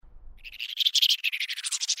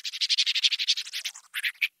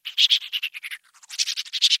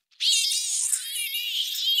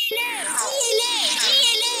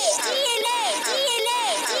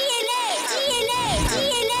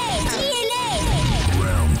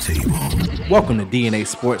Roundtable. Welcome to DNA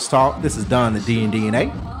Sports Talk. This is Don, the D and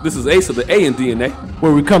DNA. This is Ace of the A in DNA.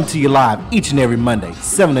 Where we come to you live each and every Monday,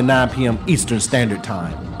 7 to 9 p.m. Eastern Standard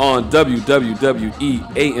Time. On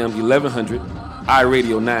WWWE AM 1100,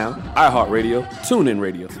 iRadio Now, iHeartRadio, TuneIn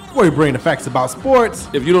Radio. Where we bring the facts about sports.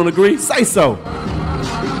 If you don't agree, say so. Tell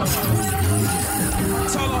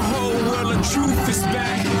the whole world the truth is back.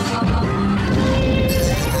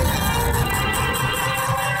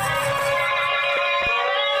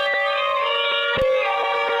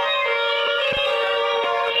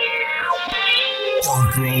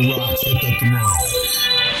 Throw rocks at the throne.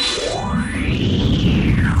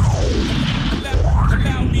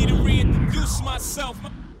 Allow me to reintroduce myself.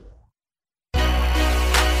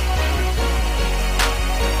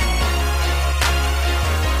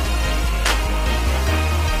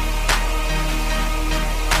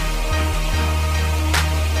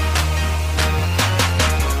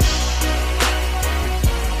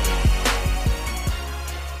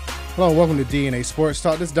 Hello, welcome to DNA Sports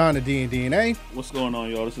Talk. This is Don, the D and DNA. What's going on,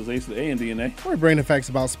 y'all? This is Ace of the A in DNA. Where we bring the facts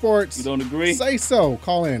about sports. You don't agree? Say so.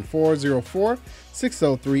 Call in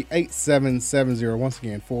 404-603-8770. Once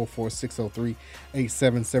again,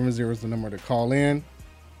 404-603-8770 is the number to call in.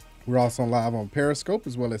 We're also live on Periscope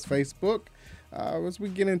as well as Facebook. As we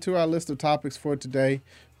get into our list of topics for today,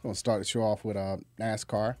 we're going to start the show off with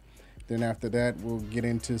NASCAR. Then after that, we'll get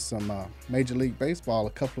into some Major League Baseball.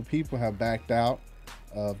 A couple of people have backed out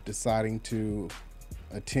of deciding to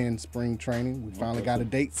attend spring training. We finally got a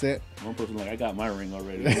date set. One person like, I got my ring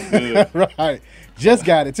already. Good. Right. Just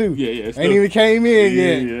got it, too. Yeah. Ain't even came in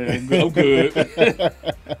yet. Yeah, I'm good.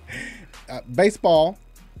 Baseball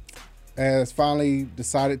has finally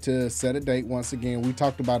decided to set a date once again. We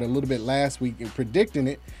talked about it a little bit last week and predicting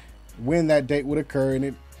it, when that date would occur,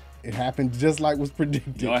 and it happened just like was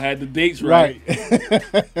predicted. Y'all had the dates right.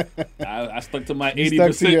 I stuck to my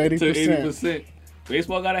 80%. To 80%.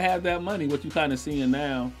 Baseball got to have that money. What you kind of seeing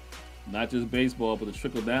now, not just baseball, but the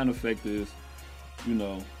trickle-down effect is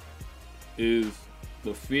the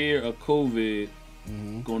fear of COVID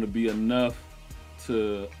going to be enough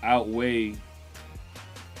to outweigh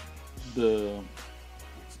the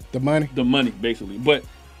money? The money, basically. But,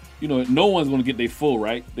 no one's going to get their full,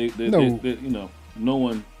 right? No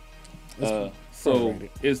one. So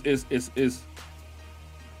it's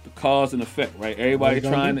the cause and effect, right? Everybody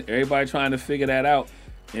trying to figure that out,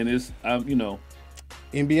 and it's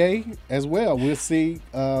NBA as well. We'll see.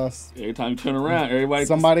 Every time you turn around,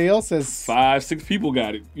 somebody else has 5-6 people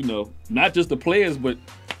got it. Not just the players, but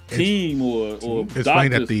team or it's doctors. funny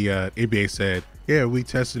that the NBA said, "Yeah, we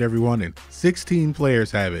tested everyone, and 16 players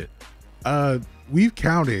have it." We've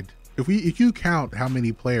counted. If you count how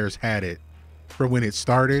many players had it from when it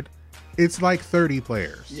started, it's like 30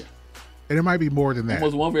 players. Yeah. And it might be more than that.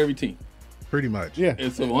 Almost one for every team. Pretty much. Yeah.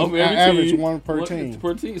 It's one for every average team. One per team.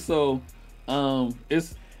 So,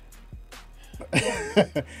 it's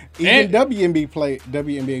even WNBA players.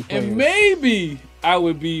 And maybe I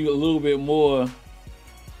would be a little bit more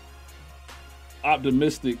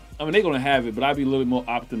optimistic. I mean, they're gonna have it, but I'd be a little bit more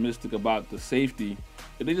optimistic about the safety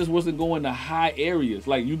if they just wasn't going to high areas.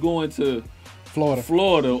 Like you going to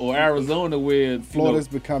Florida or Arizona, where Florida's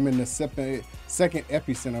becoming the second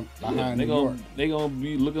epicenter behind New York. They're gonna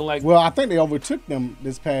be looking like. Well, I think they overtook them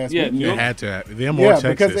this past week. They had to. They're more Texas.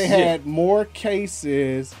 Because they had more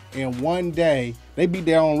cases in one day. They beat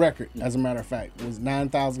their own record. As a matter of fact, it was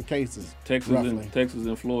 9,000 cases. Texas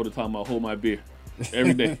and Florida talking about hold my beer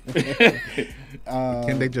every day.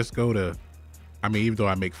 Can they just go to? I mean, even though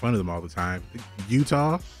I make fun of them all the time,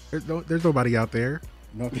 Utah. There's nobody out there.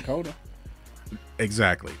 North Dakota.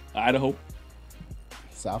 Exactly. Idaho.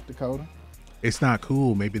 South Dakota. It's not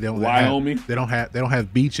cool. Maybe they don't. Wyoming. They don't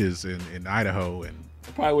have beaches in Idaho and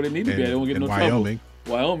probably where they need to be. They don't get no Wyoming.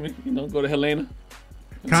 trouble. Wyoming. Go to Helena.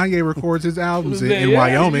 Kanye records his albums in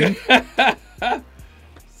Wyoming.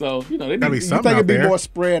 So they gotta be you something think it'd out be there. more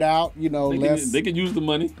spread out? They can use the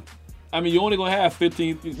money. I mean, you're only gonna have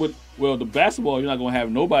 15. Well, the basketball, you're not gonna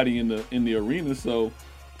have nobody in the arena. So,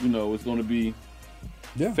 it's gonna be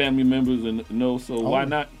family members and So why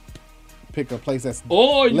not pick a place that's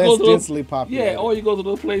less densely populated? Yeah, or you go to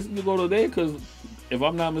the place you go to there because if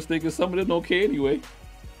I'm not mistaken, some of them don't care anyway.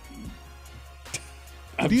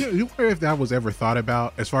 Do you wonder if that was ever thought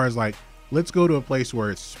about as far as like, let's go to a place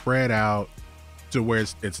where it's spread out to where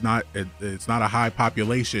it's not a high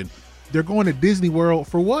population. They're going to Disney World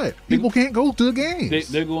for what? People can't go to the games.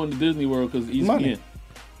 They're going to Disney World because ESPN. Money.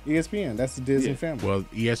 ESPN, that's the Disney family. Well,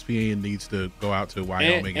 ESPN needs to go out to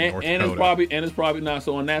Wyoming and North Dakota. It's probably not.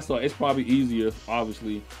 So on that side, it's probably easier.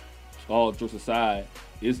 Obviously, all jokes aside,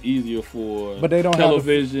 it's easier for but they don't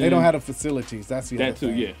television. They don't have the facilities. That's the other that too.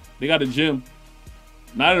 thing. Yeah, they got a gym,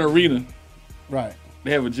 not an arena. Right.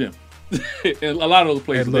 They have a gym. And a lot of those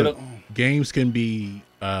places. And look, games can be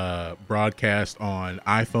broadcast on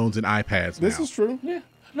iPhones and iPads. This now. is true. Yeah.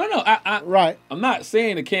 No. Right. I'm not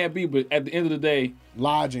saying it can't be, but at the end of the day,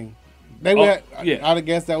 Lodging. They would. yeah. I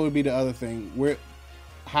guess that would be the other thing.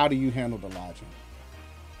 How do you handle the lodging?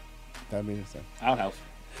 That means so. outhouse.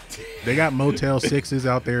 They got Motel 6s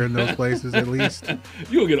out there in those places at least.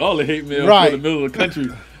 You'll get all the hate mail Right. from the middle of the country.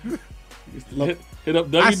 Hit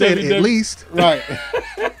up I said at www. least. Right.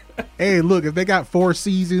 Hey, look, if they got Four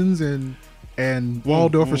Seasons and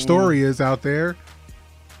Waldorf Astorias out there,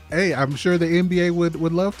 hey, I'm sure the NBA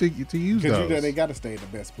would love to use Because those. they got to stay in the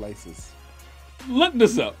best places. Look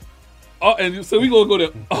this up. And so we gonna go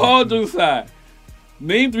there. All jokes aside,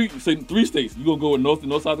 name three states. You gonna go with North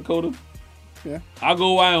South Dakota? Yeah. I'll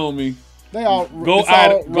go Wyoming. They all Go it's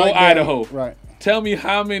all Go right there. Idaho. Right. Tell me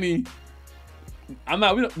how many. We're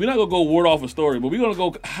not gonna go word off a story, but we're gonna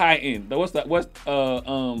go high end. What's that?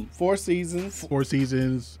 Four Seasons. Four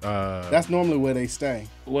Seasons. That's normally where they stay.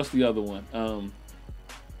 What's the other one?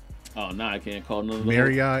 I can't call none of those.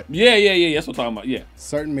 Marriott. Yeah. That's what I'm talking about. Yeah.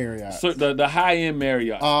 Certain Marriott. So the high end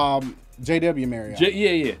Marriott. JW Marriott.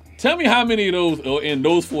 Yeah. Tell me how many of those are in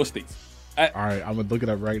those 4 states. All right, I'm gonna look it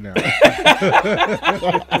up right now.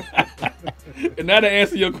 And now to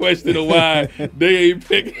answer your question of why they ain't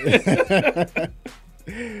picked.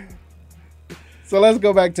 So let's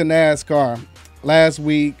go back to NASCAR. Last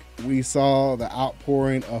week, we saw the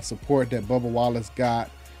outpouring of support that Bubba Wallace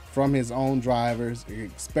got from his own drivers,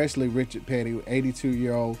 especially Richard Petty,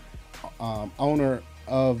 82-year-old owner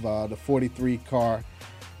of the 43 car,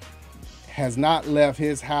 has not left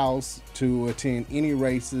his house to attend any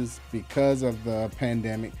races because of the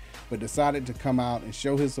pandemic, but decided to come out and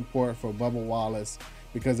show his support for Bubba Wallace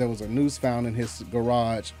because there was a noose found in his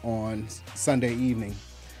garage on Sunday evening.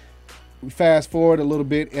 We fast forward a little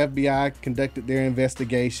bit. FBI conducted their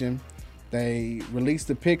investigation. They released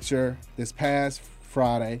a picture this past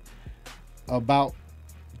Friday about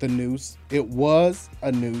the noose. It was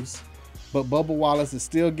a noose, but Bubba Wallace is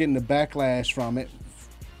still getting the backlash from it.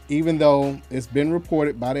 Even though it's been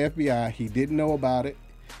reported by the FBI, he didn't know about it.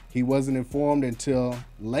 He wasn't informed until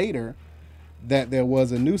later that there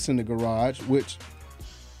was a noose in the garage, which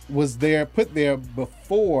was put there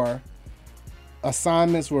before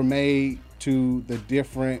assignments were made to the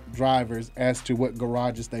different drivers as to what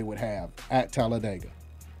garages they would have at Talladega.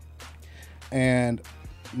 And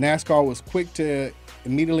NASCAR was quick to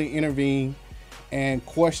immediately intervene and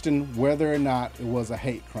question whether or not it was a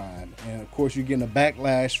hate crime. And of course, you're getting a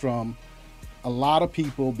backlash from a lot of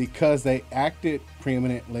people because they acted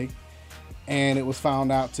preeminently, and it was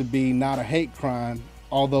found out to be not a hate crime,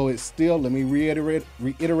 although it's still, let me reiterate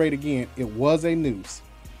again, it was a noose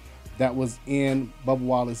that was in Bubba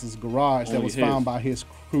Wallace's garage that was found by his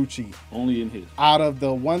crew chief. Only in his. Out of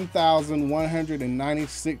the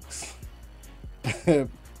 1,196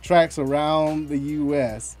 tracks around the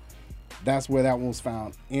U.S., that's where that one was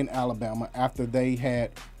found, in Alabama, after they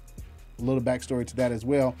had, a little backstory to that as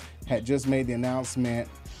well, had just made the announcement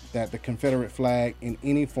that the Confederate flag in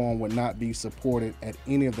any form would not be supported at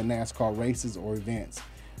any of the NASCAR races or events.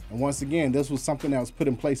 And once again, this was something that was put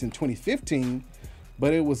in place in 2015,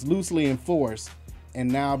 but it was loosely enforced.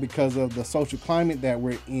 And now, because of the social climate that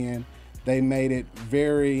we're in, they made it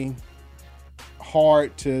very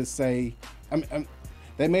hard to say,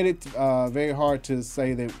 they made it very hard to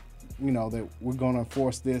say that, that we're going to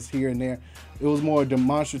enforce this here and there. It was more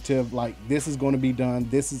demonstrative, like, this is going to be done.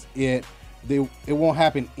 This is it. It won't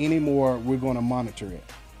happen anymore. We're going to monitor it.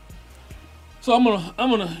 So I'm gonna, I'm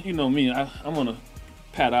gonna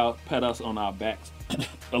pat us on our backs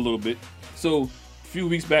a little bit. So a few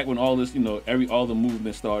weeks back, when all this, all the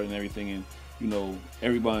movement started and everything, and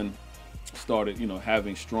everyone started,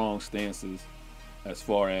 having strong stances as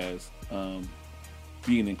far as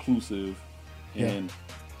being inclusive, and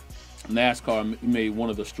NASCAR made one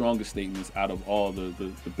of the strongest statements out of all the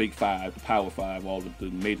big five, the Power Five, all the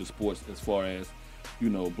major sports, as far as,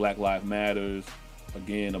 Black Lives Matters,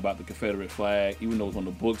 again, about the Confederate flag, even though it's on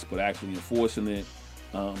the books, but actually enforcing it,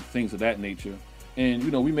 things of that nature. And,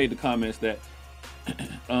 we made the comments that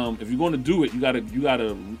if you're going to do it, you gotta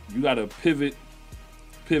pivot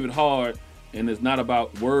hard, and it's not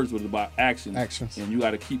about words, but it's about actions. And you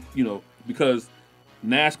gotta keep, because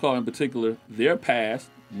NASCAR in particular, their past,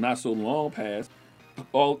 not so long past,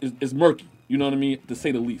 all is murky. You know what I mean, to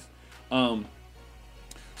say the least.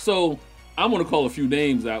 So I'm gonna call a few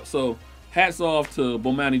names out. So hats off to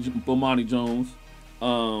Bomani Jones,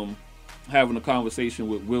 having a conversation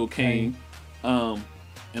with Will Kane.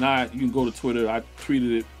 you can go to Twitter. I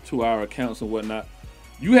tweeted it to our accounts and whatnot.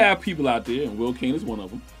 You have people out there, and Will Kane is one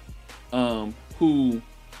of them, who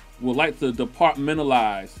would like to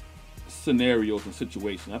departmentalize scenarios and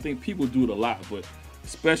situations. I think people do it a lot, but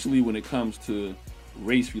especially when it comes to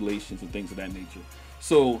race relations and things of that nature.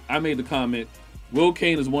 So I made the comment, Will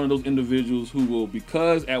Kane is one of those individuals who will,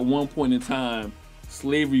 because at one point in time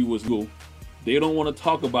slavery was legal, they don't want to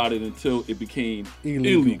talk about it until it became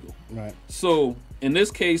illegal. Right. So in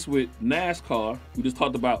this case with NASCAR, we just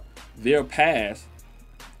talked about their past.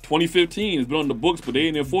 2015 has been on the books, but they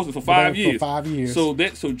ain't enforced it for 5 years. For 5 years.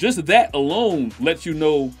 So just that alone lets you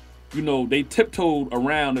know, they tiptoed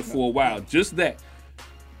around it for a while. Just that.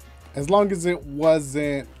 As long as it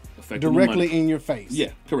wasn't directly in your face.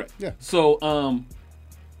 Yeah, correct. Yeah. So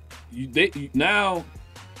now,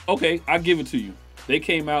 okay, I give it to you. They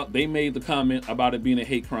came out, they made the comment about it being a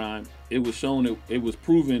hate crime. It was shown, it was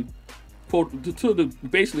proven,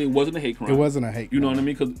 basically it wasn't a hate crime. It wasn't a hate crime. You know what I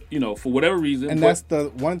mean? Because, for whatever reason. And that's the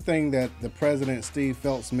one thing that the president, Steve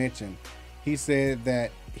Phelps, mentioned. He said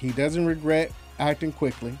that he doesn't regret acting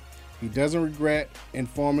quickly. He doesn't regret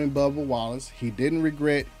informing Bubba Wallace. He didn't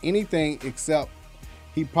regret anything except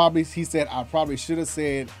he said, I probably should have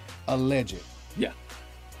said alleged. Yeah.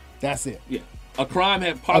 That's it. Yeah. A crime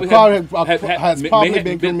has probably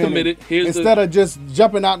been committed. Instead of just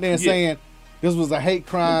jumping out there and saying this was a hate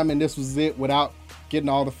crime and this was it without getting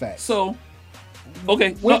all the facts. So,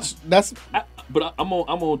 okay. But I'm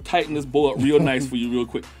gonna tighten this bow up real nice for you real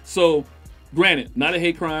quick. So, granted, not a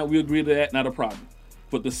hate crime. We agree to that. Not a problem.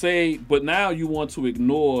 But now you want to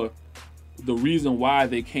ignore the reason why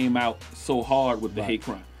they came out so hard with the hate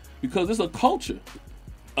crime. Because it's a culture,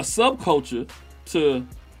 a subculture to,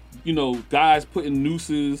 guys putting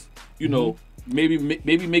nooses, maybe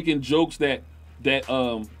making jokes that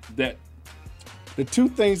the two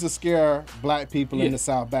things that scare black people in the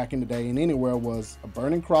South back in the day and anywhere was a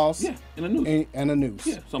burning cross and a noose. And a noose.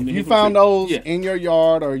 Yeah, if you found those in your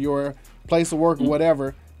yard or your place of work or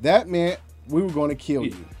whatever, that meant we were going to kill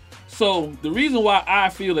you. So the reason why I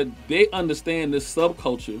feel that they understand this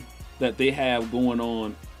subculture that they have going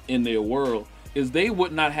on in their world is they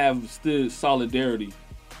would not have stood solidarity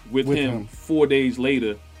with him 4 days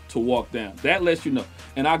later to walk down. That lets you know.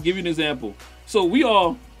 And I'll give you an example. So me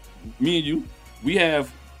and you, we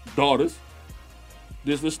have daughters.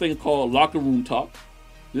 There's this thing called locker room talk.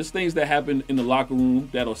 There's things that happen in the locker room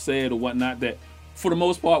that are said or whatnot that, for the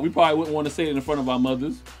most part, we probably wouldn't want to say it in front of our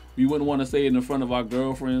mothers. We wouldn't want to say it in front of our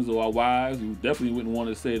girlfriends or our wives. We definitely wouldn't want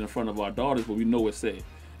to say it in front of our daughters, but we know it's said.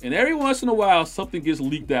 And every once in a while, something gets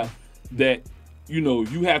leaked out that,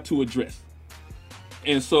 you have to address.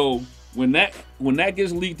 And so when that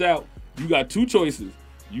gets leaked out, you got two choices.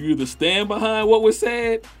 You either stand behind what was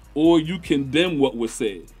said or you condemn what was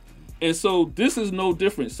said. And so this is no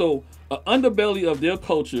different. So an underbelly of their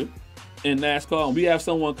culture in NASCAR, and we have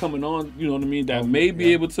someone coming on, you know what I mean, that may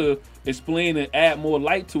be able to explain and add more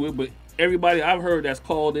light to it, but everybody I've heard that's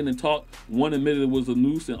called in and talked, one admitted it was a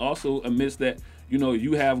noose and also admits that,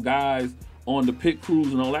 you have guys on the pit crews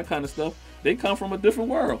and all that kind of stuff. They come from a different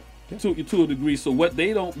world to a degree. So what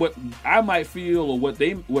I might feel or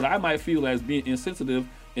what I might feel as being insensitive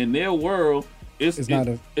in their world it's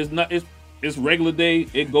regular day.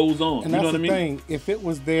 It goes on. And you know that's what I mean? Thing. If it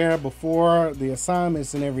was there before the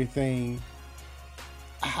assignments and everything,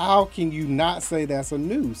 how can you not say that's a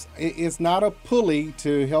noose? It's not a pulley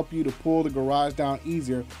to help you to pull the garage down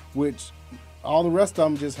easier, which all the rest of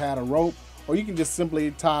them just had a rope, or you can just simply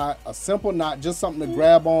tie a simple knot, just something to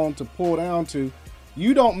grab on to pull down to.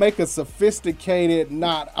 You don't make a sophisticated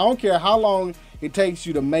knot. I don't care how long it takes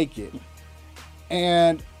you to make it.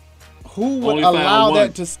 And who would allow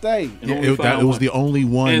that to stay? It was the only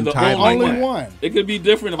one tied like that. Only one. It could be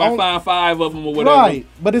different if I find 5 of them or whatever. Right,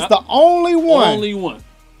 but it's the only one. Only one.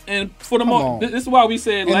 And for the most, this is why we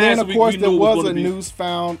said and last then, of week course, we there knew was it was a noose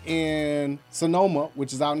found in Sonoma,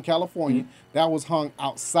 which is out in California, that was hung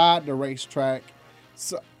outside the racetrack.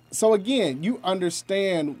 So again, you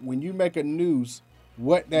understand when you make a noose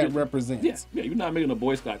what that represents. Yeah, you're not making a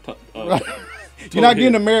Boy Scout. You're not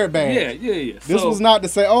getting a merit badge. Yeah. This was not to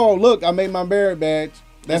say, oh, look, I made my merit badge.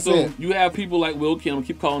 That's it. You have people like Will Kane, I'll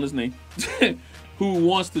keep calling his name, who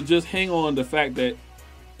wants to just hang on the fact that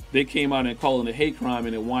they came out and calling it a hate crime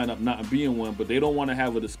and it wind up not being one, but they don't want to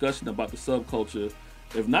have a discussion about the subculture,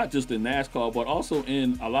 if not just in NASCAR, but also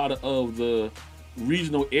in a lot of the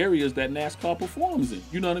regional areas that NASCAR performs in.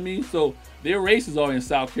 You know what I mean? So their races are in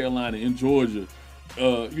South Carolina, in Georgia,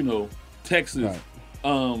 Texas,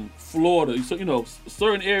 Florida. So,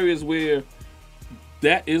 certain areas where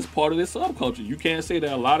that is part of their subculture. You can't say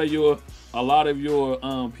that a lot of your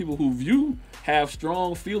people who view have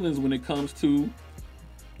strong feelings when it comes to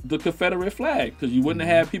the Confederate flag, because you wouldn't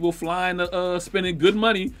have people flying, spending good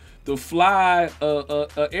money to fly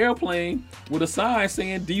a airplane with a sign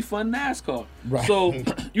saying defund NASCAR. Right. So,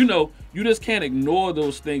 you just can't ignore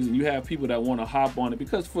those things, and you have people that want to hop on it,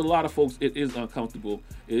 because for a lot of folks, it is uncomfortable.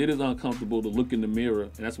 It is uncomfortable to look in the mirror,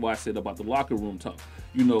 and that's why I said about the locker room talk.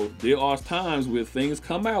 There are times where things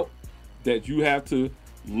come out that you have to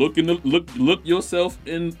look yourself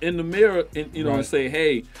in the mirror and Right. and say,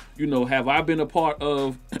 hey, have I been a part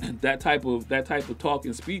of that type of talk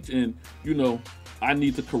and speech, and I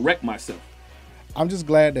need to correct myself. I'm just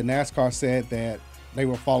glad that NASCAR said that they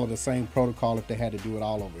will follow the same protocol if they had to do it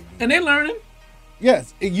all over again. And they're learning.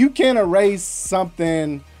 Yes, you can't erase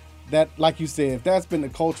something that, like you said, if that's been the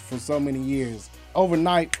culture for so many years,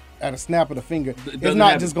 overnight, at a snap of the finger, it's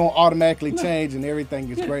not just going to automatically change and everything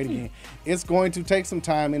is great again. It's going to take some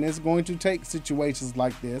time, and it's going to take situations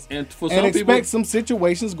like this, and for some expect people, some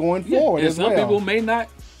situations going forward and as some well. people may not.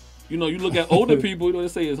 You look at older people, they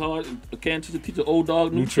say it's hard. Can't teach an old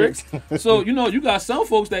dog new tricks. So, you got some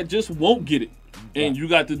folks that just won't get it, and you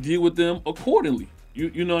got to deal with them accordingly.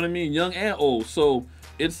 You know what I mean? Young and old. So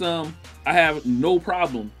it's I have no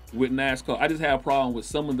problem with NASCAR. I just have a problem with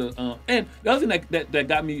some of the and the other thing that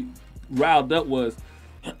got me riled up was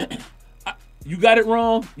you got it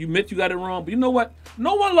wrong. You admit you got it wrong, but you know what?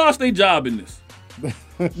 No one lost their job in this.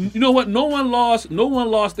 You know what? No one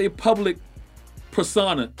lost their public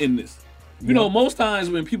persona in this. You know, most times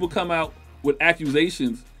when people come out with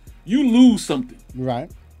accusations, you lose something.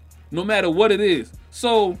 Right. No matter what it is.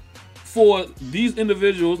 So for these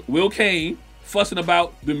individuals, Will Kane, fussing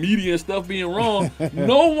about the media and stuff being wrong,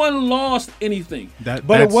 no one lost anything.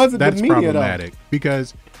 But it wasn't the media, problematic,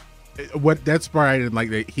 because that's probably like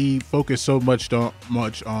that he focused so much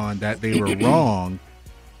on that they were wrong,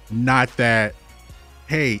 not that,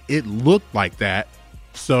 hey, it looked like that,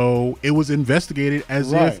 so it was investigated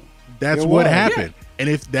as if that's what happened. Yeah. And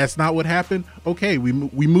if that's not what happened, okay, we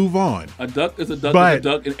move on. A duck is a duck is a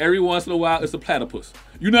duck, and every once in a while it's a platypus.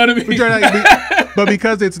 You know what I mean? But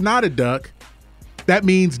because it's not a duck, that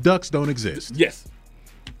means ducks don't exist. Yes.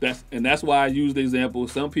 That's why I use the example.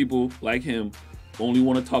 Some people like him only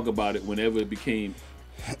want to talk about it whenever it became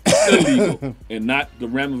illegal and not the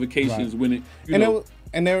ramifications when it, I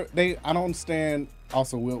don't understand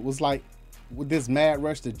also, Will, it was like with this mad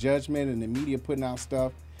rush to judgment and the media putting out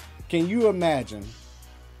stuff. Can you imagine,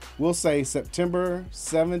 we'll say September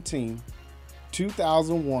 17,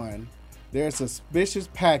 2001, there's a suspicious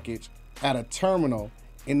package at a terminal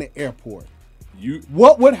in the airport.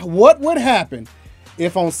 What would happen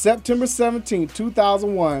if on September 17,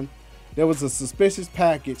 2001, there was a suspicious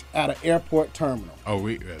package at an airport terminal? Oh,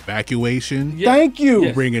 evacuation? Yeah. Thank you.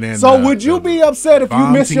 Yes. Bringing in. So would you be upset if you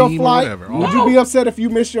missed your flight? Would you be upset if you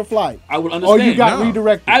missed your flight? I would understand. Or you got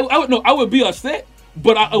redirected? I would be upset,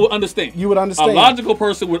 but I would understand. You would understand. A logical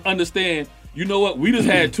person would understand. You know what? We just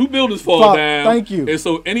had 2 buildings fall down. Thank you. And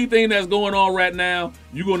so anything that's going on right now,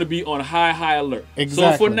 you're going to be on high alert.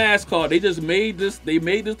 Exactly. So for NASCAR, they just made this. They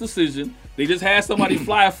made this decision. They just had somebody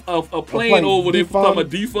fly a plane over there from a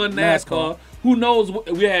defund NASCAR. Who knows?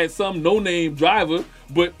 We had some no-name driver,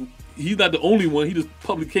 but he's not the only one. He just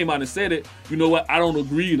publicly came out and said it. You know what? I don't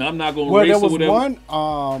agree, and I'm not going to race or whatever. Well, there was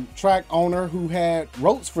one track owner who had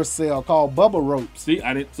ropes for sale called Bubba Ropes. See,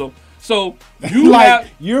 I didn't. So you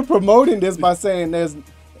you're promoting this by saying there's.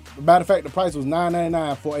 Matter of fact, the price was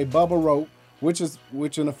 $9.99 for a Bubba rope,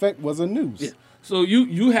 which in effect was a noose. Yeah. So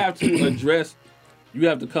you have to address. You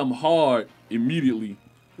have to come hard immediately.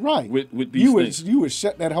 Right. With these things. You would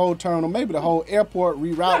shut that whole terminal, maybe the whole airport,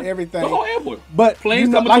 reroute everything. The whole airport. But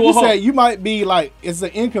planes coming like to a you halt. said, you might be like, it's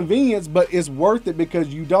an inconvenience, but it's worth it because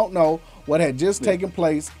you don't know what had just taken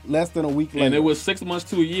place less than a week later. And it was 6 months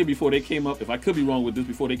to a year before they came up, if I could be wrong with this,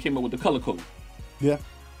 before they came up with the color code. Yeah.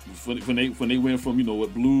 When they went from,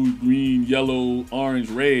 what, blue, green, yellow, orange,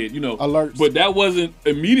 red, Alerts. But that wasn't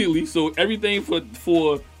immediately, so everything for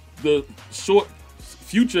the short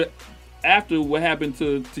future after what happened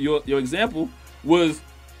to your example was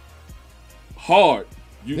hard.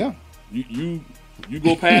 You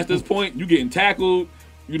go past this point, you getting tackled,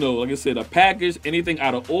 like I said, a package, anything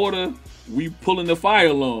out of order, we pulling the fire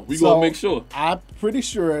alarm. We gonna make sure. I'm pretty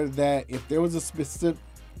sure that if there was a specific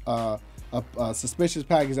a suspicious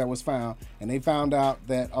package that was found and they found out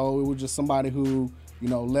that it was just somebody who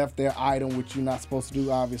left their item, which you're not supposed to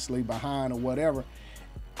do, obviously, behind or whatever,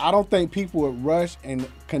 I don't think people would rush and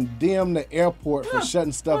condemn the airport for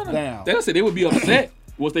shutting stuff down. That's it. They would be upset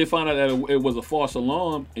once they found out that it was a false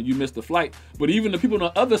alarm and you missed the flight. But even the people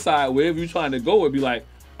on the other side, wherever you're trying to go, would be like,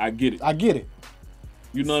 I get it. I get it.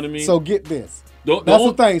 You know what I mean? So get this. That's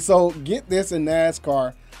the thing. So get this in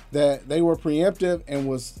NASCAR that they were preemptive and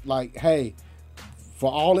was like, hey,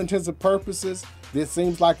 for all intents and purposes, this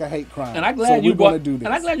seems like a hate crime. And I'm glad you brought do this.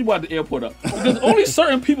 And I'm glad you brought the airport up because only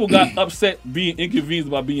certain people got upset being inconvenienced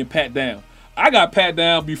about being pat down. I got pat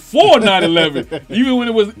down before 9/11, even when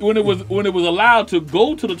it was allowed to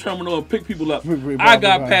go to the terminal and pick people up. I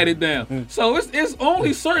got patted down. So it's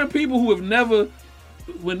only certain people who have never,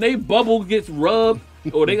 when they bubble gets rubbed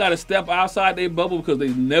or they got to step outside their bubble because they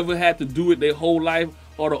never had to do it their whole life,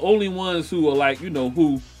 are the only ones who are like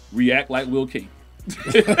who react like Will King.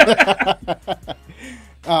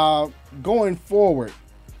 Going forward,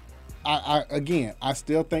 I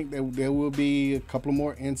still think that there will be a couple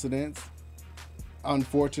more incidents.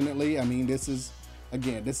 Unfortunately, I mean, this is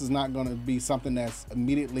not going to be something that's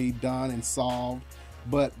immediately done and solved.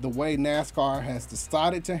 But the way NASCAR has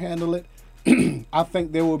decided to handle it, I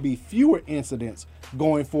think there will be fewer incidents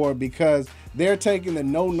going forward because they're taking the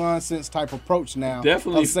no-nonsense type approach now.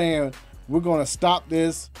 Definitely. Of saying, we're going to stop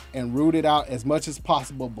this and root it out as much as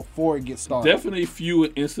possible before it gets started. Definitely fewer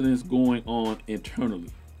incidents going on internally.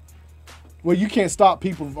 Well, you can't stop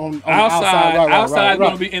people on outside. Right, outside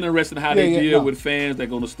going to be interesting how they deal no. with fans. They're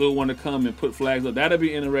going to still want to come and put flags up. That'll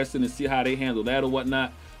be interesting to see how they handle that or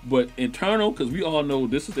whatnot. But internal, because we all know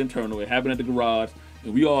this is internal. It happened at the garage,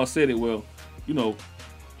 and we all said it. Well,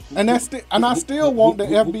 and I still want the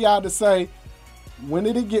FBI to say, when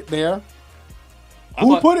did it get there?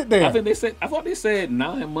 Who put it there? I thought they said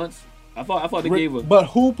 9 months. I thought they gave a. But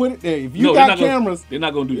who put it there? If you got cameras, they're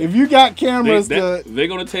not going to do that. If you got cameras, they're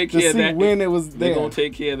going to take care of that when it was there. They're going to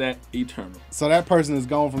take care of that eternal. So that person is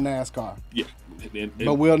gone from NASCAR. Yeah,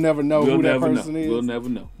 but we'll never know who that person is. We'll never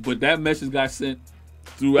know. But that message got sent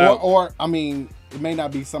throughout. Or I mean, it may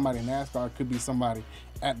not be somebody in NASCAR. It could be somebody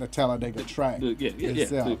at the Talladega track.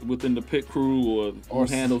 Within the pit crew or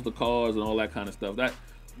who handles the cars and all that kind of stuff.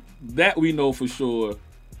 That we know for sure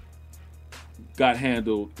got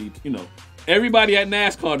handled. Everybody at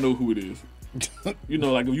NASCAR know who it is.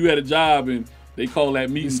 Like if you had a job and they call that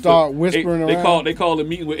meeting, you start whispering around. They call a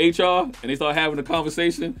meeting with HR and they start having a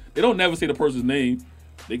conversation. They don't never say the person's name.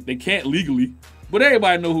 They can't legally, but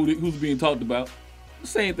everybody know who's being talked about.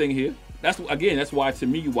 Same thing here. That's why to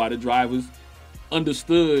me why the drivers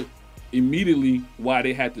understood immediately why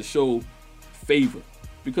they had to show favor,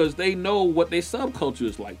 because they know what their subculture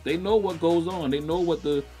is like. They know what goes on. They know what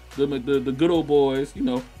the good old boys,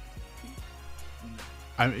 you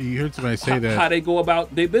heard somebody say that how they go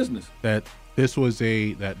about their business. That this was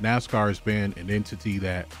that NASCAR has been an entity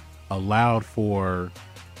that allowed for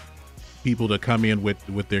people to come in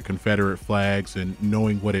with their Confederate flags and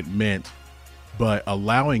knowing what it meant, but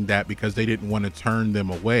allowing that because they didn't want to turn them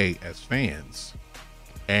away as fans.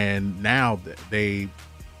 And now they're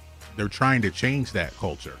trying to change that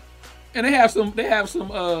culture. And they have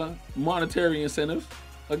some monetary incentives.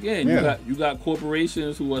 Again, you got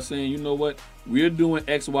corporations who are saying, you know what, we're doing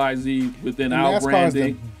XYZ within our NASCAR branding.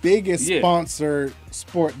 Is the biggest sponsored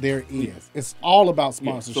sport there is. Yeah. It's all about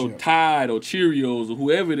sponsorship. So Tide or Cheerios or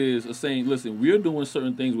whoever it is are saying, listen, we're doing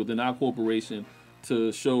certain things within our corporation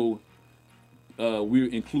to show we're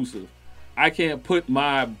inclusive. I can't put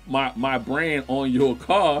my brand on your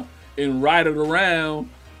car and ride it around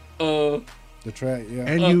the track,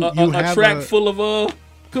 and you have a track full of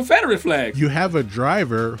Confederate flags. You have a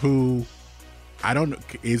driver who, I don't know,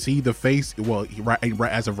 is he the face? Well,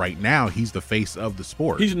 as of right now, he's the face of the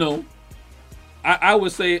sport. He's known. I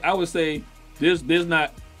would say there's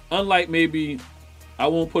not, unlike maybe, I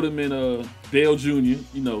won't put him in Dale Jr.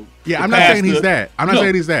 Yeah, I'm not saying he's that. I'm not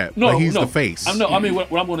saying he's that. No, but he's no. the face. I mean, what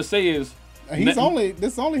I'm going to say is this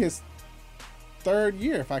is only his third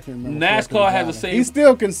year, if I can remember. NASCAR has the same. He's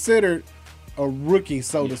still considered a rookie,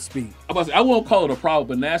 so to speak. I won't call it a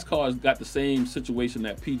problem, but NASCAR has got the same situation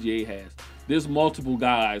that PGA has. There's multiple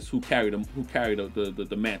guys who carry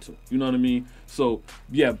the mantle. You know what I mean? So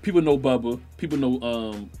yeah, people know Bubba. People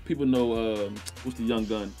know what's the young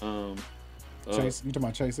gun? Chase, you talking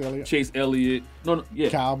about Chase Elliott? Chase Elliott. No, yeah.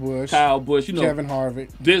 Kyle Busch. Kevin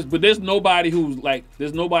Harvick. There's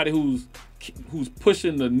nobody who's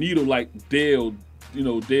pushing the needle like Dale Jr.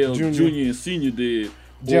 and Senior did.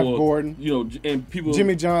 Jeff Gordon. And people.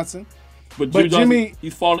 Jimmy Johnson. But Jimmy,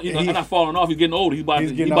 he's falling. He's not falling off. He's getting older. He's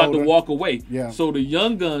about to walk away. Yeah. So the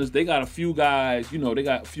young guns, they got a few guys. They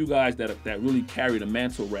got a few guys that really carry the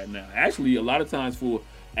mantle right now. Actually, a lot of times for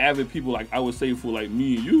avid people, like I would say for like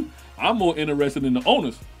me and you, I'm more interested in the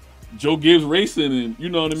owners. Joe Gibbs Racing and you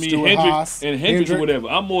know what I mean, Hendrick or whatever.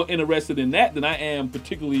 I'm more interested in that than I am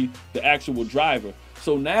particularly the actual driver.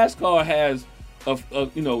 So NASCAR has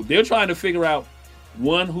they're trying to figure out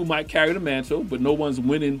one who might carry the mantle, but no one's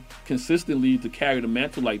winning consistently to carry the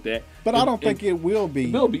mantle like that. But I don't think it will be.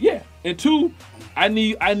 It will be, yeah. And two, I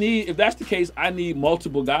need if that's the case, I need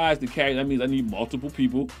multiple guys to carry. That means I need multiple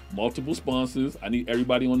people, multiple sponsors. I need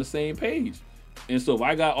everybody on the same page. And so if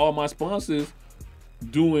I got all my sponsors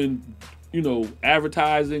doing,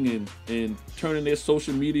 advertising and turning their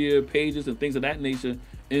social media pages and things of that nature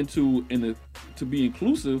to be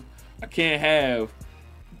inclusive, I can't have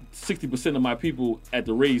 60% of my people at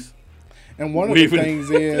the race. And one of the things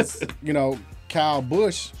is, Kyle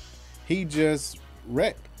Busch, he just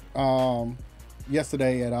wrecked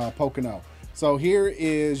yesterday at Pocono. So here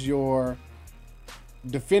is your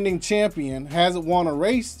defending champion, hasn't won a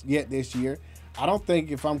race yet this year. I don't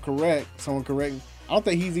think, if I'm correct, someone correct me, I don't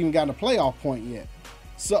think he's even gotten a playoff point yet.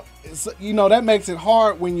 So that makes it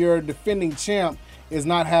hard when your defending champ is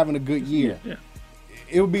not having a good year. Yeah.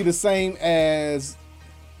 It would be the same as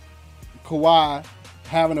Kawhi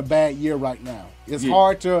having a bad year right now. It's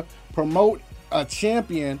hard to promote a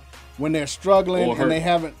champion when they're struggling and they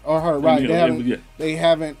haven't they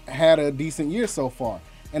haven't had a decent year so far.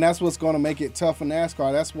 And that's what's going to make it tough in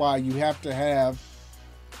NASCAR. That's why you have to have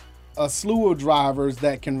a slew of drivers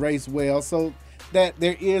that can race well so that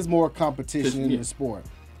there is more competition in the sport.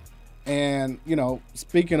 And,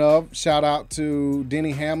 speaking of, shout out to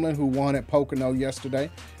Denny Hamlin, who won at Pocono yesterday.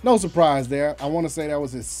 No surprise there. I want to say that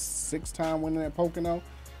was his 6th time winning at Pocono.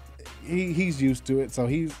 He's used to it, so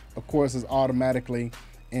he, of course, is automatically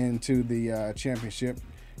into the championship.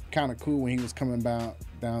 Kind of cool when he was coming down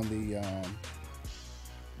the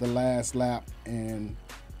last lap, and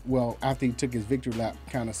after he took his victory lap,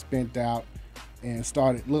 kind of spent out and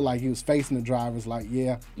looked like he was facing the drivers like,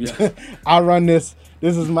 yeah. I run this.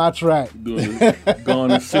 This is my track. Going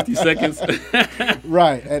in 60 seconds.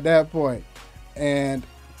 Right, at that point. And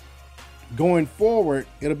going forward,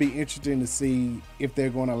 it'll be interesting to see if they're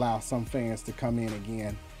going to allow some fans to come in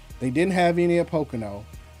again. They didn't have any at Pocono,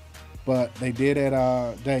 but they did at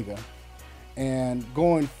Dega. And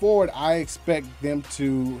going forward, I expect them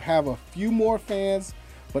to have a few more fans,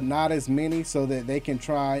 but not as many, so that they can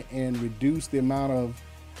try and reduce the amount of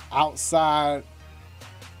outside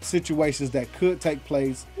situations that could take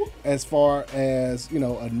place, as far as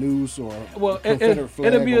a noose or Confederate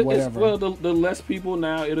flag or whatever. The less people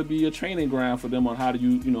now, it'll be a training ground for them on how do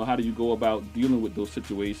you go about dealing with those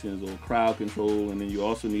situations, or crowd control, and then you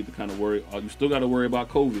also need to kind of worry. You still got to worry about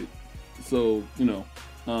COVID, so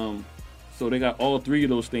so they got all three of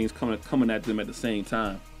those things coming at them at the same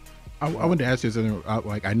time. I wanted to ask you something.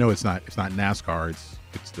 I know it's not NASCAR.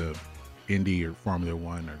 It's the Indy or Formula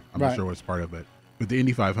One, or I'm not sure what's part of it. With the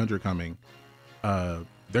Indy 500 coming,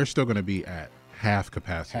 they're still going to be at half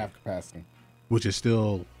capacity, which is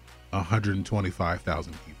still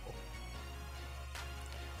 125,000 people.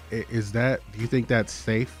 Is that? Do you think that's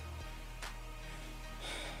safe?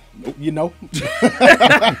 Nope.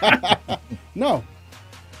 No.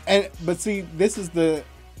 But see, this is you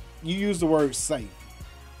use the word safe.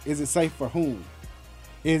 Is it safe for whom?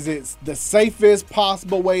 Is it the safest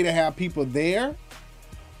possible way to have people there?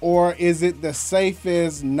 Or is it the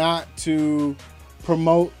safest not to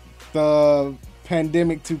promote the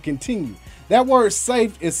pandemic to continue? That word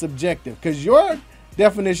safe is subjective, because your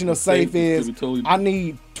definition of safe is I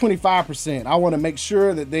need 25%. I want to make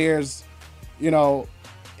sure that there's,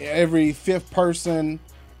 every fifth person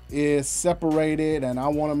is separated, and I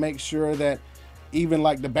want to make sure that even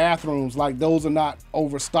like the bathrooms, like those are not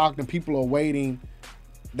overstocked and people are waiting,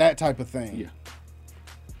 that type of thing. Yeah.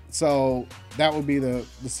 So that would be the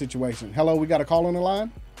situation. Hello, we got a call on the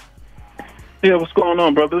line? Yeah, what's going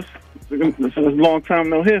on, brothers? It's a long time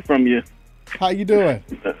no hear from you. How you doing?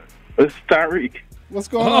 It's Tyreek. What's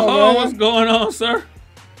going on, man? What's going on, sir?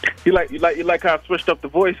 You like how I switched up the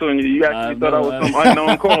voice on you. You actually thought I was some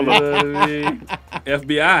unknown caller.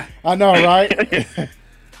 FBI. I know, right?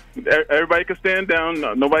 Everybody can stand down.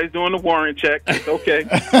 Nobody's doing the warrant check. It's okay.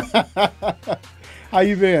 How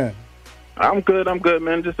you been? I'm good,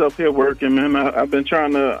 man. Just up here working, man. I've been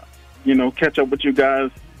trying to, catch up with you guys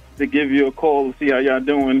to give you a call to see how y'all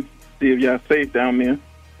doing, see if y'all safe down there.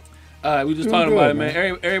 All right, we just talking about it,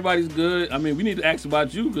 man. Everybody's good. I mean, we need to ask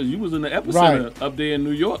about you, because you was in the epicenter up there in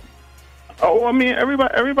New York. Oh, I mean,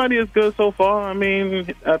 everybody is good so far. I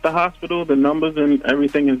mean, at the hospital, the numbers and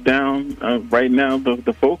everything is down. Right now,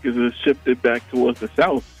 the focus is shifted back towards the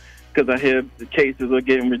south, because I hear the cases are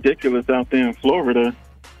getting ridiculous out there in Florida.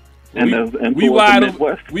 And we wide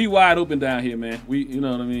open. We wide open down here, man. You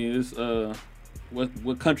know what I mean? It's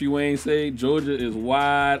what Country Wayne say. Georgia is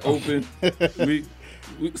wide open.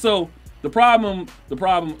 So the problem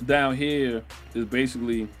down here is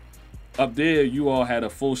basically, up there you all had a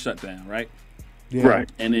full shutdown, right? Yeah. Right.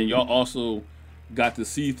 And then y'all also got to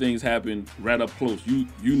see things happen right up close. You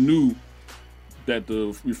knew that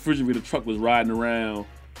the refrigerator truck was riding around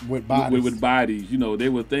With bodies. with bodies. You know,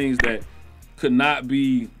 there were things that could not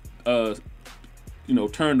be,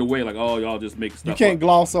 turned away. Like, oh, y'all just make stuff. You can't up.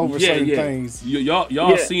 gloss over certain things.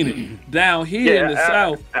 Y'all seen it down here in the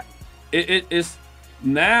South. It's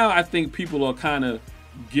now. I think people are kind of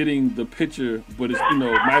getting the picture, but it's it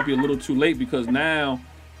might be a little too late because now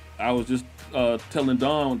I was just telling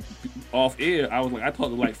Dawn off air. I was like, I talked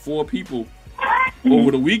to like 4 people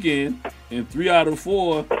over the weekend, and 3 out of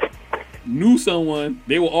 4 knew someone.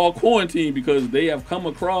 They were all quarantined because they have come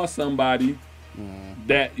across somebody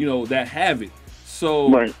that that have it. So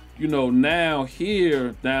Right. Now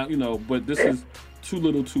here but this is too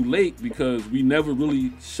little, too late because we never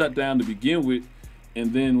really shut down to begin with,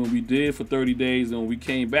 and then when we did for 30 days and when we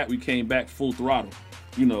came back full throttle.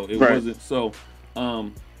 It Right. wasn't so.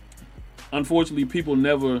 Unfortunately, people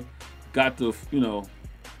never got the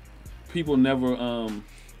people never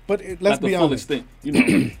But let's got the be full honest. extent of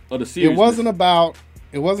the It seriousness. wasn't about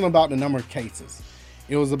the number of cases.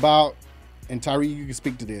 It was about, and Tyree, you can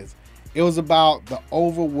speak to this. It was about the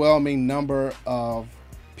overwhelming number of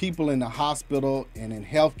people in the hospital and in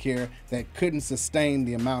healthcare that couldn't sustain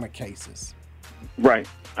the amount of cases. Right.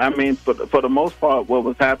 I mean, for the most part, what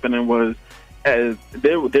was happening was, as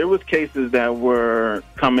there was cases that were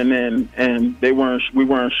coming in, and we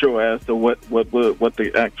weren't sure as to what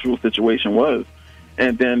the actual situation was,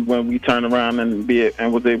 and then when we turned around and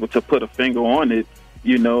was able to put a finger on it,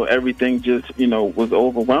 everything just was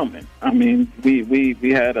overwhelming. I mean, we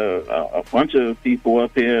had a bunch of people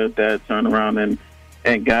up here that turned around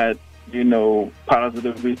and got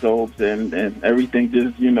positive results, and everything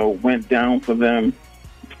just went down for them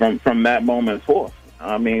from that moment forth.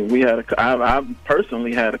 I mean, I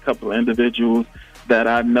personally had a couple of individuals that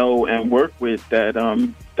I know and work with that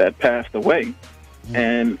passed away,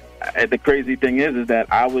 and the crazy thing is that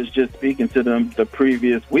I was just speaking to them the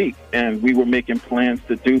previous week, and we were making plans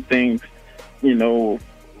to do things,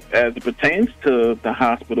 as it pertains to the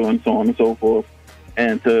hospital and so on and so forth.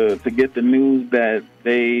 And to get the news that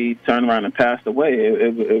they turned around and passed away,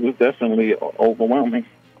 it was definitely overwhelming.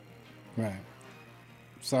 Right.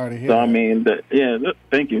 Sorry to hear So, that. I mean,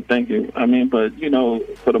 thank you. I mean, but,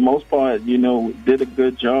 for the most part, did a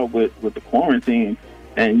good job with the quarantine.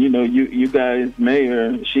 And, you guys,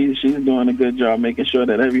 Mayor, she's doing a good job making sure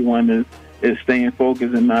that everyone is staying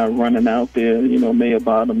focused and not running out there, Mayor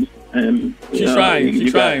Bottoms. And She's trying.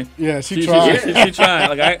 She's trying. Yeah, she tried. She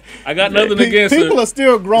trying. Like I got nothing against her. People are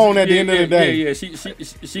still grown at the end of the day. Yeah.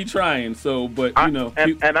 She trying. So, but I'm not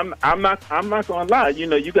gonna lie.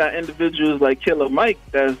 You got individuals like Killer Mike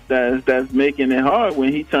that's making it hard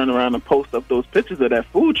when he turned around and post up those pictures of that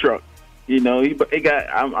food truck. He got.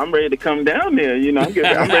 I'm ready to come down there. I'm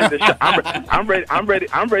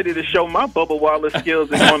ready to show my Bubba Wallace skills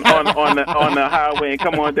on the highway and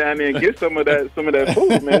come on down there and get some of that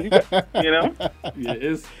food, man. Yeah,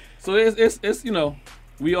 it's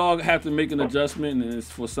we all have to make an adjustment, and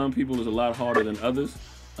for some people it's a lot harder than others.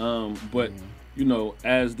 But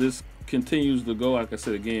as this continues to go, like I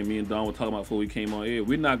said again, me and Don were talking about before we came on air,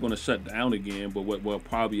 we're not going to shut down again, but what will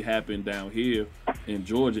probably happen down here in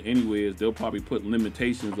Georgia anyway is they'll probably put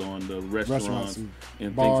limitations on the restaurants and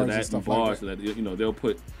things of that, and bars that they'll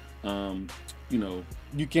put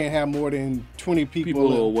you can't have more than 20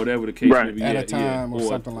 people or whatever the case may be at a time or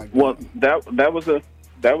something like that. Well, that was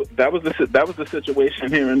the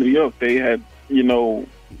situation here in New York. They had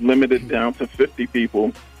limited down to 50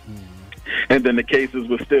 people. And then the cases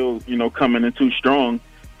were still, coming in too strong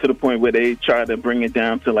to the point where they tried to bring it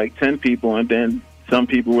down to like 10 people. And then some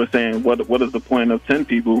people were saying, what is the point of 10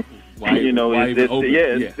 people? Why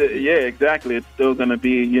exactly. It's still going to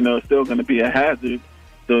be, a hazard.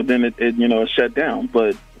 So then it shut down.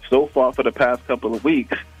 But so far for the past couple of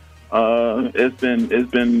weeks, it's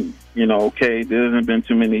been okay. There hasn't been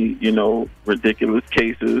too many, ridiculous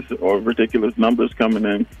cases or ridiculous numbers coming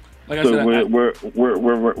in. Like So I said,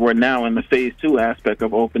 we're now in the phase 2 aspect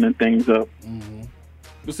of opening things up.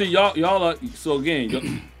 But see, y'all are, so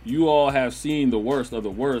again, you all have seen the worst of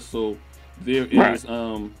the worst. So there is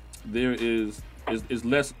it's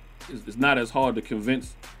less, it's not as hard to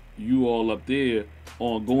convince you all up there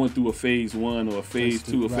on going through a phase 1 or a phase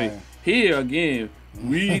 2 or phase. Here again,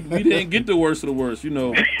 we didn't get the worst of the worst.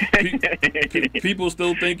 People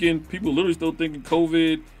literally still thinking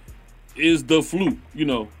COVID is the flu,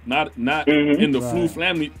 not in the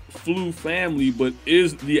flu family, but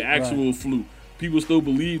is the actual flu. People still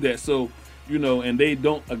believe that. So, and they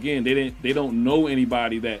don't know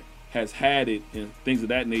anybody that has had it and things of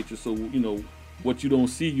that nature. So, what you don't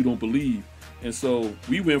see, you don't believe. And so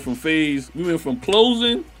we went from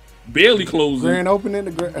closing, barely closing. Grand opening,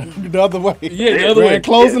 the other way. Yeah, the other way.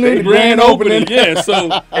 Closing it, the grand opening. Yeah, so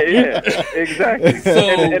yeah, exactly.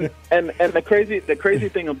 So and the crazy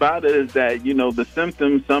thing about it is that, you know, the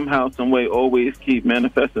symptoms somehow, some way always keep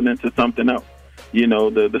manifesting into something else. You know,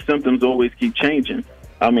 the symptoms always keep changing.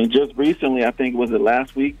 I mean, just recently, I think was it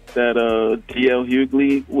last week that D.L.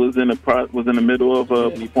 Hughley was in the middle of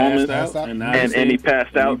a performance and he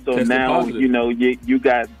passed out. So now positive. You know you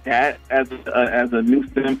got that as a new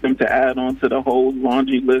symptom to add on to the whole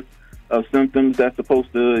laundry list of symptoms that's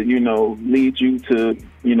supposed to, you know, lead you to,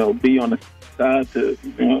 you know, be on the side to,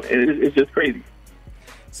 you know, it's just crazy.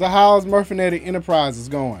 So how's Murfinetti Enterprises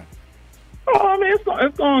going? Oh, I mean, it's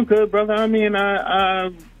going good, brother. I mean,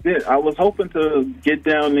 I was hoping to get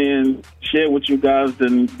down there and share with you guys the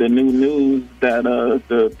new news that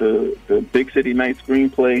the Big City Night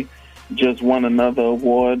screenplay just won another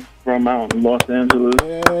award from out in Los Angeles.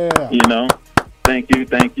 Yeah. You know, thank you.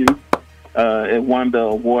 It won the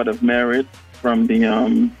Award of Merit from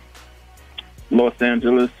the Los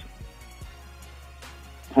Angeles.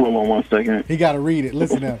 Hold on one second. He got to read it.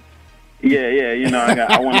 Listen up. Yeah. You know,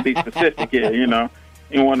 I want to be specific here. You know,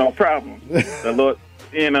 you don't want no problem.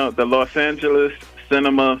 The Los Angeles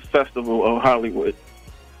Cinema Festival of Hollywood.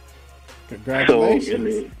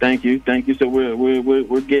 Congratulations! So, thank you. So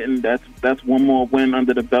we're getting that's one more win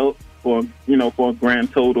under the belt for a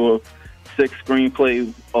grand total of 6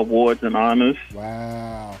 screenplay awards and honors.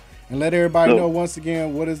 Wow! And let everybody know once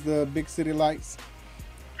again, what is the Big City Lights?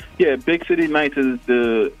 Yeah, Big City Nights is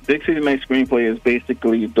the Big City Nights screenplay is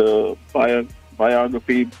basically the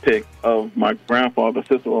biography pick of my grandfather,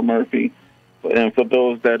 Cicero Murphy. And for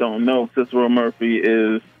those that don't know, Cicero Murphy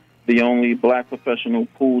is the only black professional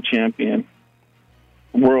pool champion,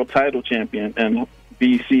 world title champion, and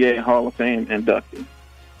BCA Hall of Fame inductee.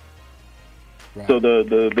 Right. So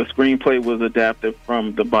the screenplay was adapted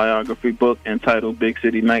from the biography book entitled Big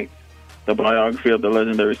City Nights, the biography of the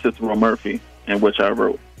legendary Cicero Murphy, in which I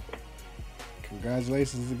wrote.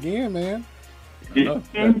 Congratulations again, man.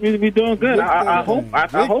 We're doing good. I hope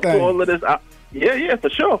all of this. Yeah, for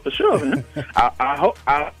sure, man. I hope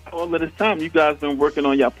all of this time you guys been working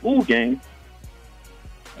on your pool game.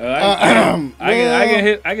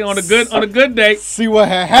 I get on a good day. See what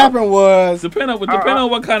had happened was depending on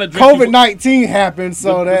what kind of drink COVID-19 happened,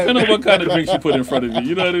 so that depending on what kind of drinks you put in front of you.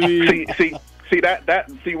 You know what I mean?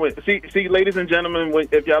 See, ladies and gentlemen,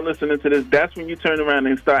 if y'all listening to this, that's when you turn around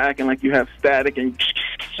and start acting like you have static and.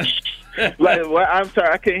 Like, what? I'm sorry,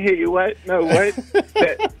 I can't hear you. What? No, what?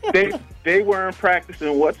 They weren't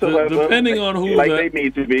practicing whatsoever. Depending on who they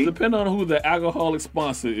need to be. Depending on who the alcoholic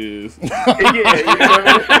sponsor is. Yeah, you know what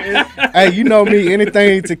I'm saying? Hey, you know me.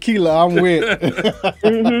 Anything tequila, I'm with.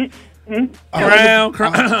 Mm-hmm. Crown,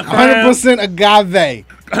 100% agave.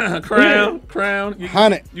 Crown.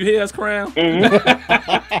 You hear us, Crown?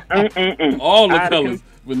 Mm-hmm. All the colors.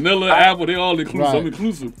 Vanilla, apple, they all inclusive. Right. I'm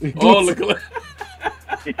inclusive. All the colors.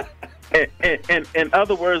 In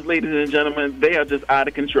other words, ladies and gentlemen, they are just out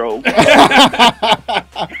of control.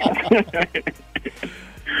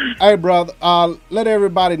 Hey, brother, let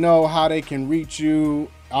everybody know how they can reach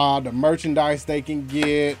you, the merchandise they can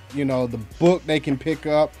get, you know, the book they can pick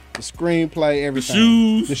up, the screenplay,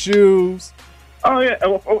 everything. The shoes. Oh yeah.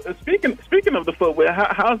 Speaking of the footwear,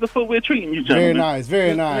 how's the footwear treating you, gentlemen?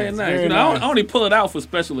 Very nice. I only pull it out for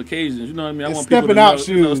special occasions. You know what I mean? I want stepping people to out know, shoes.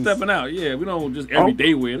 You know, stepping out. Yeah, we don't just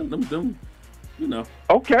everyday wear them. You know.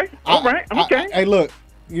 Okay. All right. Okay. Hey, look.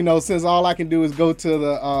 You know, since all I can do is go to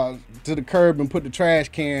the curb and put the trash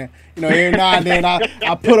can, you know, every now and then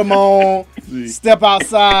I put them on, step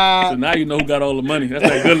outside. So now you know who got all the money. That's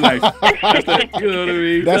that good life. You know what I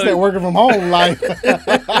mean? That's that working from home life.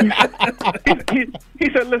 He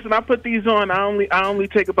said, "Listen, I put these on. I only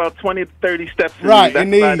take about 20 to 30 steps. Right, that's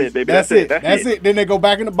about it, baby. That's it. Then they go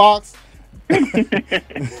back in the box."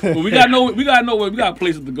 Well, we got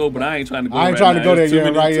places to go, but I ain't trying to go. I ain't trying to go there. Too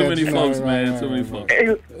many folks, man. Too many folks.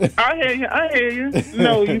 I hear you.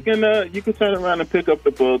 No, you can turn around and pick up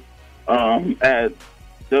the book at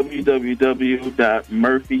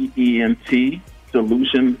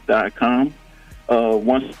www.murphyentsolutions.com.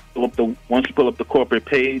 Once you pull up the corporate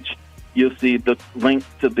page, you'll see the link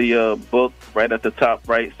to the book right at the top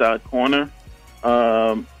right side corner.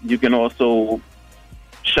 You can also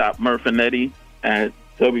shop Murfinetti at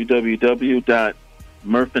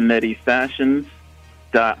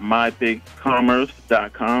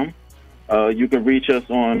www.murfinettifashions.mybigcommerce.com. You can reach us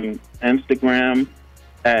on Instagram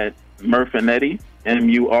at Murfinetti,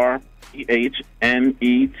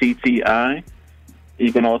 MURPHNETTI.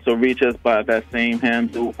 You can also reach us by that same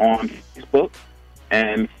handle on Facebook.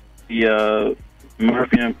 And the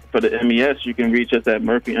Murphy for the MES, you can reach us at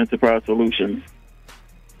Murphy Enterprise Solutions,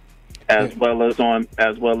 as well as on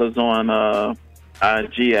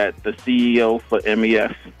IG at the CEO for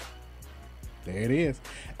MES. There it is.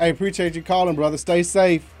 Hey, appreciate you calling, brother. Stay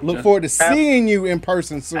safe. Look forward to seeing you in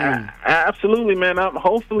person soon. Absolutely, man.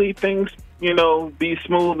 Hopefully things, be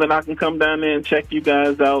smooth and I can come down there and check you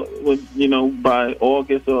guys out with, by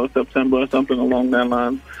August or September or something along that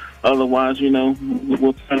line. Otherwise,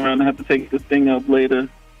 we'll turn around and have to take this thing up later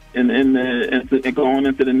and going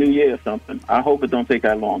into the new year or something. I hope it don't take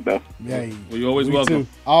that long, though. Yeah, well, you're always welcome.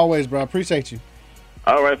 Too. Always, bro. Appreciate you.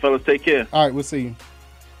 All right, fellas. Take care. All right, we'll see you.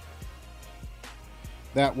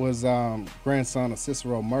 That was grandson of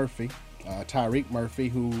Cicero Murphy, Tyreek Murphy,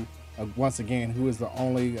 who, once again, who is the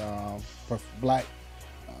only black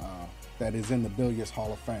that is in the Billiards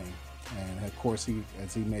Hall of Fame. And, of course, he,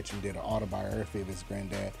 as he mentioned, did an autobiography of his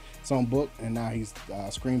granddad. It's on book, and now he's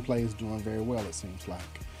screenplay is doing very well, it seems like.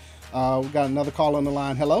 We got another call on the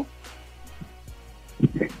line. Hello?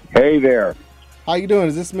 Hey there. How you doing?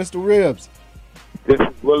 Is this Mr. Ribs? This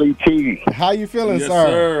is Willie T. How you feeling, yes, sir?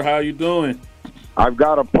 Sir. How you doing? I've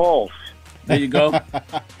got a pulse. There you go.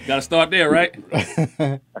 Got to start there, right?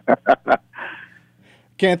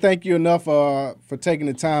 Can't thank you enough for taking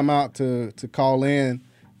the time out to call in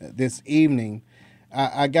this evening.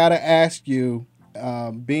 I got to ask you,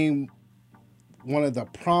 being one of the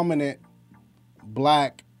prominent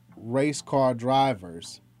black race car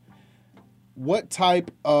drivers, what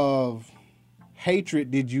type of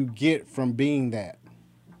hatred did you get from being that?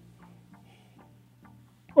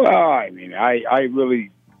 Well, I mean, I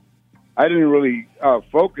didn't really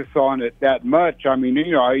focus on it that much. I mean,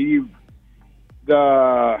 I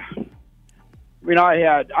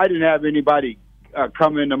didn't have anybody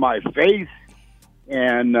come into my face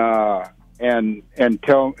and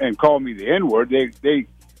call me the N-word.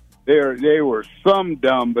 They were some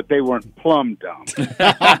dumb, but they weren't plumb dumb.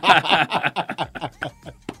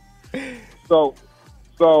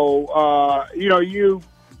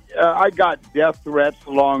 I got death threats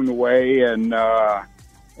along the way and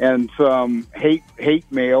some hate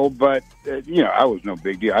mail, but I was no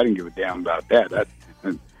big deal. I didn't give a damn about that.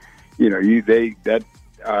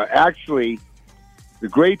 Actually, the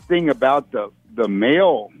great thing about the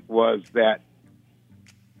mail was that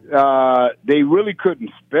they really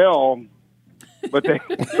couldn't spell, but they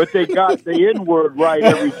got the N-word right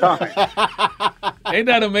every time. Ain't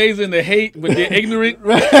that amazing? The hate, but they're ignorant.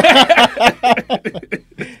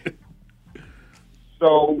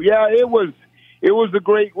 So yeah, it was a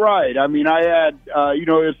great ride. I mean, I had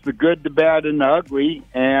it's the good, the bad, and the ugly,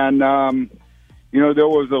 and there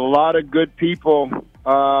was a lot of good people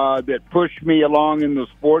that pushed me along in the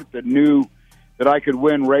sport that knew that I could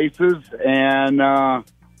win races, and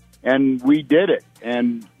we did it.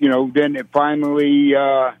 And then it finally,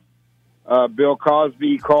 Bill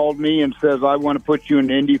Cosby called me and says, "I want to put you in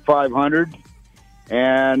the Indy 500,"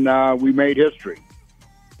 and we made history.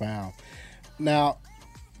 Wow. Now,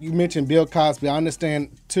 you mentioned Bill Cosby. I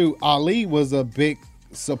understand, too, Ali was a big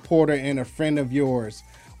supporter and a friend of yours.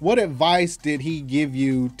 What advice did he give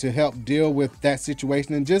you to help deal with that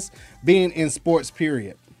situation and just being in sports,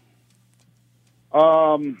 period?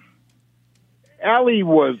 Ali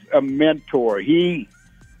was a mentor. He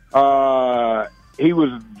was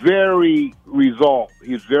very resolved.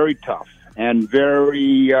 He was very tough and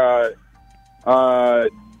very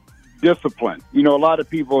disciplined. A lot of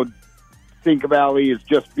people think of Ali as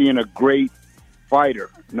just being a great fighter.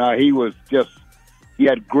 No, he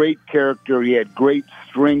had great character. He had great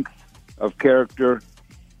strength of character,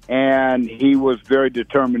 and he was very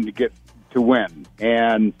determined to win.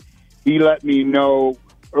 And he let me know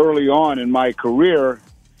early on in my career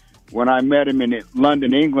when I met him in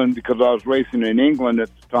London, England, because I was racing in England at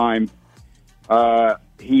the time.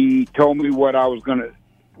 He told me what I was going to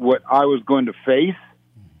face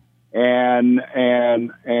and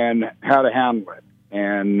how to handle it.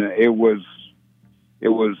 And it was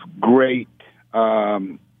great.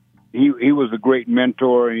 He was a great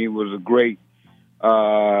mentor, and he was a great,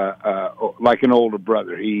 like an older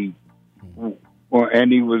brother. He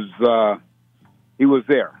was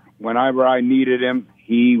there. Whenever I needed him,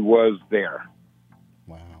 he was there.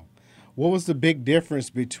 Wow. What was the big difference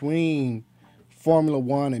between Formula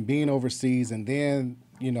One and being overseas, and then,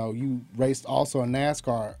 you raced also in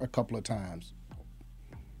NASCAR a couple of times?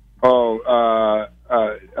 Totally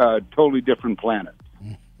different planet.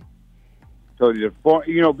 Totally different.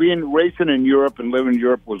 Racing in Europe and living in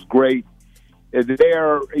Europe was great.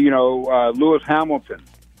 There, Lewis Hamilton.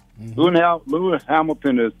 Mm-hmm. Lewis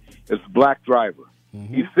Hamilton is a black driver.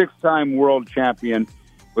 Mm-hmm. He's 6-time world champion.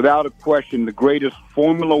 without a question, the greatest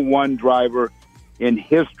Formula One driver in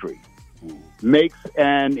history. Makes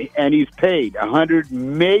and he's paid $100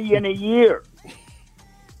 million a year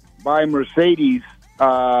by Mercedes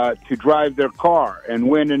to drive their car and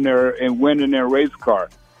win in their race car.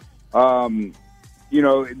 You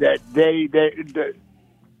know that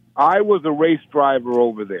I was a race driver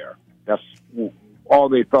over there. That's all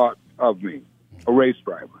they thought of me, a race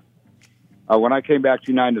driver. When I came back to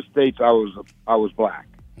the United States, I was black.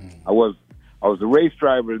 I was a race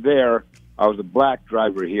driver there. I was a black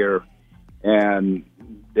driver here, and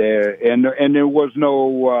there was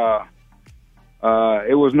no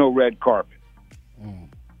red carpet.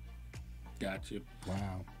 Got you.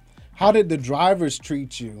 Wow. How did the drivers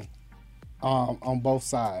treat you on both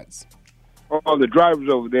sides? Oh, the drivers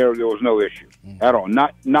over there was no issue at all.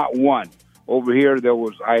 Not one. Over here,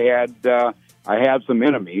 I had some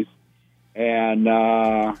enemies, and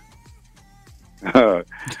I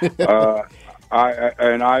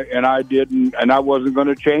wasn't going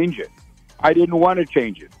to change it. I didn't want to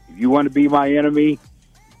change it. If you want to be my enemy,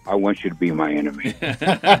 I want you to be my enemy.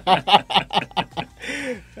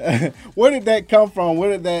 Where did that come from? Where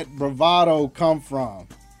did that bravado come from?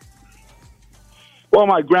 Well,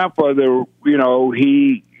 my grandfather,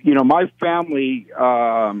 my family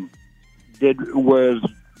was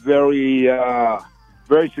very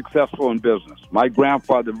very successful in business. My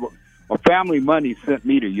family money sent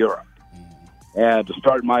me to Europe and to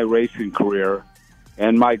start my racing career.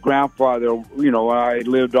 And my grandfather, I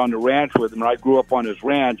lived on the ranch with him, and I grew up on his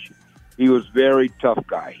ranch. He was a very tough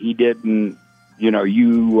guy. He didn't, you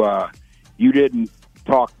didn't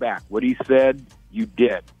talk back. What he said, you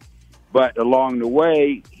did. But along the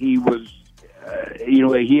way, he was,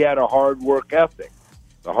 he had a hard work ethic.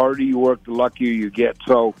 The harder you work, the luckier you get.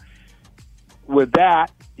 So with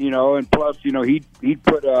that, and plus, he'd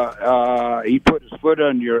put his foot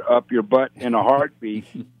up your butt in a heartbeat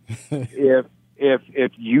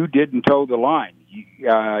if you didn't toe the line.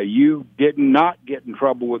 You did not get in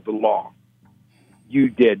trouble with the law. You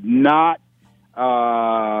did not.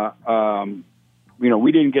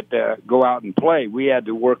 We didn't get to go out and play. We had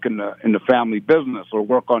to work in the family business or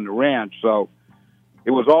work on the ranch. So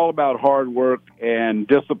it was all about hard work and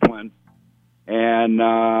discipline, and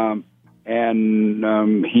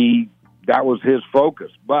that was his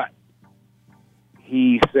focus. But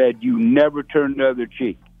he said, "You never turn the other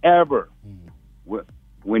cheek, ever.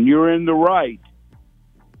 When you're in the right,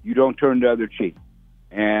 you don't turn the other cheek."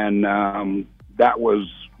 And that was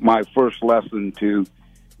my first lesson to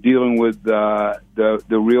dealing with the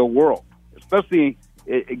real world, especially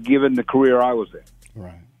given the career I was in.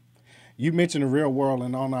 Right. You mentioned the real world,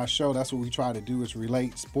 and on our show, that's what we try to do is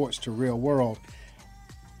relate sports to real world.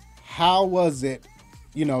 How was it,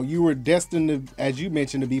 you were destined to, as you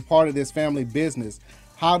mentioned, to be part of this family business.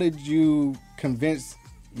 How did you convince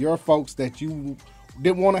your folks that you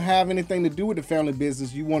didn't want to have anything to do with the family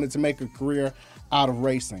business? You wanted to make a career out of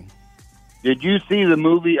racing. Did you see the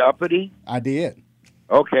movie Uppity? I did.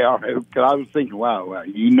 Okay, all right. Because I was thinking, wow,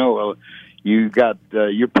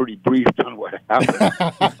 you're pretty briefed on what happened.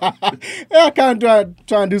 Yeah, I kind of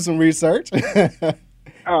try and do some research. It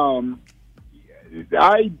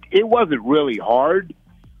wasn't really hard.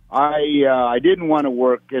 I didn't want to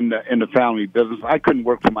work in the family business. I couldn't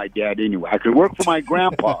work for my dad anyway. I could work for my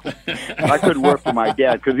grandpa. I couldn't work for my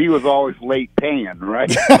dad because he was always late paying,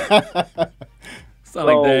 right? Sound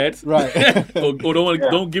like dads, right?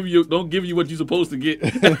 Don't give you what you're supposed to get.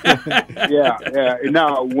 Yeah.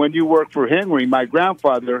 Now, when you work for Henry, my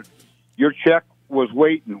grandfather, your check was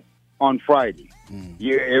waiting on Friday.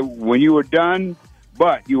 When you were done,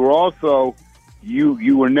 but you were also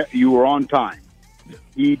you were on time.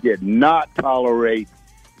 He did not tolerate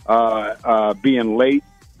being late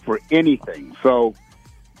for anything. So,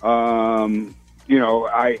 I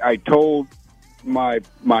told my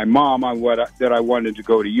mom that I wanted to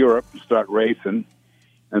go to Europe and start racing,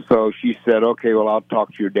 and so she said, "Okay, well, I'll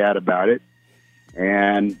talk to your dad about it."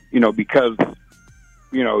 And because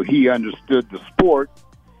he understood the sport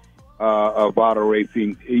of auto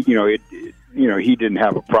racing, he didn't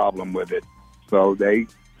have a problem with it, so they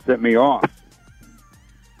sent me off.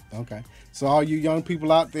 Okay, so all you young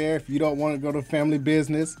people out there, if you don't want to go to family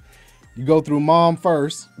business, you go through mom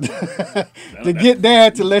first to get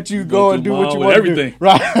dad to let you go and do what you want to do.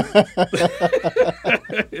 Right.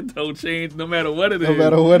 It don't change no matter what it is. No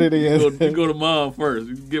matter what it is. You go to mom first.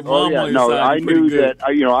 You get mom on your no, side. I knew that,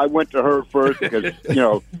 I went to her first because,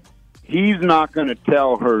 he's not going to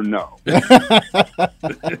tell her no.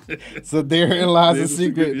 So therein lies a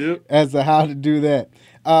secret as to how to do that.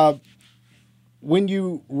 When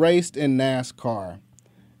you raced in NASCAR,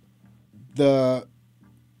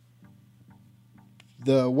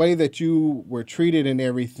 the way that you were treated and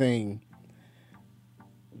everything,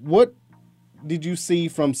 what did you see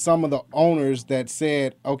from some of the owners that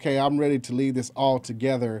said, okay, I'm ready to leave this all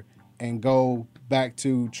together and go back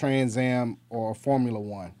to Trans Am or Formula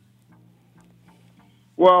One?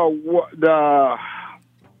 Well,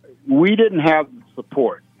 we didn't have the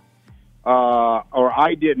support, or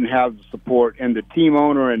I didn't have the support, and the team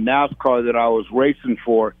owner in NASCAR that I was racing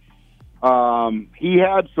for, he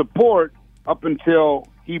had support up until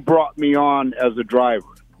he brought me on as a driver.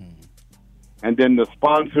 And then the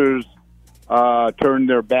sponsors turned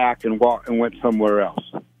their back and went somewhere else.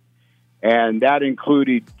 And that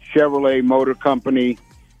included Chevrolet Motor Company,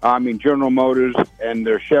 General Motors, and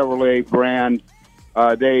their Chevrolet brand.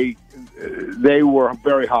 They were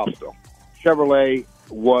very hostile. Chevrolet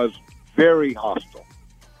was very hostile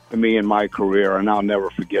to me in my career, and I'll never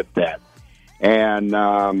forget that. And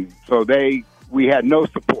so we had no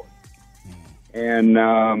support. And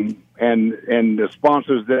the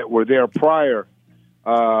sponsors that were there prior,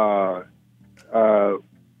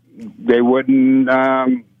 they wouldn't.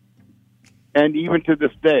 And even to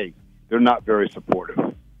this day, they're not very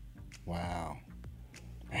supportive. Wow,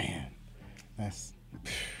 man, that's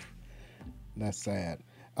sad.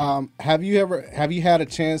 Have you had a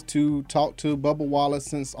chance to talk to Bubba Wallace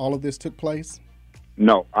since all of this took place?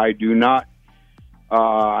 No, I do not.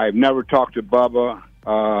 I've never talked to Bubba,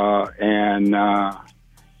 and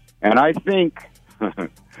I think,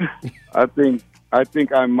 I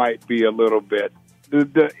think I might be a little bit.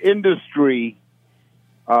 The industry,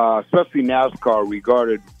 especially NASCAR,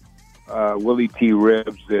 regarded Willie T.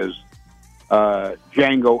 Ribbs as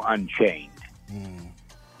Django Unchained.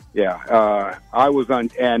 Yeah, I was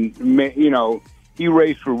on, and he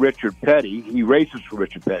raced for Richard Petty. He races for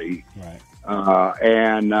Richard Petty, right?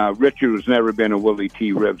 And Richard has never been a Willie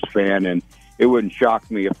T. Ribbs fan, and it wouldn't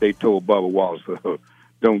shock me if they told Bubba Wallace,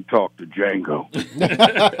 "Don't talk to Django."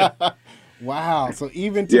 Wow! So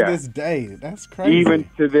even to this day, that's crazy. Even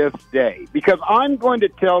to this day, because I'm going to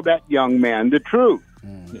tell that young man the truth,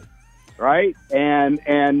 right? And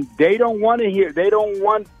they don't want to hear. They don't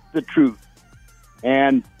want the truth,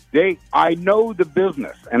 and I know the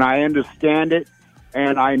business, and I understand it,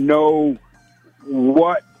 and I know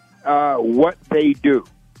what they do.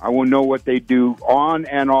 I will know what they do on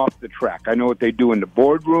and off the track. I know what they do in the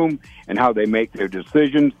boardroom and how they make their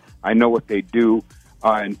decisions. I know what they do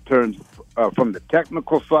in terms from the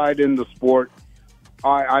technical side in the sport.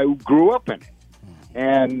 I grew up in it,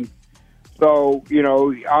 and so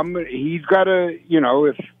he's got to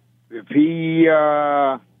if he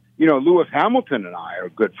Lewis Hamilton and I are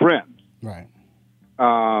good friends, right?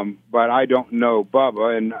 But I don't know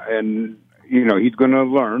Bubba, and he's going to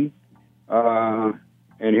learn,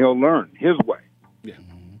 and he'll learn his way. Yeah.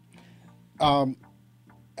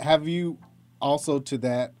 Have you also to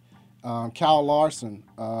that? Kyle Larson,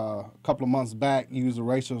 a couple of months back, used a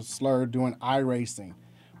racial slur doing iRacing.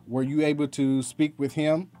 Were you able to speak with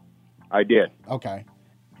him? I did. Okay.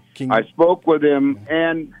 I spoke with him,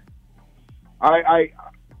 and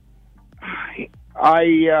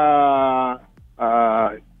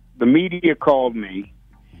the media called me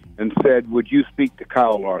and said, "Would you speak to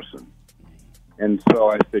Kyle Larson?" And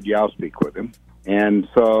so I said, "Yeah, I'll speak with him." And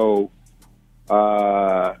so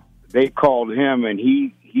they called him, and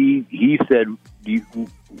he said,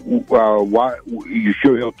 "Why? You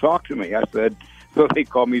sure he'll talk to me?" I said. So they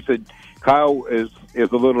called me. He said, "Kyle is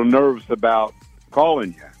a little nervous about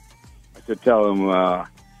calling you." I said, "Tell him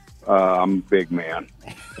I'm a big man."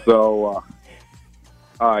 So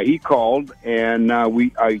he called, and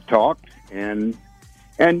I talked, and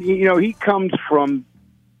he comes from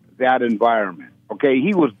that environment. Okay,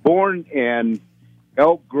 he was born in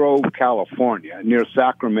Elk Grove, California, near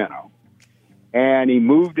Sacramento. And he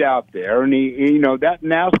moved out there, and he that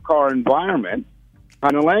NASCAR environment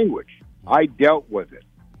kind of language. I dealt with it.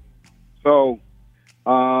 So,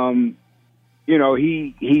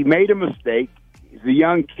 he made a mistake. He's a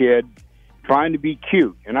young kid trying to be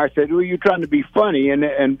cute. And I said, "Well, you're trying to be funny, and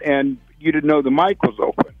you didn't know the mic was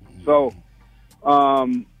open." So,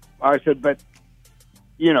 I said, "But,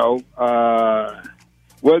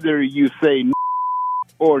 whether you say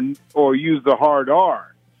or use the hard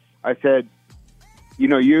R," I said,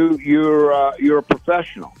 you're a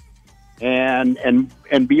professional, and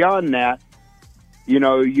beyond that, you're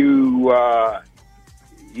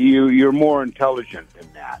more intelligent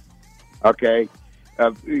than that. Okay,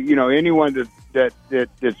 anyone that's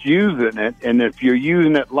using it, and if you're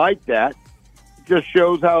using it like that, it just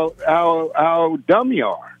shows how dumb you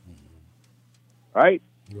are, right?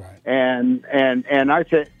 Right. And I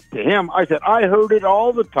said to him, I heard it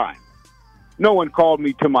all the time. No one called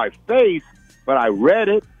me to my face, but I read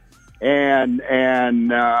it and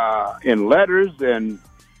in letters, and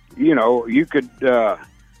you could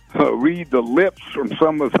read the lips from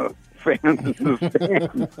some of the fans in the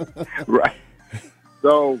stand. Right.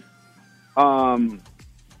 So I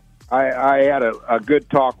had a good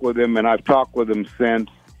talk with him, and I've talked with him since.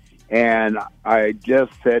 And I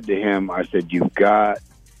just said to him, I said, you've got,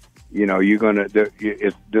 you're going to,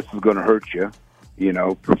 this is going to hurt you,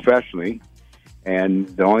 professionally. And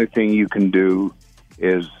the only thing you can do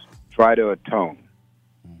is try to atone.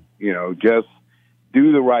 Just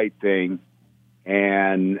do the right thing,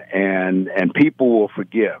 and people will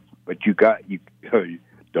forgive. But you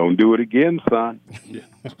don't do it again, son.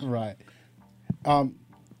 Right. Of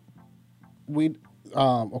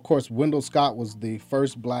course, Wendell Scott was the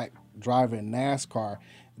first black driver in NASCAR.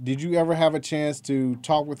 Did you ever have a chance to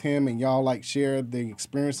talk with him and y'all share the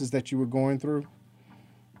experiences that you were going through?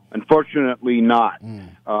 Unfortunately not.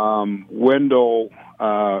 Wendell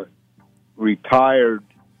retired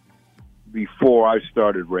before I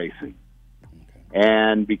started racing. Okay.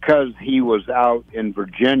 And because he was out in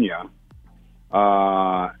Virginia,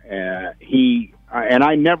 and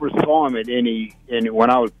I never saw him at any when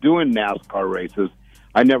I was doing NASCAR races,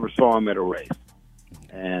 I never saw him at a race.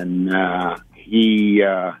 And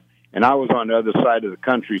and I was on the other side of the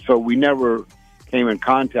country, so we never came in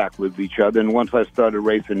contact with each other. And once I started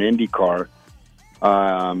racing IndyCar,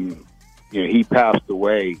 he passed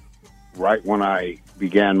away right when I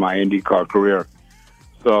began my IndyCar career.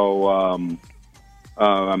 So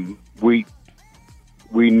we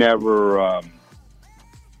never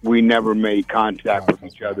made contact with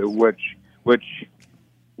each other, which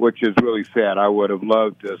is really sad. I would have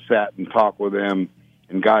loved to have sat and talk with him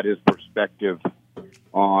and got his perspective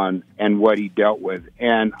on and what he dealt with.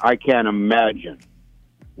 And I can't imagine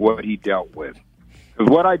what he dealt with.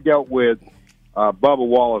 Because what I dealt with, Bubba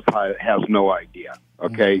Wallace has no idea.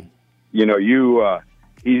 Okay, he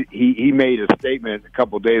made a statement a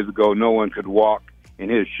couple of days ago. No one could walk in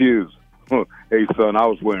his shoes. Hey, son, I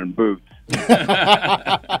was wearing boots.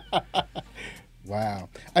 Wow.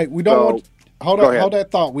 Hey, we don't want. Hold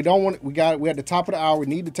that thought. We don't want. We're at the top of the hour. We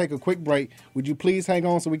need to take a quick break. Would you please hang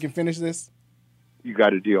on so we can finish this? You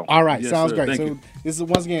got a deal. All right, yes, sounds sir. great. Thank So you. this is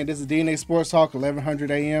DNA Sports Talk,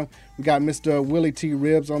 1100 a.m. We got Mr. Willie T.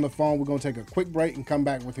 Ribbs on the phone. We're gonna take a quick break and come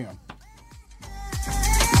back with him.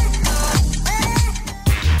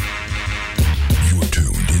 You are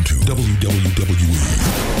tuned into WWWE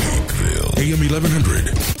Hakeville, AM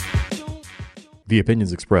 1100. The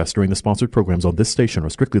opinions expressed during the sponsored programs on this station are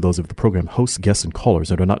strictly those of the program hosts, guests, and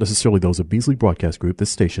callers, and are not necessarily those of Beasley Broadcast Group,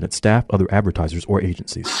 this station, its staff, other advertisers, or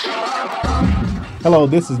agencies. Hello,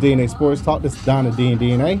 this is DNA Sports Talk. This is Donna D and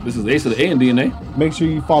DNA. This is Ace of the A and DNA. Make sure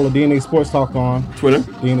you follow DNA Sports Talk on Twitter,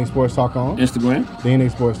 DNA Sports Talk on Instagram,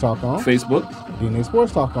 DNA Sports Talk on Facebook, DNA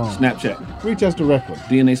Sports Talk on Snapchat. Reach us directly.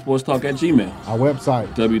 DNA Sports Talk at Gmail. Our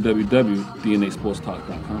website,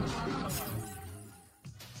 www.dnasportstalk.com.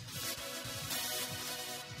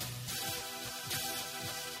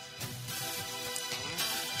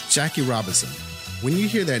 Jackie Robinson. When you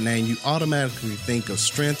hear that name, you automatically think of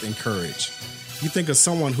strength and courage. You think of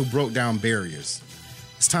someone who broke down barriers.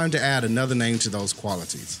 It's time to add another name to those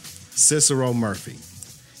qualities. Cicero Murphy.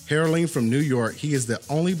 Hailing from New York, he is the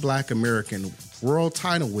only Black American world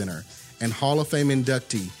title winner and Hall of Fame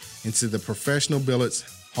inductee into the Professional Billiards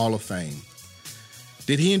Hall of Fame.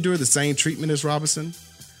 Did he endure the same treatment as Robinson?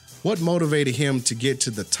 What motivated him to get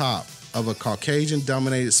to the top of a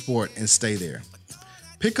Caucasian-dominated sport and stay there?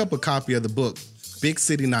 Pick up a copy of the book, Big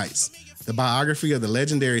City Nights, the biography of the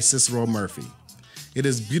legendary Cicero Murphy. It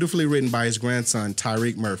is beautifully written by his grandson,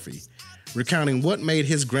 Tyreek Murphy, recounting what made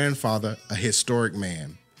his grandfather a historic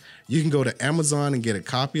man. You can go to Amazon and get a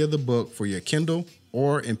copy of the book for your Kindle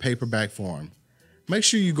or in paperback form. Make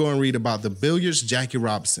sure you go and read about the billiards Jackie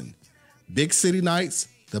Robinson. Big City Nights,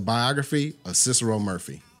 the biography of Cicero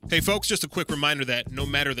Murphy. Hey folks, just a quick reminder that no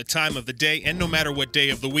matter the time of the day and no matter what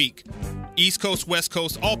day of the week, East Coast, West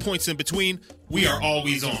Coast, all points in between, we are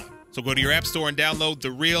always on. So go to your app store and download the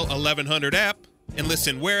Real 1100 app and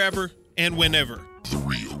listen wherever and whenever. The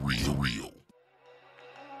real.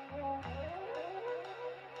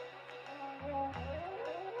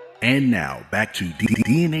 And now, back to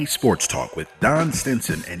DNA Sports Talk with Don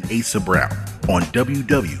Stinson and Asa Brown on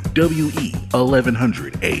WWE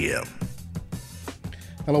 1100 AM.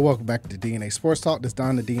 Hello, welcome back to DNA Sports Talk. This is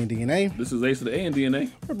Don the D and DNA. This is Ace of the A and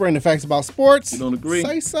DNA. We're bringing the facts about sports. You don't agree?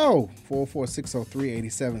 Say so.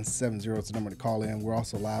 44603-8770 is the number to call in. We're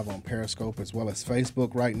also live on Periscope as well as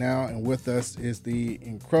Facebook right now. And with us is the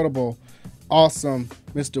incredible, awesome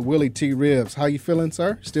Mr. Willie T. Ribbs. How you feeling,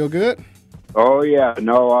 sir? Still good? Oh, yeah.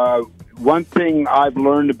 No, one thing I've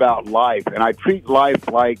learned about life, and I treat life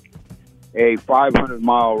like a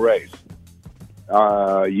 500-mile race.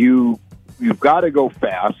 You've got to go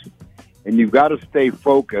fast, and you've got to stay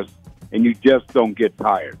focused, and you just don't get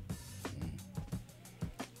tired.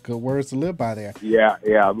 Good words to live by there. Yeah.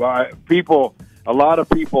 A lot of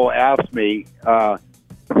people ask me,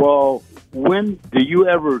 well, when do you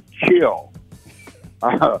ever chill?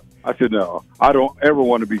 I said, no, I don't ever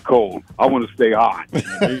want to be cold. I want to stay hot.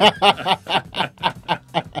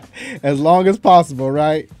 As long as possible,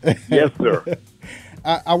 right? Yes, sir.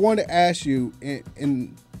 I want to ask you,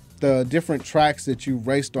 in the different tracks that you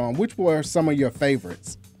raced on, which were some of your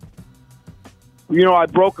favorites? I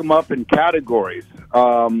broke them up in categories.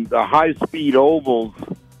 The high-speed ovals,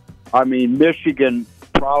 Michigan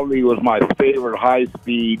probably was my favorite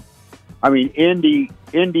high-speed. Indy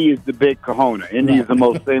is the big Kahuna. Indy is the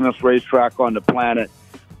most famous racetrack on the planet.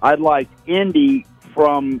 I like Indy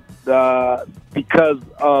because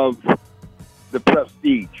of the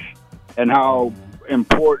prestige and how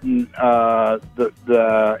important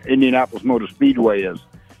the Indianapolis Motor Speedway is.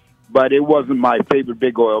 But it wasn't my favorite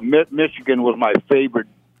big oil. Michigan was my favorite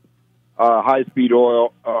high-speed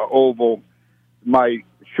oval. My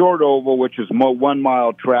short oval, which is 1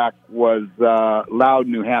 mile track, was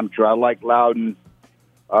Loudon, New Hampshire. I like Loudon.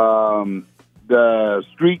 The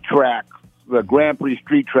street track, the Grand Prix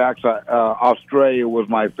street tracks, Australia was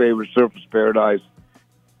my favorite, Surface Paradise.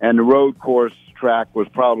 And the road course track was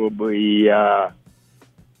probably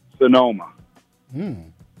Sonoma.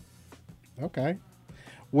 Okay.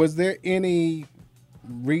 Was there any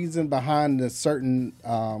reason behind the certain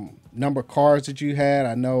number of cars that you had?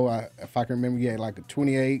 I know, if I can remember, you had like a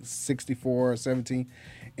 28, 64, 17.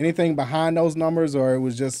 Anything behind those numbers, or it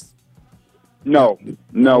was just... No.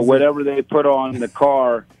 Whatever they put on the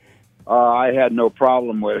car, I had no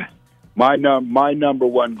problem with it. My number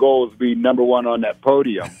one goal is to be number one on that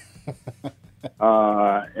podium.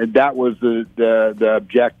 And that was the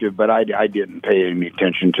objective, but I didn't pay any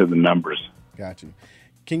attention to the numbers. Gotcha.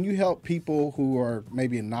 Can you help people who are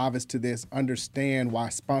maybe a novice to this understand why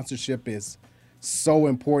sponsorship is so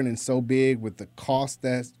important and so big with the cost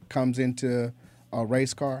that comes into a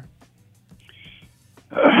race car?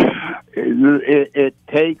 It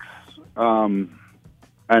takes an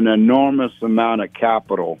enormous amount of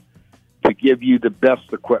capital to give you the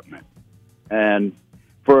best equipment. And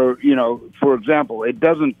for example, it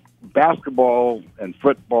doesn't, basketball and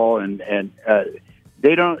football and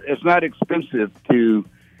they don't, it's not expensive to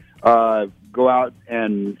go out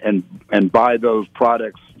and buy those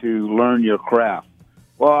products to learn your craft.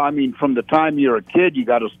 Well, from the time you're a kid, you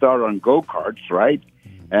got to start on go-karts, right?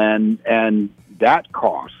 And that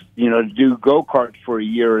costs, to do go-karts for a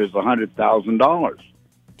year is $100,000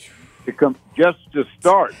 to come just to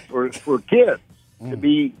start for kids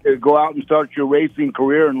to go out and start your racing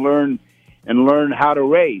career and learn how to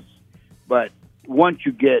race. But once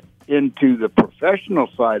you get into the professional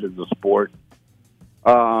side of the sport,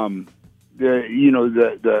 the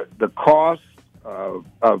cost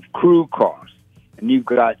of crew costs, and you've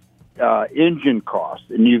got engine costs,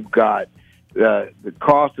 and you've got the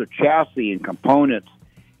cost of chassis and components,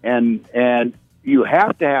 and you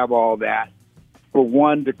have to have all that for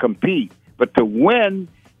one to compete. But to win,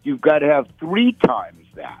 you've got to have 3 times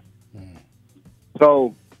that.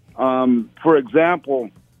 So, for example,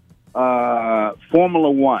 Formula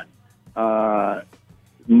One,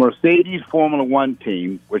 Mercedes Formula One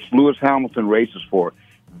team, which Lewis Hamilton races for,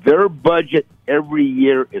 their budget every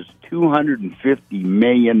year is $250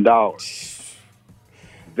 million.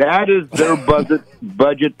 That is their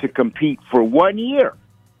budget to compete for 1 year.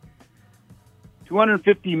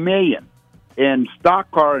 $250 million. In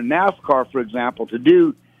stock car and NASCAR, for example, to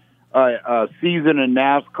do a season in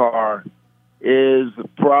NASCAR is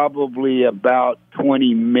probably about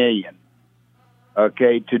 $20 million.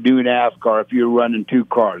 Okay, to do NASCAR, if you're running 2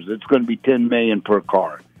 cars, it's going to be $10 million per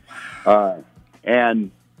car.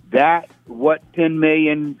 And that, what $10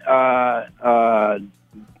 million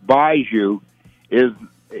buys you is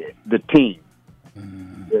the team,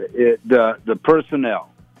 the personnel,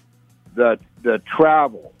 the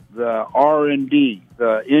travel, the R&D,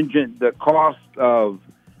 the engine, the cost of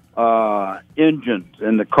engines,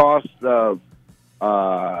 and the cost of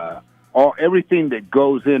everything that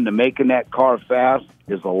goes into making that car fast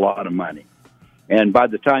is a lot of money. And by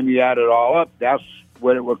the time you add it all up, that's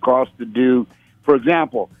what it would cost to do. For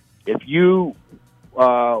example, if you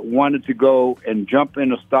wanted to go and jump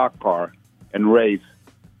in a stock car and race,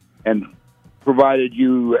 and provided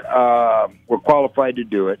you were qualified to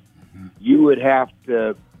do it, you would have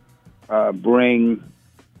to bring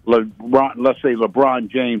LeBron. Let's say LeBron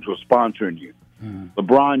James was sponsoring you.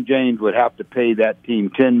 LeBron James would have to pay that team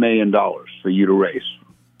 $10 million for you to race.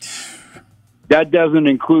 That doesn't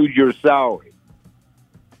include your salary.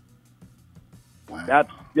 Wow.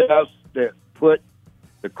 That's just to put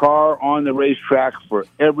the car on the racetrack for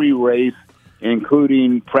every race,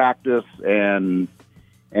 including practice and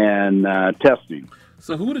testing.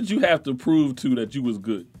 So who did you have to prove to that you was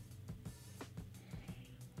good?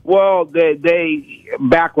 Well, they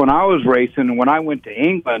back when I was racing, when I went to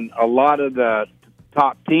England, a lot of the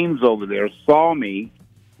top teams over there saw me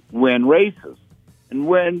win races, and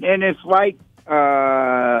it's like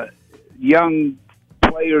young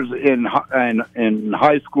players in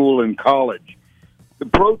high school and college. The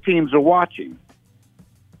pro teams are watching,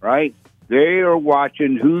 right? They are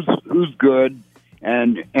watching who's good,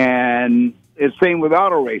 and it's same with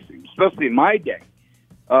auto racing, especially in my day.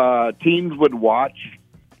 Teams would watch.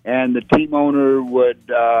 And the team owner would,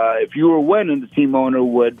 if you were winning, the team owner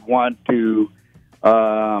would want to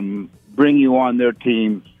bring you on their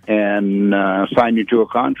team and sign you to a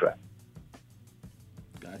contract.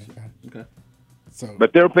 Gotcha. Okay.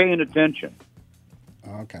 But they're paying attention.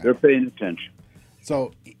 Okay. They're paying attention.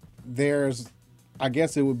 So I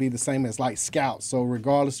guess it would be the same as like scouts. So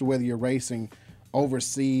regardless of whether you're racing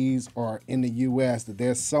overseas or in the U.S., that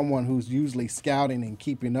there's someone who's usually scouting and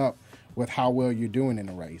keeping up with how well you're doing in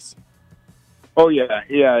the race. Oh yeah.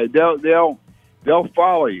 They'll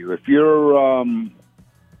follow you if you're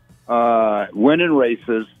winning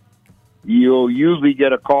races. You'll usually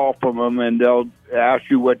get a call from them, and they'll ask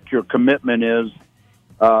you what your commitment is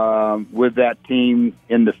with that team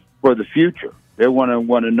for the future. They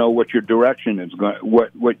want to know what your direction is going,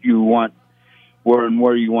 what you want,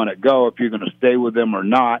 where you want to go, if you're going to stay with them or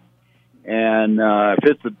not. And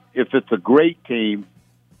if it's a great team.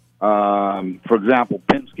 For example,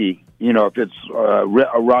 Penske, if it's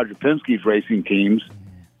Roger Penske's racing teams,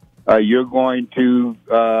 you're going to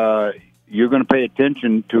pay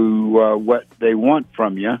attention to what they want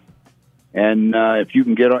from you, and if you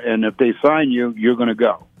can and if they sign you, you're going to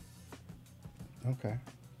go. Okay,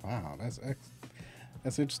 wow, that's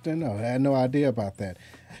interesting. No, I had no idea about that.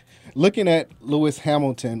 Looking at Lewis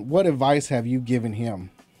Hamilton, what advice have you given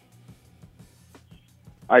him?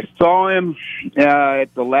 I saw him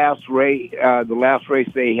at the last race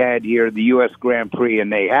they had here, the U.S. Grand Prix, and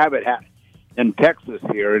they have it in Texas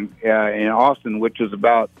here in Austin, which is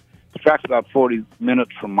the track's about 40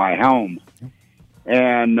 minutes from my home.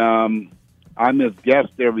 And I'm his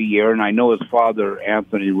guest every year, and I know his father,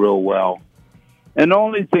 Anthony, real well. And the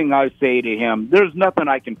only thing I say to him, there's nothing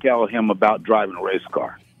I can tell him about driving a race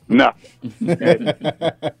car. Nothing.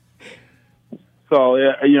 So,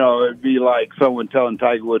 it'd be like someone telling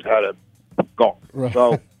Tiger Woods how to golf. Right.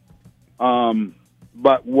 So,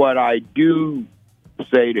 but what I do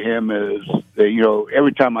say to him is that,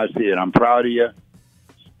 every time I see it, I'm proud of you.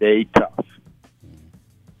 Stay tough.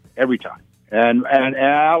 Every time. And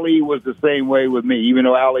Ali was the same way with me, even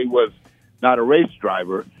though Ali was not a race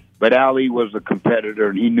driver, but Ali was a competitor,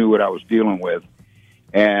 and he knew what I was dealing with.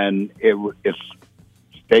 And it's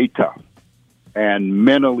stay tough and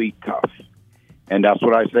mentally tough. And that's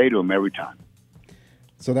what I say to him every time.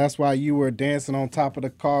 So that's why you were dancing on top of the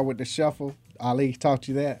car with the shuffle? Ali taught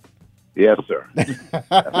you that? Yes, sir.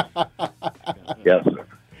 Yes, sir.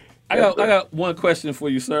 I got one question for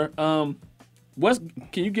you, sir. Can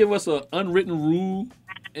you give us an unwritten rule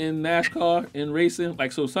in NASCAR in racing?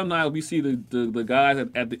 Like, so sometimes we see the guys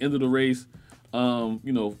at the end of the race, all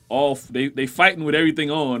they fighting with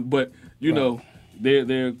everything on, but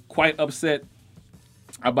they're quite upset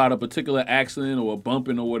about a particular accident or a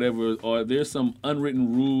bumping or whatever. Or there's some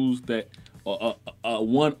unwritten rules that, or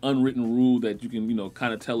one unwritten rule that you can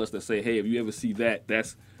kind of tell us that say, hey, if you ever see that,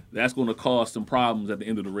 that's going to cause some problems at the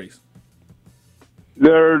end of the race.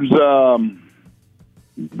 There's a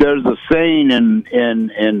saying in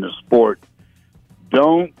the sport: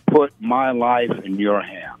 don't put my life in your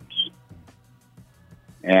hands.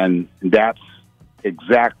 And that's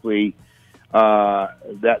exactly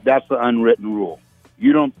that's the unwritten rule.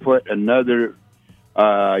 You don't put you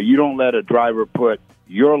don't let a driver put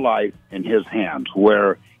your life in his hands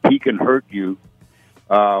where he can hurt you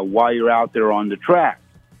while you're out there on the track.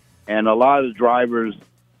 And a lot of drivers,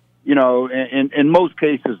 in most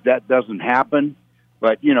cases that doesn't happen,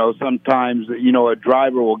 but sometimes a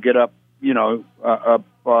driver will get up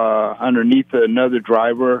underneath another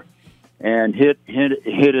driver and hit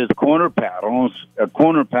his corner panel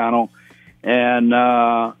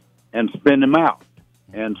and spin him out.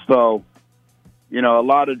 And so, a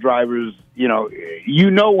lot of drivers,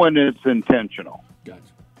 when it's intentional. Gotcha.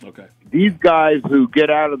 Okay. These guys who get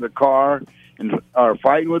out of the car and are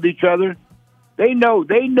fighting with each other, They know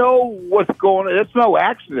what's going on. It's no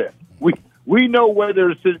accident. We know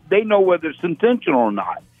whether they know whether it's intentional or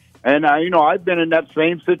not. And I've been in that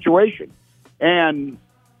same situation, and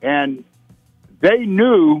they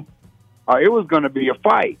knew it was going to be a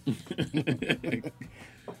fight.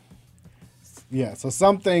 Yeah. So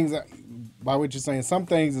some things, by what you're saying, some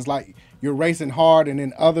things is like you're racing hard, and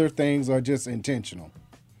then other things are just intentional.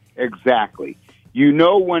 Exactly. You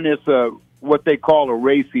know when it's what they call a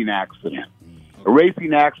racing accident. A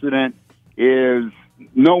racing accident is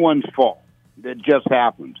no one's fault. It just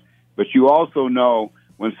happens. But you also know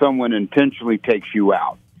when someone intentionally takes you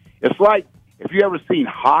out. It's like if you ever seen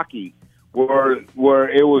hockey where it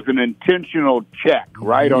was an intentional check,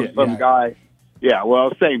 right, on some guy. Yeah,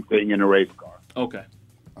 well, same thing in a race car. Okay.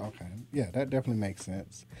 Yeah, that definitely makes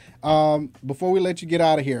sense. Before we let you get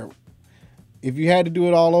out of here, if you had to do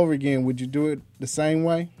it all over again, would you do it the same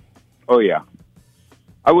way? Oh, yeah.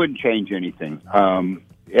 I wouldn't change anything. I've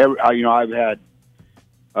had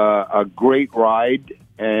a great ride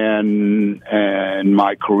and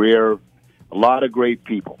my career, a lot of great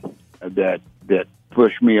people that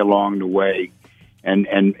pushed me along the way and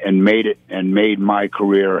made my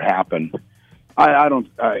career happen. I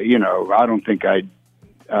don't think I'd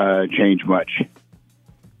change much.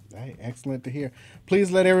 Hey, excellent to hear.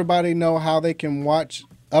 Please let everybody know how they can watch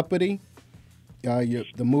Uppity, the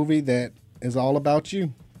movie that is all about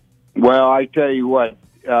you. Well, I tell you what,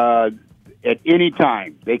 at any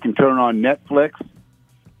time they can turn on Netflix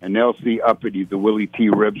and they'll see Uppity, the Willie T.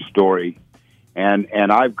 Ribbs story.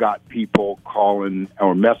 And I've got people calling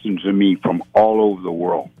or messaging me from all over the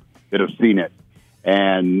world that have seen it.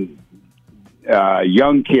 And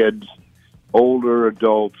young kids, older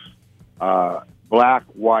adults, black,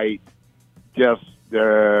 white, just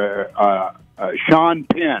Sean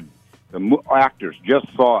Penn, the actors, just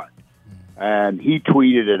saw it. And he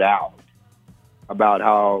tweeted it out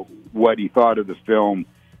about what he thought of the film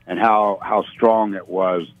and how strong it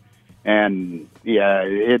was. And, yeah,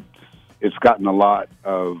 it's gotten a lot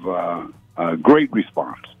of great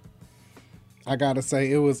response. I got to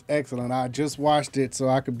say, it was excellent. I just watched it so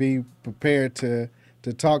I could be prepared to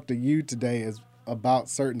talk to you today about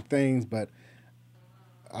certain things, but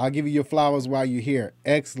I'll give you your flowers while you're here.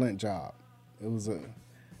 Excellent job. It was an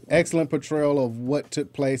excellent portrayal of what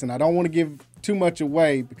took place, and I don't want to give too much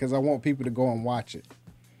away because I want people to go and watch it.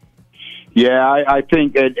 Yeah, I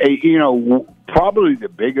think, probably the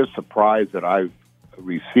biggest surprise that I've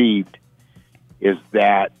received is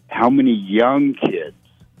that how many young kids,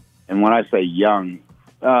 and when I say young,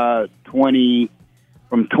 20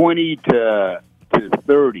 to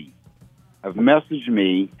 30, have messaged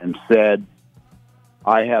me and said,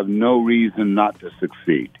 I have no reason not to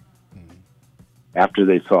succeed after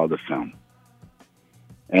they saw the film.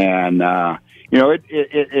 And,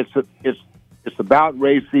 it's about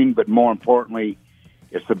racing, but more importantly,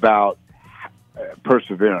 it's about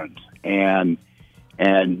perseverance and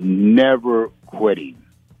never quitting,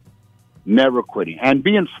 and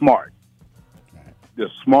being smart. The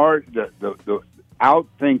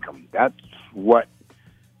outthink them. That's what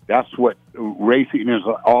racing is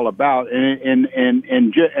all about, and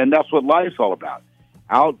that's what life's all about.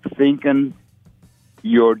 Outthinking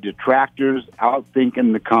your detractors,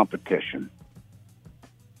 outthinking the competition.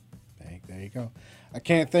 There you go. I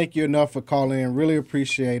can't thank you enough for calling in. Really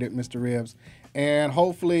appreciate it, Mr. Ribbs. And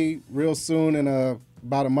hopefully real soon, in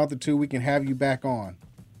about a month or two, we can have you back on.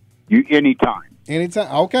 Anytime.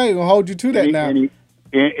 Anytime. Okay, we'll hold you to that now.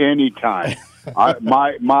 Anytime.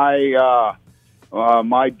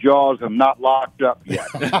 My jaws have not locked up yet.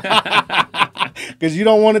 Because you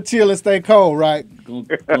don't want to chill and stay cold, right?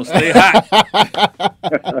 Gonna stay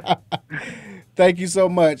hot. Thank you so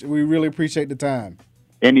much. We really appreciate the time.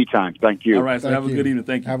 Anytime. Thank you. All right, so have a good evening.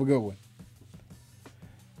 Thank you. Have a good one.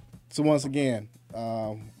 So once again,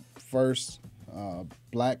 first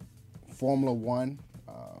black Formula One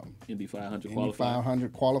Indy 500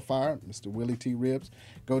 qualifier, Mr. Willie T. Ribbs.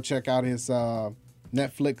 Go check out his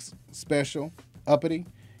Netflix special, Uppity,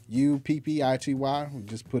 Uppity. We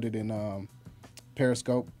just put it in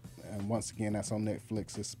Periscope. And once again, that's on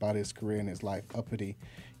Netflix. It's about his career and his life, Uppity,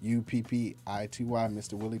 Uppity,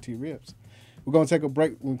 Mr. Willie T. Ribbs. We're going to take a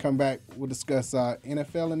break. When we come back, we'll discuss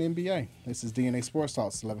NFL and NBA. This is DNA Sports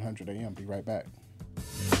Talk, 1100 AM. Be right back.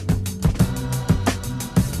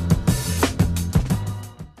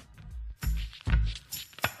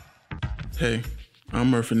 Hey,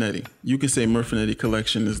 I'm Murfinetti. You could say Murfinetti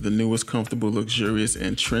Collection is the newest, comfortable, luxurious,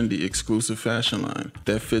 and trendy exclusive fashion line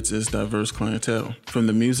that fits its diverse clientele. From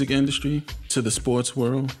the music industry, to the sports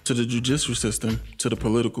world, to the judicial system, to the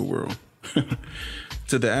political world.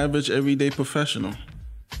 To the average everyday professional,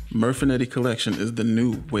 Murfinetti Collection is the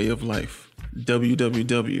new way of life.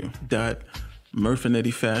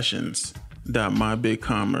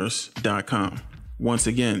 www.murfinettifashions.mybigcommerce.com. Once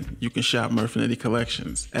again, you can shop Murfinetti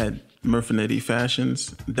Collections at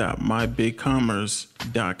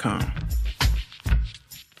murfinettifashions.mybigcommerce.com.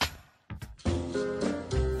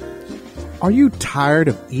 Are you tired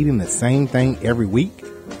of eating the same thing every week?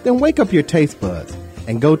 Then wake up your taste buds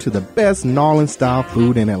and go to the best New Orleans-style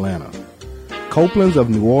food in Atlanta. Copeland's of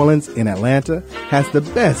New Orleans in Atlanta has the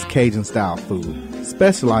best Cajun-style food,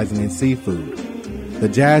 specializing in seafood. The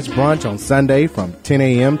Jazz Brunch on Sunday from 10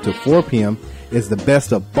 a.m. to 4 p.m. is the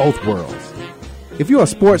best of both worlds. If you're a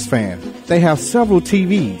sports fan, they have several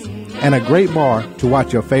TVs and a great bar to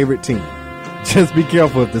watch your favorite team. Just be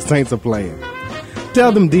careful if the Saints are playing.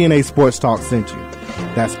 Tell them DNA Sports Talk sent you.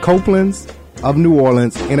 That's Copeland's of New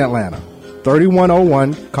Orleans in Atlanta.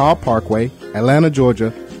 3101 Carl Parkway, Atlanta, Georgia,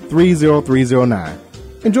 30309.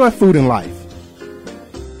 Enjoy food and life.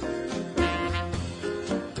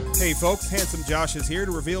 Hey folks, Handsome Josh is here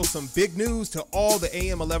to reveal some big news to all the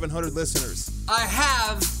AM 1100 listeners. I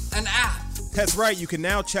have an app. That's right, you can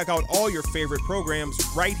now check out all your favorite programs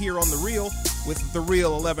right here on The Real with the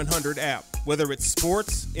Real 1100 app. Whether it's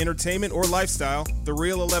sports, entertainment, or lifestyle, the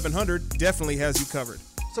Real 1100 definitely has you covered.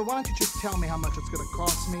 So why don't you just tell me how much it's going to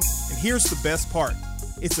cost me? And here's the best part.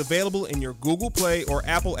 It's available in your Google Play or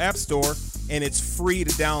Apple App Store, and it's free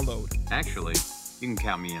to download. Actually, you can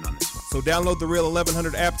count me in on this one. So download the Real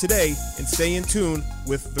 1100 app today and stay in tune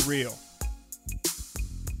with The Real.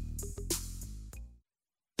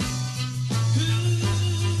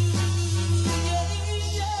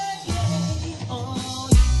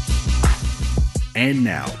 And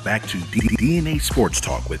now, back to DNA Sports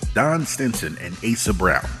Talk with Don Stinson and Asa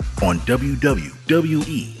Brown on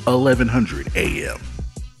WWE 1100 AM.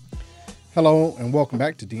 Hello, and welcome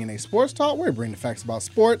back to DNA Sports Talk. We're bringing the facts about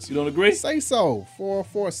sports. You don't agree? Say so.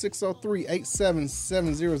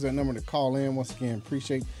 404-603-8770 is that number to call in. Once again,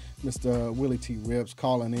 appreciate Mr. Willie T. Ribbs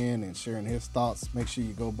calling in and sharing his thoughts. Make sure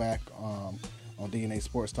you go back on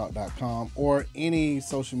DNASportsTalk.com or any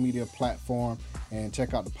social media platform and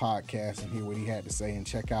check out the podcast and hear what he had to say and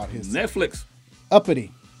check out his Netflix.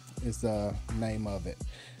 Uppity is the name of it.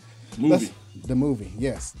 The movie,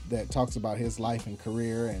 yes, that talks about his life and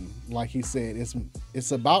career, and like he said,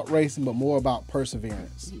 it's about racing, but more about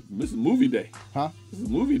perseverance. This is movie day, huh? This is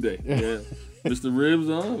movie day. Yeah, Mr. Ribbs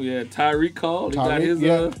on. We had Tyreek call. He got his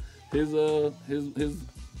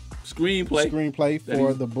screenplay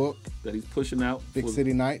for the book that he's pushing out. Big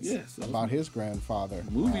City Nights. Yes, about his grandfather.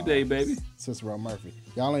 Movie day, baby. Cicero Murphy.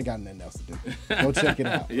 Y'all ain't got nothing else to do. Go check it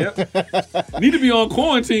out. Yep. Need to be on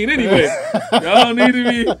quarantine anyway. Y'all need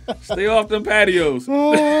to stay off them patios.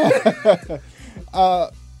 Let's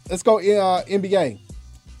go NBA.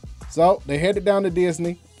 So they headed down to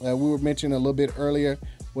Disney. We were mentioning a little bit earlier.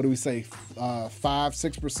 What do we say?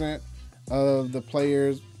 5-6% of the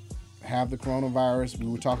players have the coronavirus. We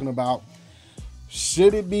were talking about,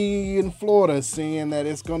 should it be in Florida, seeing that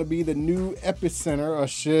it's going to be the new epicenter, or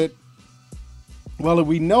well,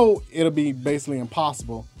 we know it'll be basically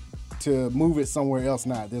impossible to move it somewhere else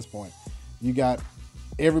now at this point. You got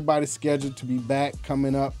everybody scheduled to be back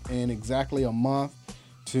coming up in exactly a month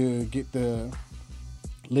to get the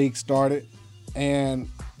league started. And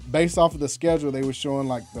based off of the schedule, they were showing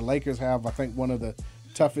like the Lakers have, I think, one of the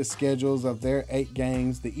toughest schedules of their 8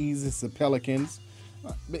 games, the easiest, the Pelicans.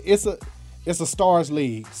 It's a stars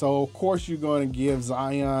league, so of course you're going to give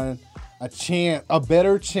Zion a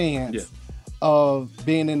better chance of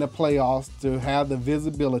being in the playoffs, to have the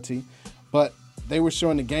visibility. But they were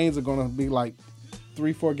showing the games are going to be like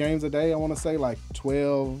 3-4 games a day. I want to say like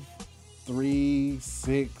 12, 3,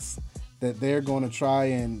 6, that they're going to try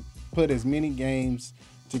and put as many games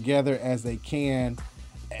together as they can.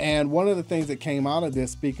 And one of the things that came out of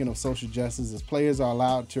this, speaking of social justice, is players are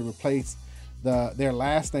allowed to replace their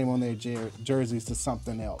last name on their jerseys to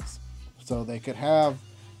something else. So they could have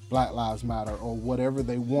Black Lives Matter or whatever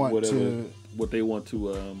they want what they want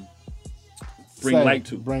to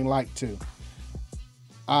bring light to.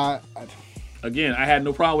 Again, I had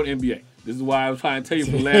no problem with NBA. This is why I was trying to tell you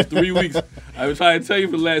for the last 3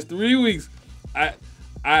 weeks.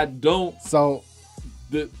 I don't. So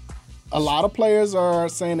a lot of players are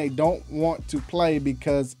saying they don't want to play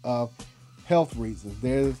because of health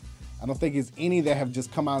reasons. I don't think it's any that have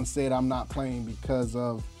just come out and said, I'm not playing because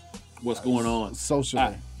of what's going on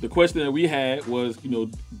socially. The question that we had was,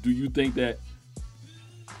 do you think that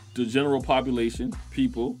the general population,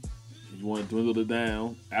 people, you want to dwindle it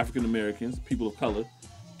down, African Americans, people of color,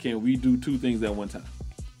 can we do 2 things at one time?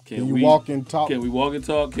 Can we walk and talk? Can we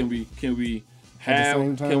at the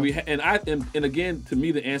same time? Can we? And again, to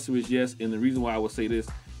me, the answer is yes. And the reason why I would say this,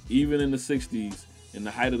 even in the '60s, in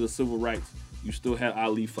the height of the civil rights, you still had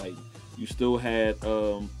Ali fighting. You still had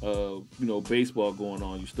baseball going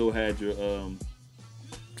on. You still had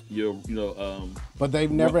but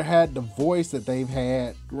they've never had the voice that they've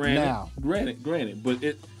had now. Granted, but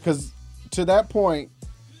because to that point,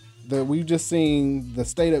 we've just seen the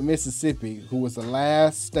state of Mississippi, who was the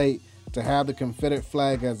last state to have the Confederate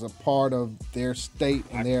flag as a part of their state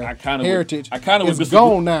and their heritage.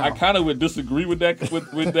 Gone now. I kind of would disagree with that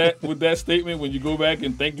with that statement. When you go back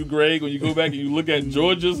and thank you, Greg. When you go back and you look at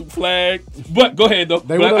Georgia's flag, but go ahead though.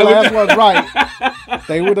 They were the last ones, right?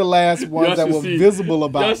 They were the last ones that were visible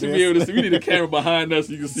about this. Be able to see. We need a camera behind us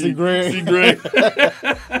so you can see Greg.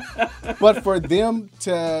 But for them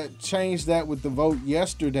to change that with the vote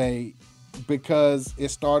yesterday, because it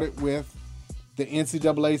started with the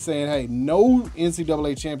NCAA saying, hey, no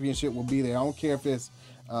NCAA championship will be there. I don't care if it's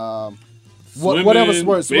whatever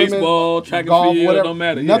sport, baseball, track golf, and field, whatever. Don't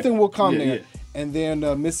matter. Nothing will come there. Yeah. And then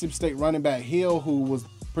Mississippi State running back Hill, who was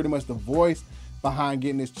pretty much the voice behind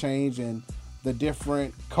getting this change, and the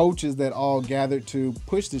different coaches that all gathered to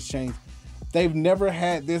push this change, they've never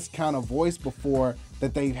had this kind of voice before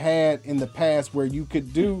that they've had in the past where you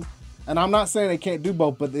could do, and I'm not saying they can't do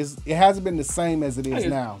both, but it hasn't been the same as it is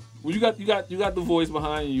now. Well, you got the voice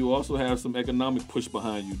behind you. You also have some economic push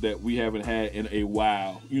behind you that we haven't had in a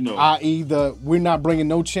while. I.e. we're not bringing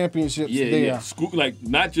no championships there. Yeah.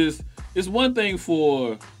 Not just. It's one thing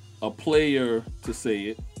for a player to say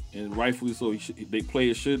it, and rightfully so.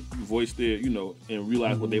 Players should voice their, and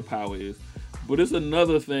realize what their power is. But it's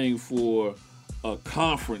another thing for a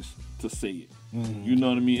conference to say it. Mm-hmm. You know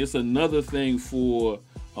what I mean? It's another thing for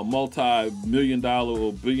a multi-million-dollar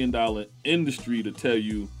or billion-dollar industry to tell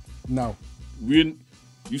you, no. You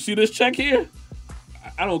see this check here?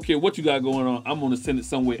 I don't care what you got going on. I'm going to send it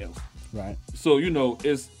somewhere else. Right. So,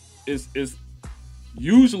 it's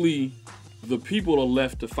usually the people are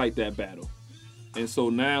left to fight that battle. And so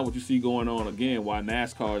now what you see going on again, why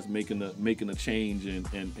NASCAR is making a change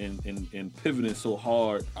and pivoting so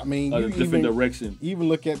hard. I mean, a different direction. Even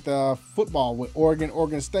look at the football with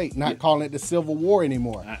Oregon State, not calling it the Civil War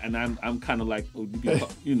anymore. I'm kind of like,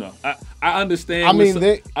 I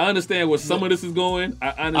understand. I understand where some of this is going. I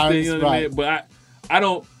understand, what I mean? But I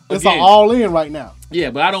don't. It's an all in right now. Yeah,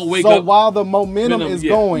 but I don't wake up. So while the momentum is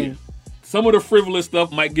going. Yeah. Some of the frivolous stuff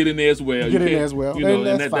might get in there as well. And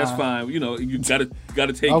that's fine. You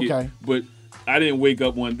gotta take it. But I didn't wake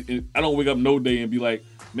up I don't wake up no day and be like,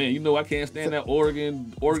 man, I can't stand that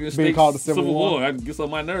Oregon State called the Civil War. I gets on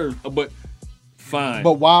my nerves. But fine.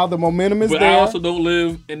 But while the momentum is there, I also don't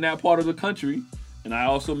live in that part of the country, and I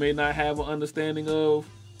also may not have an understanding of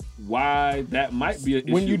why that might be an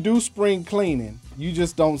issue. When you do spring cleaning, you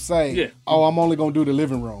just don't say, oh, I'm only going to do the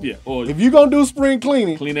living room. Yeah. Or if you're going to do spring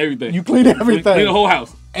cleaning, clean everything. You clean everything. Clean the whole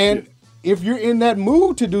house. And if you're in that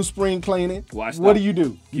mood to do spring cleaning, what do? You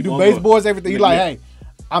Keep do baseboards, everything. You're like,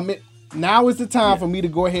 hey, now is the time for me to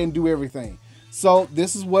go ahead and do everything. So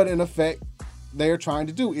this is what, in effect, they're trying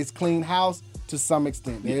to do, is clean house to some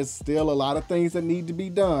extent. There's still a lot of things that need to be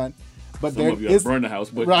done. But some of you have to burn the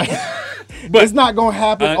house, but right. But it's not going to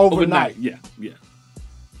happen overnight. Yeah.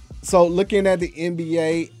 So looking at the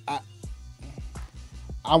NBA,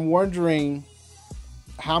 I'm wondering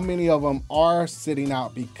how many of them are sitting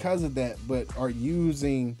out because of that, but are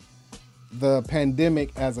using the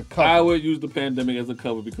pandemic as a cover. I would use the pandemic as a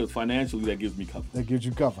cover because financially that gives me cover. That gives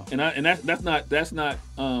you cover. And that's not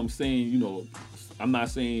saying, I'm not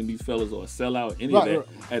saying these fellas are a sellout, any of that. Right.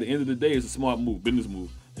 At the end of the day, it's a smart move, business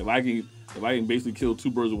move. If I can basically kill two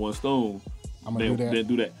birds with one stone, then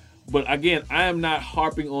do that. But again, I am not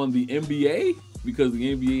harping on the NBA because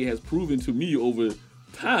the NBA has proven to me over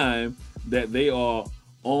time that they are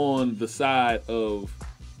on the side of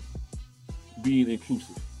being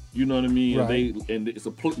inclusive. You know what I mean? Right.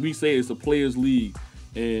 We say it's a players' league,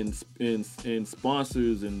 and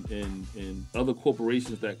sponsors and other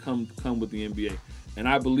corporations that come with the NBA. And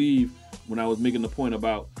I believe when I was making the point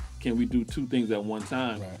about can we do two things at one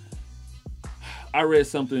time, I read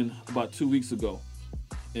something about 2 weeks ago,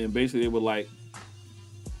 and basically they were like,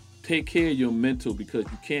 take care of your mental because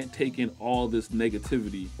you can't take in all this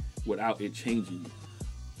negativity without it changing you.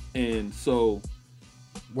 And so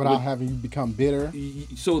without having you become bitter.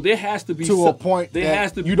 So there has to be to a point that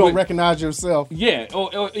has to you don't recognize yourself. Yeah,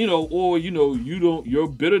 or your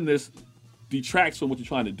bitterness detracts from what you're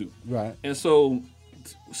trying to do. Right. And so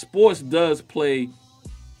sports does play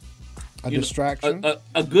a distraction,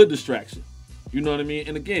 a good distraction. You know what I mean?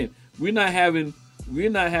 And again, we're not having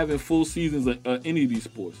full seasons of any of these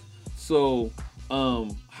sports. So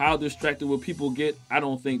How distracted will people get? I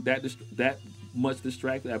don't think that much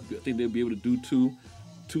distracted. I think they'll be able to do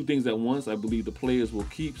two things at once. I believe the players will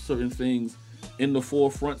keep certain things in the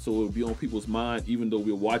forefront, so it'll be on people's mind, even though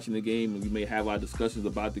we're watching the game and we may have our discussions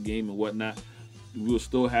about the game and whatnot. We'll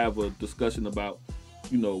still have a discussion about,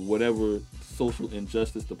 whatever social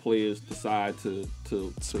injustice the players decide to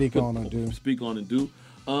speak on and do.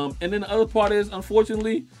 And then the other part is,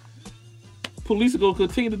 unfortunately, police are gonna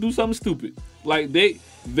continue to do something stupid. Like they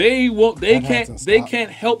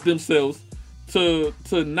can't help themselves to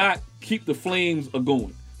not keep the flames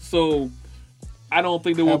a-going. So I don't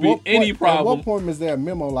think there will be any problem. At what point is there a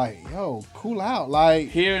memo like, yo, cool out? Like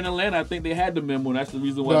here in Atlanta, I think they had the memo, and that's the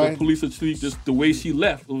reason why the police are treating just the way she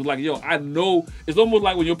left. It was like, yo, I know. It's almost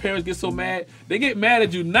like when your parents get so mad, they get mad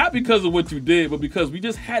at you not because of what you did, but because we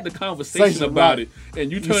just had the conversation about it,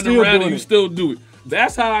 and you turned around and you still do it.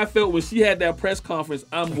 That's how I felt when she had that press conference.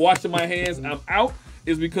 I'm washing my hands. I'm out.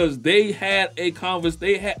 Is because they had a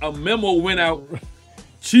They had a memo went out.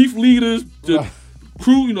 Chief leaders, the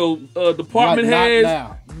crew, department heads.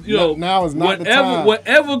 Now is not the time.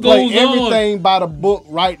 Whatever goes on, everything by the book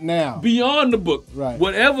right now. Beyond the book, right?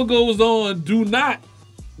 Whatever goes on, do not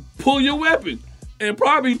pull your weapon. And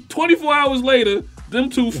probably 24 hours later, them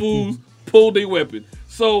two fools pulled their weapon.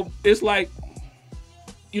 So it's like,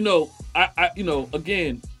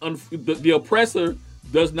 again, the oppressor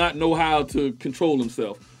does not know how to control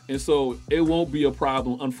himself, and so it won't be a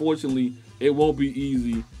problem. Unfortunately, it won't be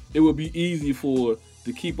easy. It will be easy to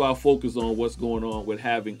keep our focus on what's going on with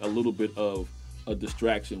having a little bit of a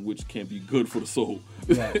distraction, which can be good for the soul.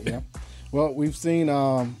 Right, yeah. Well, we've seen,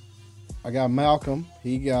 I got Malcolm.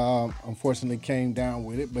 He unfortunately came down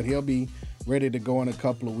with it, but he'll be ready to go in a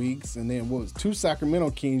couple of weeks. And then what was 2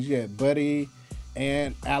 Sacramento Kings? You had Buddy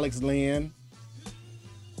and Alex Lynn.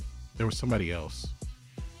 There was somebody else.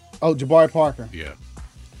 Oh, Jabari Parker. Yeah.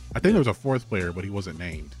 I think there was a 4th player, but he wasn't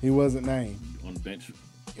named. He wasn't named. On the bench.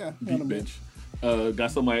 Yeah, deep on the bench.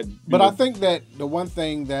 Got somebody. But I think that the one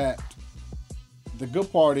thing that the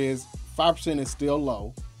good part is 5% is still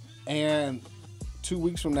low, and 2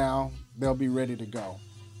 weeks from now they'll be ready to go.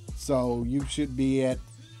 So you should be at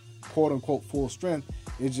quote unquote full strength.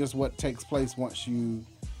 It's just what takes place once you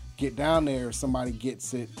get down there. If somebody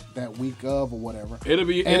gets it that week of or whatever.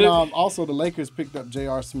 Also the Lakers picked up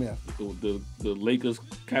J.R. Smith. The Lakers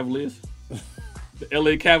Cavaliers. The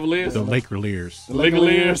L.A. Cavaliers. The Lakers. The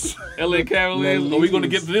Lakers. L.A. Cavaliers. Are we going to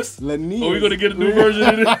get this? Are we going to get a new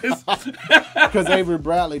version of this? Because Avery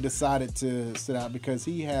Bradley decided to sit out because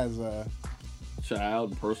he has a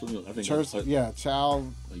child, person. I think child.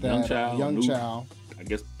 A young child. I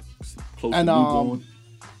guess close to newborn.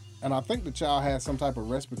 And I think the child has some type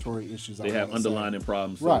of respiratory issues. They have underlying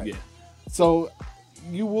problems. So, right. Yeah. So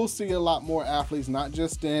you will see a lot more athletes, not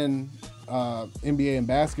just in NBA and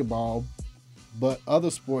basketball, but other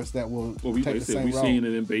sports that will take the same role. We've seen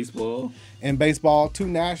it in baseball. In baseball, 2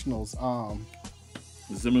 nationals.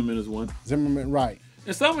 Zimmerman is one. Zimmerman, right.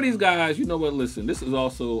 And some of these guys, you know what, listen, this is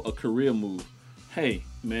also a career move. Hey,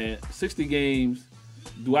 man, 60 games.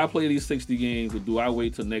 Do I play these 60 games or do I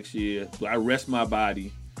wait till next year? Do I rest my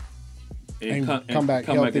body and come back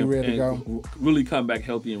healthy and ready to go? Really come back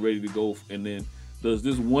healthy and ready to go. And then does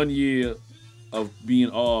this 1 year of being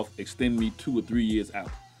off extend me 2 or 3 years out?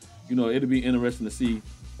 It'll be interesting to see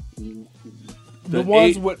the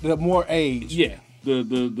ones with the more age. Yeah,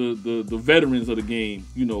 the veterans of the game.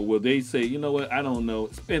 Where they say, you know what, I don't know.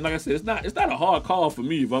 And like I said, it's not a hard call for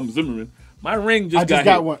me if I'm Zimmerman. My ring just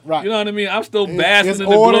got one. Right. You know what I mean? I'm still basking in the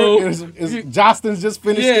glow. Justin's just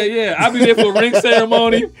finished it. Yeah. I'll be there for a ring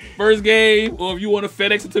ceremony, first game, or if you want to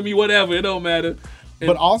FedEx it to me, whatever. It don't matter.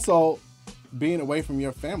 But also being away from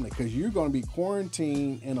your family, because you're going to be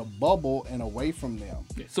quarantined in a bubble and away from them.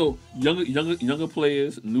 Yeah. So younger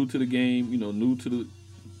players, new to the game, new to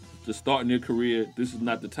the starting their career. This is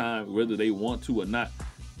not the time, whether they want to or not.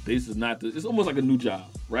 This is not. It's almost like a new job,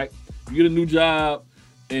 right? You get a new job,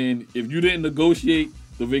 and if you didn't negotiate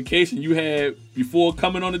the vacation you had before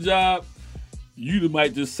coming on the job, you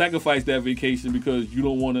might just sacrifice that vacation because you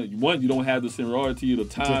don't want to. One, you don't have the seniority or the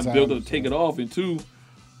time built to take it off, and 2,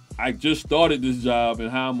 I just started this job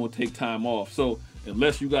and how I'm going to take time off. So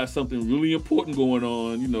unless you got something really important going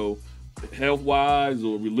on, health-wise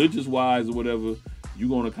or religious-wise or whatever, you're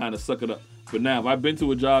going to kind of suck it up. But now, if I've been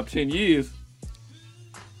to a job 10 years.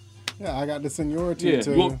 Yeah, I got the seniority. Yeah,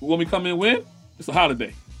 you want me to come in when? It's a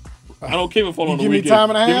holiday. I don't care if it fall on the weekend. Give me time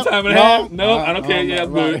and a half? Give me time and a half? No, I don't care. Yeah,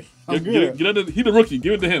 I'm good. I'm good. He's the rookie.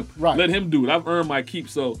 Give it to him. Right. Let him do it. I've earned my keep.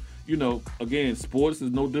 So, again, sports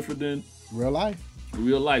is no different than real life.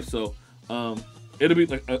 Real life. So, it'll be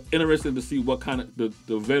like interesting to see what kind of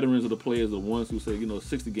the veterans of the players, the ones who say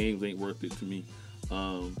 60 games ain't worth it to me,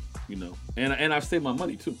 and I've saved my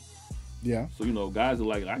money too. Yeah. So guys are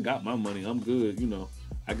like, I got my money, I'm good.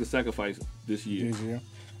 I can sacrifice this year.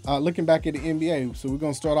 Looking back at the NBA, so we're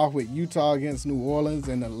gonna start off with Utah against New Orleans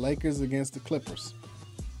and the Lakers against the Clippers.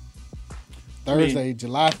 Thursday,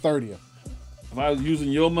 July 30th. If I was using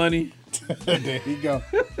your money, there you go.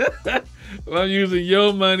 If I'm using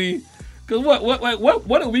your money, because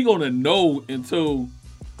what are we gonna know until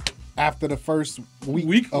after the first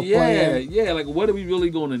week of playing? Yeah. Like, what are we really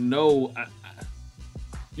gonna know?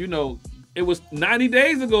 It was 90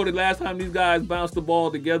 days ago the last time these guys bounced the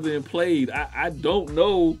ball together and played. I don't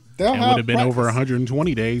know. It would have been over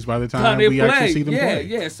 120 days by the time we actually see them play.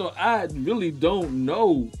 Yeah. So I really don't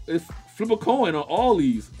know. It's flip a coin on all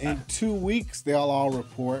these. In 2 weeks, they'll all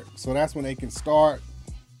report. So that's when they can start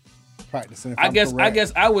practicing. I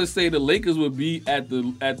guess I would say the Lakers would be at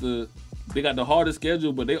the. They got the hardest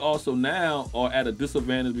schedule, but they also now are at a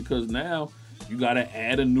disadvantage because now you got to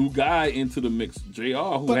add a new guy into the mix.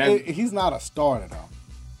 JR, he's not a starter though.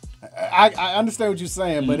 I understand what you're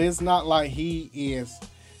saying, but it's not like he is.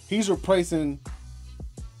 He's replacing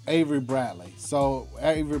Avery Bradley. So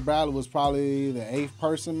Avery Bradley was probably the 8th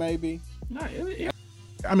person, maybe.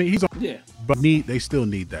 I mean, he's on. Yeah, but they still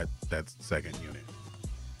need that second unit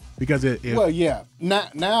because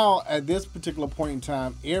now at this particular point in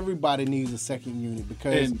time, everybody needs a second unit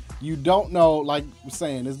because you don't know. Like we're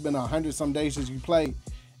saying, it's been 100-some days since you played.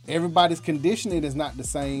 Everybody's conditioning is not the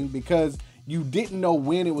same because you didn't know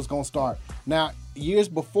when it was going to start. Now, years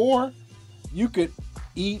before, you could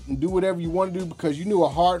eat and do whatever you want to do because you knew a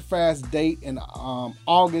hard, fast date in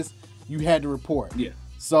August. You had to report. Yeah.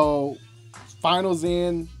 So finals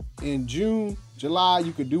in June, July,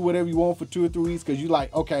 you could do whatever you want for 2 or 3 weeks because you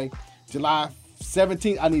like, okay, July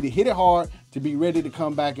 17th, I need to hit it hard to be ready to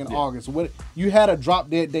come back in August. You had a drop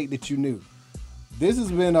dead date that you knew. This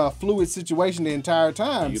has been a fluid situation the entire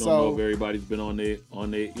time. You don't know if everybody's been on their.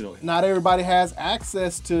 Not everybody has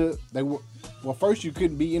access to. First you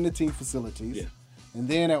couldn't be in the team facilities. Yeah. And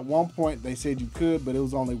then at one point they said you could, but it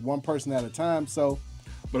was only one person at a time. So.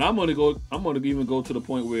 But I'm gonna even go to the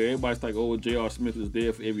point where everybody's like, "Oh, J.R. Smith is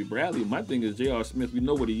there for Avery Bradley." My thing is J.R. Smith. We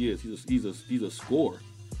know what he is. He's a scorer.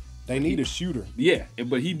 They need a shooter. Yeah,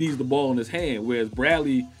 but he needs the ball in his hand. Whereas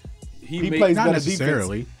Bradley, he plays not better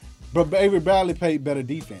necessarily. Defense. But Avery Bradley played better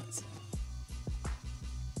defense.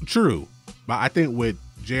 True, but I think with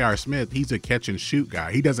J.R. Smith, he's a catch and shoot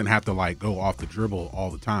guy. He doesn't have to go off the dribble all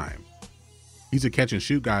the time. He's a catch and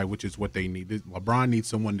shoot guy, which is what they need. LeBron needs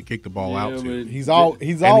someone to kick the ball out to. He's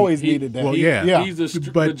always needed that. Well, yeah.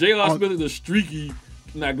 But J.R. Smith is a streaky.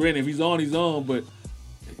 Not granted, if he's on, he's on. But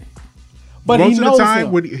most of the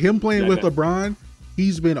time, with him playing with LeBron,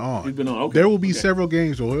 he's been on. He's been on. Okay. There will be several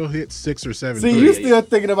games where he'll hit 6 or 7. See, you're still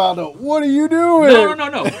thinking about what are you doing?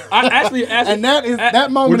 No. I actually, and that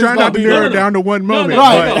moment. We're trying not to narrow it down to one moment.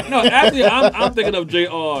 Right. No. Actually, I'm thinking of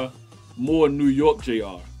JR more New York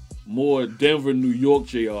JR. More Denver, New York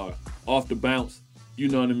JR off the bounce. You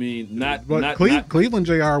know what I mean? Cleveland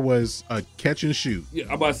JR was a catch and shoot. Yeah,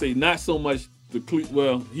 I'm about to say not so much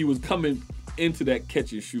he was coming into that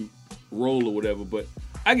catch and shoot role or whatever. But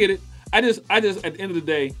I get it. I just at the end of the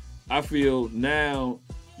day, I feel now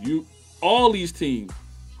all these teams,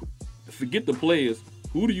 forget the players.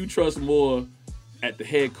 Who do you trust more at the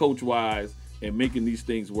head coach wise and making these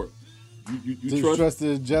things work? Do you trust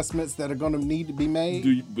the adjustments that are going to need to be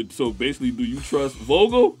made? So basically, do you trust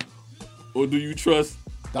Vogel or do you trust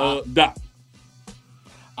Doc?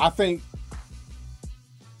 I think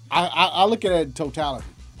I look at it in totality.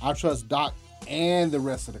 I trust Doc and the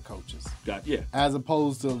rest of the coaches. As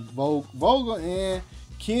opposed to Vogel.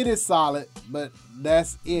 Kid is solid, but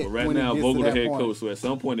that's it. Well, right now, Vogel the head coach. So at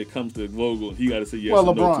some point, it comes to Vogel, he got to say yes or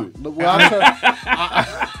LeBron. No to it.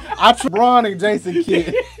 I trust LeBron and Jason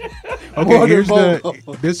Kidd. Okay,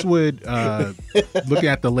 this would look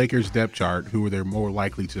at the Lakers depth chart, who they're more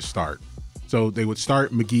likely to start. So they would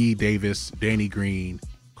start McGee, Davis, Danny Green,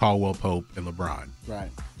 Caldwell Pope, and LeBron.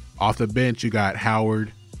 Right. Off the bench, you got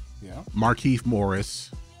Howard, Markieff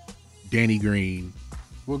Morris, Danny Green.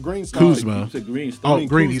 Well, Green started. Kuzma. Green,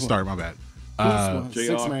 he started, my bad. Kuzma,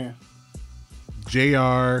 six-man.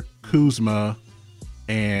 JR, Kuzma,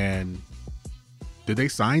 and did they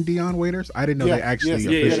sign Dion Waiters? I didn't know they actually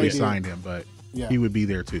officially signed him, but he would be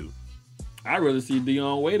there too. I'd rather see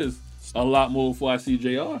Dion Waiters a lot more before I see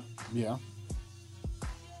JR. Yeah.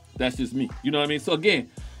 That's just me. You know what I mean? So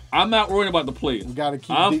again, I'm not worrying about the players. We got to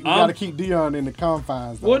keep Dion in the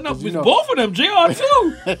confines. Though, well, no, both of them, JR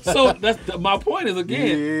too. So that's my point is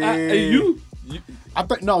again, I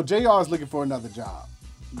think no. JR is looking for another job.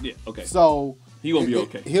 Yeah. Okay. So he gonna be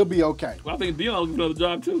okay. He'll be okay. Well, I think Deion looking for another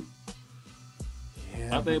job too.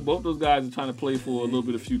 Yeah, I think both those guys are trying to play for a little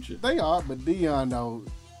bit of future. They are, but Deion though,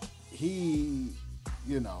 he,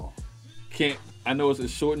 can't. I know it's a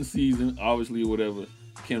shortened season, obviously, or whatever.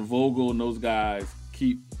 Can Vogel and those guys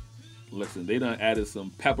keep? Listen, they done added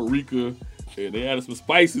some paprika and they added some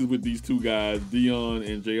spices with these two guys, Deion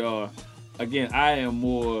and JR. Again, I am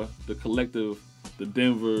more the collective, the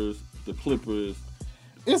Denvers, the Clippers.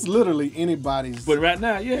 It's literally anybody's. But right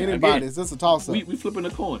now, yeah, anybody's. It's a toss-up. We flipping a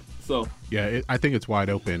coin. So yeah, I think it's wide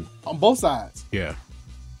open on both sides. Yeah.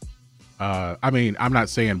 I mean, I'm not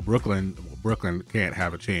saying Brooklyn can't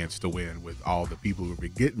have a chance to win with all the people who've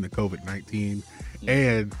been getting the COVID-19,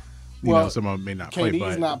 and you know some of them may not play.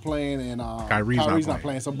 KD's not playing, and Kyrie's not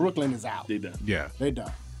playing. So Brooklyn is out. They done. Yeah, they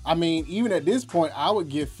done. I mean, even at this point, I would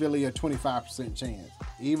give Philly a 25% chance,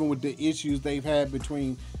 even with the issues they've had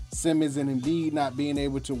between Simmons and Embiid not being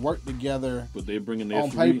able to work together. But they're bringing their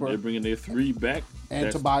paper. They're bringing their three back,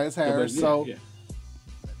 and Tobias Harris. Yeah.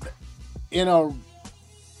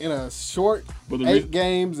 In a short 8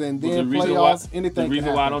 games and then playoffs, anything. The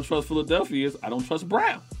reason why I don't trust Philadelphia is I don't trust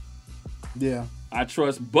Brown. Yeah, I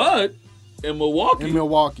trust Bud in Milwaukee.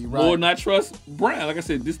 Right. More than I trust Brown. Like I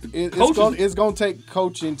said, it's going to take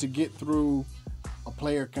coaching to get through a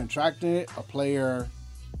player contracting it, a player,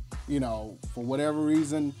 for whatever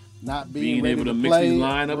reason, not being ready able to mix play, these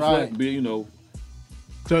lineups, right.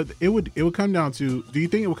 So it would come down to. Do you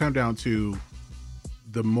think it would come down to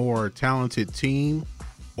the more talented team,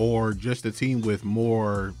 or just a team with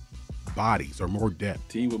more bodies or more depth?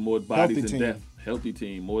 Team with more bodies and depth. Healthy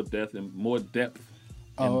team, more depth and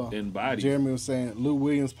in bodies. Jeremy was saying Lou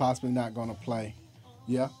Williams possibly not going to play.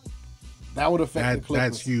 Yeah, that would affect the Clippers.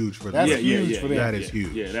 That's huge for them. That's huge for them. That is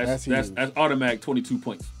huge. Yeah, that's automatic 22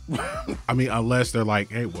 points. I mean, unless they're like,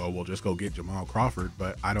 hey, well, we'll just go get Jamal Crawford,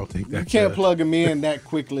 but I don't think you can't plug him in that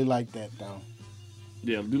quickly like that, though.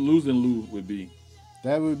 Yeah, losing Lou would be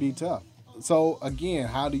tough. So again,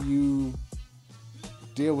 how do you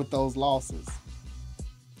deal with those losses?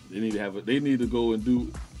 They need to go and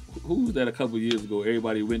do. Who was that a couple of years ago?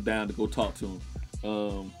 Everybody went down to go talk to him.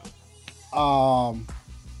 The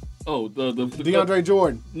DeAndre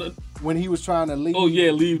Jordan when he was trying to leave. Oh yeah,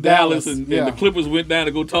 leave Dallas and the Clippers went down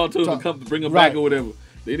to go talk to him and come bring him back or whatever.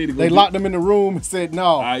 They need to go. They locked him in the room and said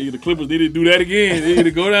no. The Clippers need to do that again. They need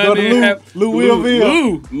to go down there and have Lou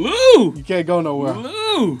Willville. Lou. You can't go nowhere.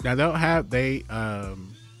 Lou. Now they'll have the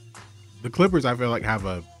Clippers. I feel like have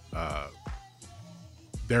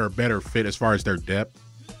they're a better fit as far as their depth.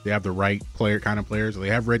 They have the right kind of players. They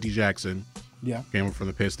have Reggie Jackson. Yeah, came from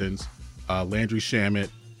the Pistons. Landry Shamet,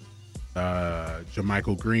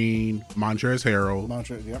 JaMychal Green, Montrezl Harrell.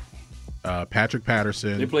 Yep. Patrick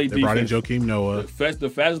Patterson. They brought in Joakim Noah. The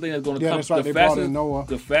fastest thing that's going to come. That's right. They brought in Noah.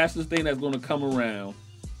 The fastest thing that's going to come around.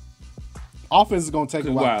 Offense is going to take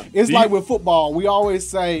a while. It's like with football. We always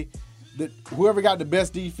say that whoever got the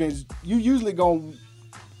best defense, you usually going to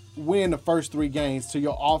win the first 3 games till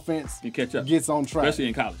your offense gets on track. Especially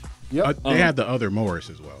in college. Yep. They had the other Morris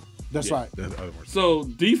as well. That's right. So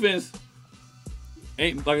defense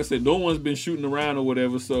ain't, like I said, no one's been shooting around or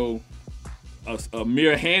whatever, so a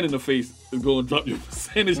mere hand in the face is going to drop your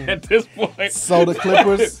percentage at this point. So the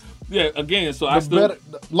Clippers... Yeah, again, so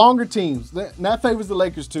longer teams. That favors the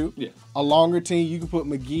Lakers too. Yeah. A longer team, you can put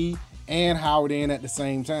McGee and Howard in at the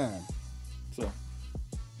same time. So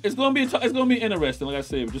it's gonna be interesting, like I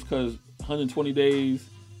said, just because 120 days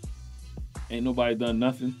ain't nobody done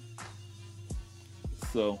nothing.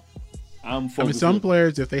 So I'm focused. I mean, some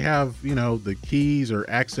players, if they have the keys or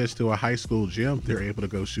access to a high school gym, they're able to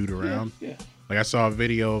go shoot around. Yeah. Like I saw a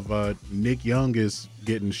video of Nick Young is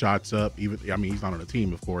getting shots up. He's not on the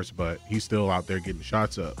team, of course, but he's still out there getting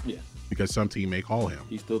shots up. Yeah. Because some team may call him.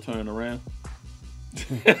 He's still turning around.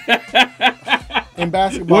 In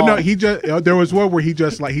basketball. Well, no, there was one where he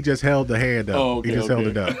just held the hand up. Oh, okay, he just held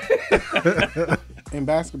it up. In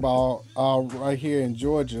basketball, right here in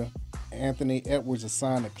Georgia, Anthony Edwards is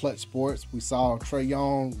signed to Clutch Sports. We saw Trae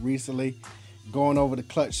Young recently going over to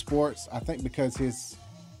Clutch Sports. I think because his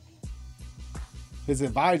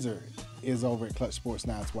advisor is over at Clutch Sports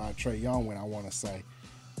now. That's why Trae Young went, I want to say.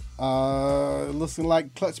 Looking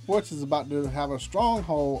like Clutch Sports is about to have a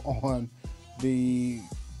stronghold on the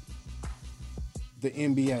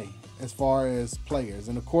NBA as far as players.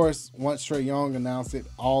 And, of course, once Trae Young announced it,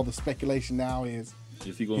 all the speculation now is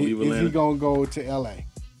he going to leave Atlanta? Is he going to go to L.A.?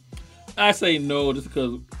 I say no just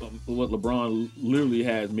because what LeBron literally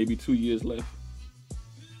has maybe 2 years left.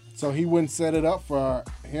 So he wouldn't set it up for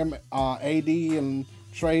him, AD, and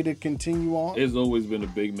Trae to continue on? It's always been a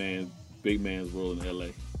big man big man's role in LA.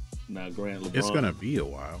 Now, Grant LeBron. It's gonna be a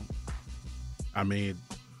while. I mean,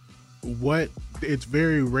 it's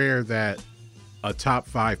very rare that a top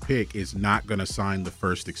 5 pick is not gonna sign the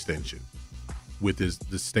first extension with to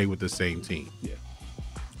stay with the same team. Yeah.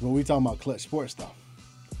 When we talking about clutch sports stuff,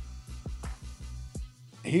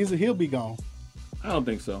 he'll be gone. I don't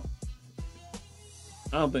think so.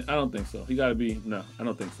 I don't think so. He got to be. No, I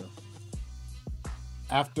don't think so.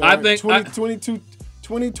 After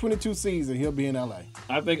 2022 season, he'll be in LA.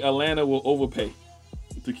 I think Atlanta will overpay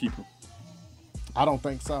to keep him. I don't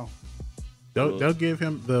think so. They'll give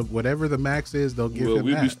him whatever the max is. They'll give him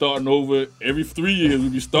we'll that. be starting over every 3 years.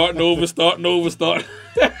 We'll be starting over. And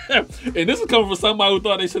this is coming from somebody who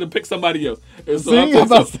thought they should have picked somebody else. And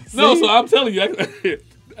so so I'm telling you,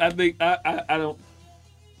 I think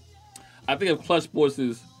if clutch sports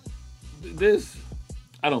is this,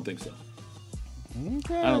 I don't think so.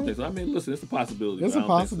 Okay. I don't think so. I mean, listen, it's a possibility. It's a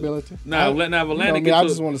possibility. So. Now, if Atlanta get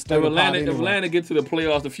to the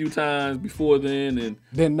playoffs a few times before then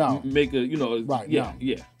no, make a right, yeah.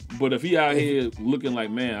 But if he out here looking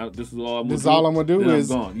like, man, this is all I'm gonna do is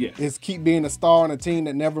gone. Yeah, is keep being a star on a team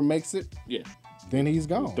that never makes it. Yeah, then he's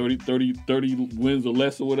gone. 30 wins or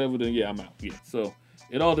less or whatever. Then yeah, I'm out. Yeah, so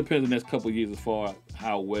it all depends on the next couple of years as far as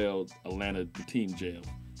how well Atlanta the team gels.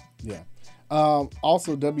 Yeah.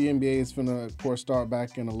 Also, WNBA is going to, of course, start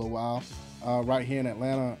back in a little while. Right here in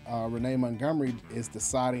Atlanta, Renee Montgomery is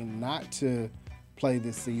deciding not to play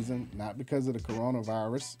this season, not because of the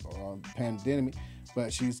coronavirus or pandemic,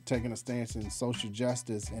 but she's taking a stance in social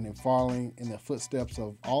justice and in following in the footsteps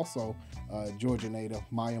of also Georgia native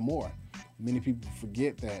Maya Moore. Many people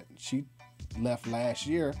forget that she left last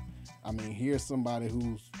year. I mean, here's somebody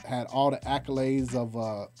who's had all the accolades of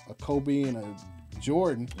a Kobe and a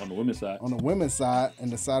Jordan on the women's side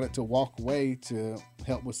and decided to walk away to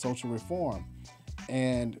help with social reform.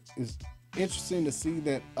 And it's interesting to see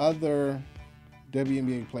that other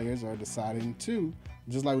WNBA players are deciding to,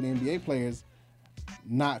 just like with the NBA players,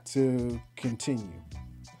 not to continue.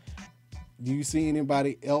 Do you see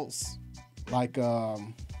anybody else like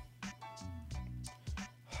who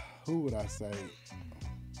would I say?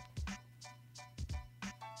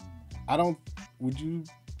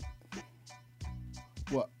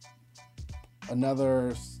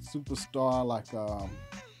 Another superstar like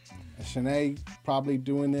Shanae probably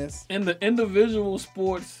doing this? In the individual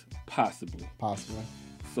sports, possibly.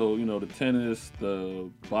 So, the tennis, the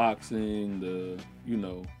boxing,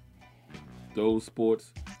 those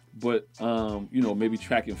sports. But, maybe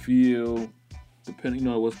track and field, depending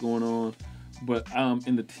on what's going on. But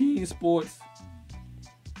in the team sports,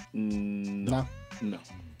 no.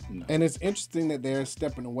 And it's interesting that they're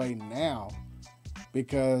stepping away now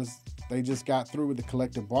because they just got through with the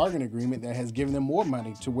collective bargaining agreement that has given them more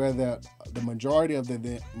money to where the majority of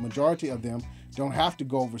them don't have to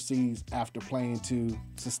go overseas after playing to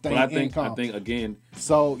sustain income. I think again.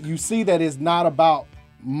 So you see that it's not about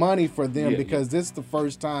money for them because this is the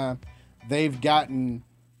first time they've gotten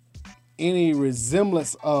any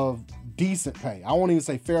resemblance of decent pay. I won't even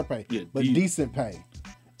say fair pay, but decent pay,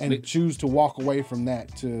 and choose to walk away from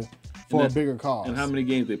that for a bigger cause. And how many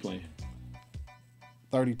games they playing?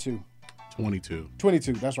 32.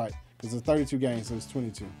 22, that's right. Because it's 32 games, so it's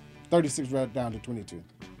 22. 36 right down to 22.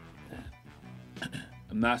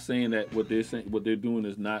 I'm not saying that what they're doing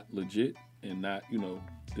is not legit and not,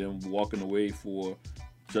 them walking away for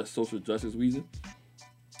just social justice reason.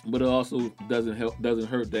 But it also doesn't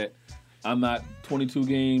hurt that I'm not 22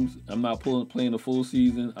 games, I'm not playing a full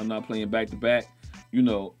season, I'm not playing back to back.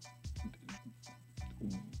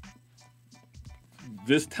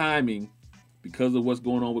 This timing, because of what's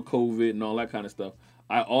going on with COVID and all that kind of stuff,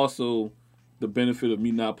 the benefit of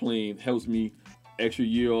me not playing helps me extra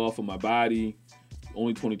year off of my body,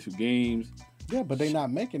 only 22 games. Yeah, but they're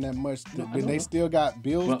not making that much. They still got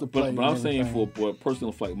bills to pay. But I'm saying for a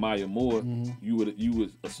person like Maya Moore, you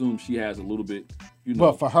would assume she has a little bit,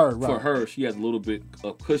 Well, for her, right. For her, she has a little bit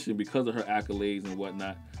of cushion because of her accolades and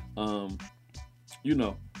whatnot.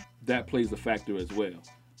 That plays a factor as well.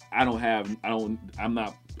 I don't have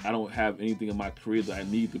anything in my career that I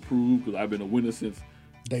need to prove because I've been a winner since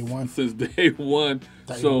day one.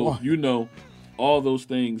 All those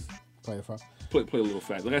things play a little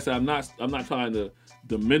factor. Like I said, I'm not trying to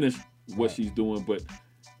diminish what she's doing, but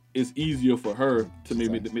it's easier for her to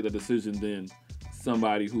make the decision than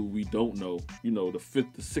somebody who we don't know. The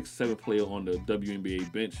fifth, the sixth, seventh player on the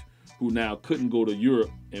WNBA bench who now couldn't go to Europe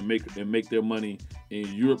and make their money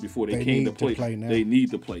in Europe before they came to play. They need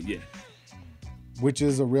to play, yeah. Which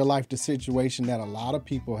is a real life situation that a lot of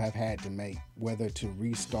people have had to make, whether to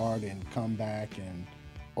restart and come back and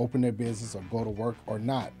open their business or go to work or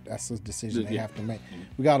not. That's a decision they have to make.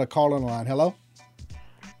 We got a call on the line. Hello?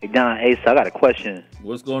 Hey, Don, Ace, I got a question.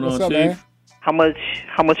 What's going What's on, up, Chief? man? How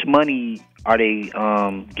much money are they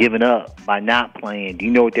giving up by not playing? Do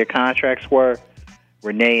you know what their contracts were,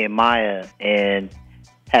 Renee and Maya? And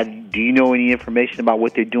do you know any information about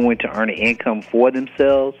what they're doing to earn an income for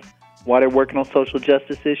themselves while they're working on social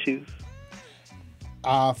justice issues?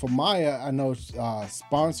 For Maya, I know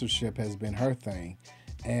sponsorship has been her thing,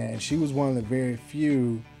 and she was one of the very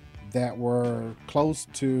few that were close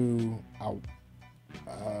to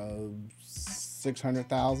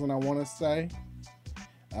 600,000, I want to say,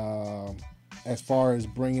 as far as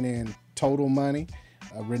bringing in total money.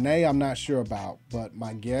 Renee, I'm not sure about, but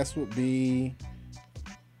my guess would be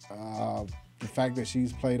the fact that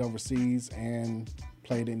she's played overseas and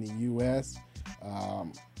played in the U.S.,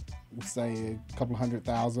 we'll say a couple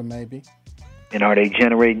 100,000 maybe. And are they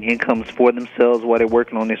generating incomes for themselves while they're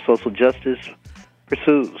working on their social justice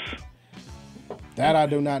pursuits? That I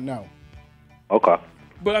do not know. Okay.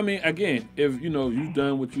 But I mean, again, if you've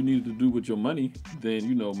done what you needed to do with your money,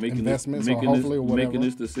 then making this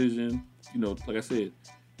decision, like I said.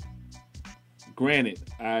 Granted,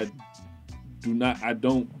 I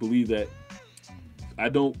don't believe that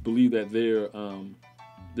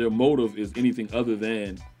their motive is anything other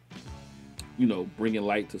than bringing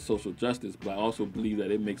light to social justice. But I also believe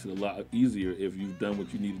that it makes it a lot easier if you've done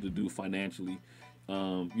what you needed to do financially.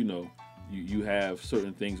 You have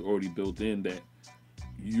certain things already built in that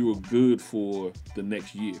you're good for the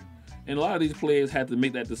next year. And a lot of these players had to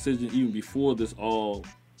make that decision even before this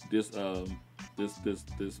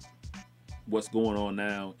what's going on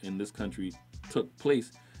now in this country took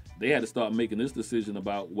place. They had to start making this decision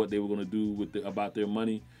about what they were going to do about their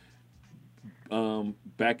money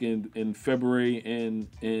back in February and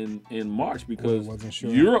in March, because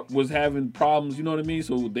Europe was having problems, you know what I mean?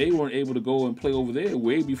 So they weren't able to go and play over there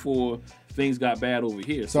way before things got bad over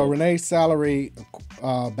here. So Renee's salary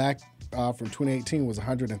back from 2018 was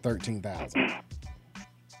 $113,000.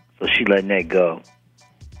 So she letting that go.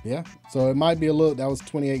 Yeah. So it might be that was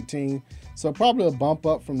 2018. So probably a bump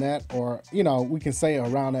up from that, or, we can say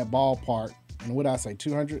around that ballpark. And what I say,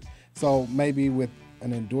 200? So maybe with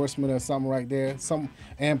an endorsement or something right there,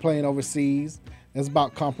 and playing overseas, it's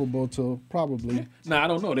about comparable to probably. I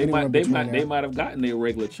don't know. They might have gotten their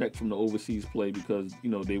regular check from the overseas play because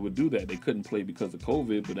they would do that. They couldn't play because of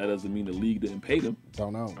COVID, but that doesn't mean the league didn't pay them.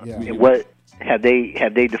 Don't know. Yeah. And what have they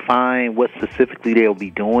defined what specifically they'll be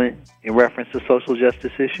doing in reference to social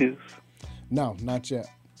justice issues? No, not yet.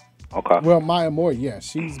 Okay. Well, Maya Moore, yes,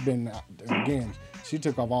 she's been again. She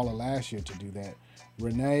took off all of last year to do that.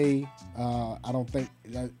 Renee, I don't think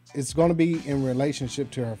it's going to be in relationship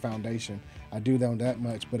to her foundation. I do know that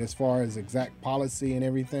much, but as far as exact policy and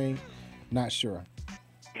everything, not sure.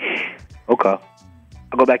 Okay,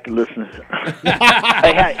 I'll go back to listeners.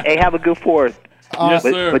 hey, have a good 4th. Yes,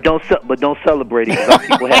 sir. But don't celebrate it because our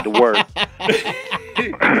people had to work.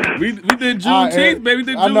 we did Juneteenth, baby. We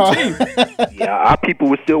did Juneteenth. Yeah, our people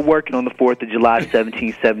were still working on the 4th of July,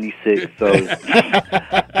 1776. So.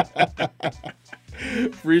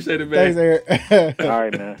 Appreciate it, man. Thanks, Eric. All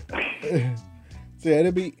right, man. So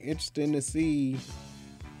it'll be interesting to see,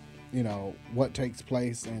 what takes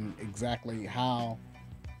place and exactly how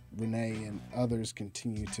Renee and others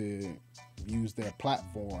continue to use their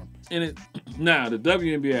platform. And the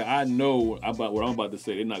WNBA, I know about what I'm about to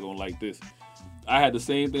say. They're not gonna like this. I had the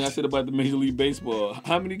same thing I said about the Major League Baseball.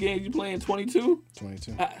 How many games you playing? 22?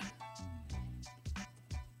 22.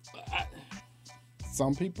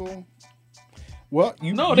 Some people. Well,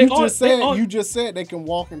 you just said they can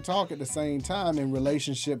walk and talk at the same time in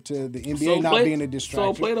relationship to the NBA being a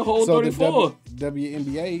distraction. So play the whole 34. The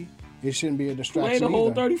WNBA, it shouldn't be a distraction. Play the whole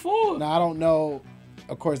either. 34. Now I don't know.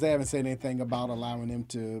 Of course, they haven't said anything about allowing them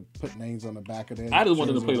to put names on the back of their. I just want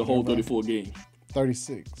them to play the whole 34 games.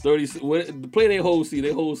 36. 36. Play their whole season.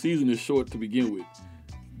 Their whole season is short to begin with.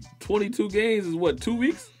 22 games is what, 2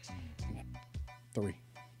 weeks? 3.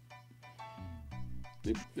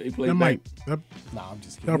 They play that back. I'm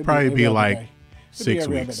just kidding. That'll probably be like day. 6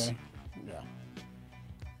 every weeks. Other day. Yeah.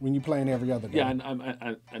 When you're playing every other day. Yeah,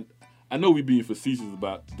 I know we're being facetious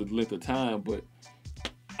about the length of time, but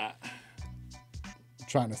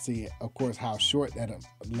trying to see, of course, how short that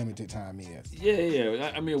limited time is.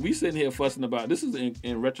 Yeah. I mean, we sitting here fussing about, this is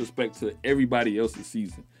in retrospect to everybody else's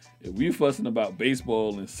season. If we're fussing about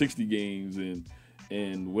baseball and 60 games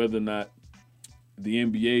and whether or not the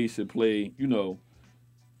NBA should play,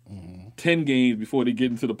 10 games before they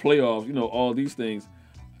get into the playoffs, all these things.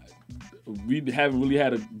 We haven't really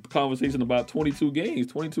had a conversation about 22 games.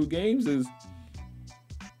 22 games is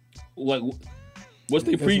like What's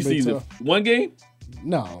their preseason? One game?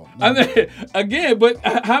 No. I mean, again, but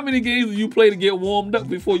how many games do you play to get warmed up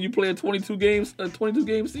before you play a 22 game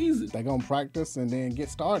season? They're gonna practice and then get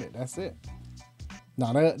started. That's it.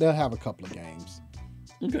 No, they'll have a couple of games.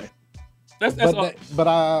 Okay. That's all. But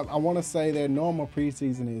I want to say their normal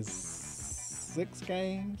preseason is 6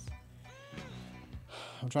 games.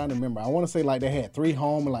 I'm trying to remember. I want to say like they had 3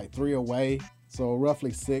 home and like 3 away, so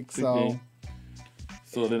roughly 6. So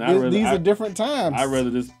then these are different times. I'd rather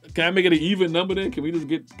just. Can I make it an even number then? Can we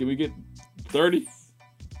get 30?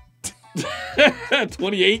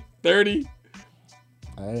 28, 30?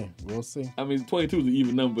 Hey, we'll see. I mean, 22 is an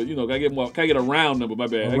even number, but can I get a round number? My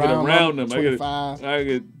bad. I get a round round number. 25. I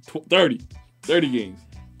get 30 games.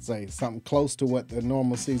 Say something close to what the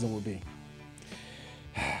normal season would be.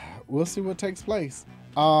 We'll see what takes place.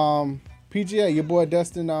 PGA, your boy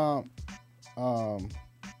Dustin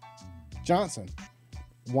Johnson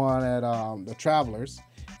won at the Travelers.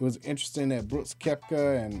 It was interesting that Brooks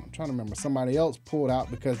Koepka and I'm trying to remember somebody else pulled out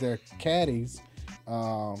because their caddies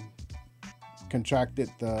contracted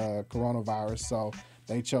the coronavirus, so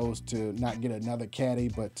they chose to not get another caddy,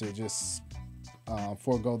 but to just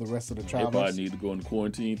forego the rest of the Travelers. Everybody need to go in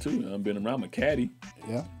quarantine too. I've been around my caddy.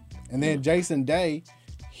 Yeah, and then Jason Day,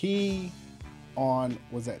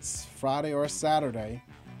 was that Friday or Saturday,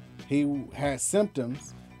 he had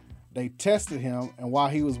symptoms. They tested him, and while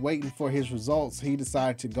he was waiting for his results, he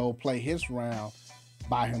decided to go play his round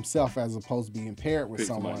by himself as opposed to being paired with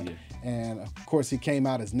someone. Yeah. And of course, he came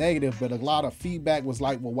out as negative, but a lot of feedback was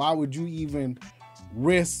like, well, why would you even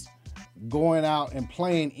risk going out and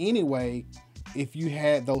playing anyway if you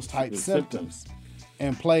had those type symptoms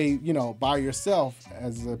and play, by yourself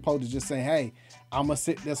as opposed to just saying, hey, I'm going to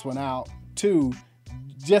sit this one out too,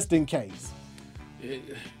 just in case.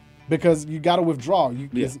 Because you got to withdraw.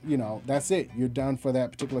 That's it. You're done for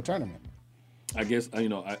that particular tournament. I guess,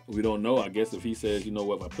 we don't know. I guess if he says, you know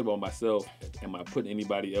what, if I put it on myself, am I putting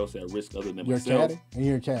anybody else at risk other than myself? Caddy? And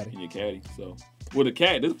you're a caddy. And you're a caddy. So, with a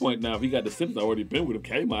caddy, at this point now, if he got the symptoms, already been with him,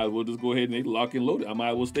 caddy might as well just go ahead and lock and load it. I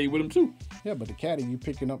might as well stay with him too. Yeah, but the caddy, you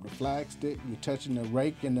picking up the flag stick, you're touching the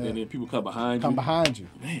rake, and then people come behind you.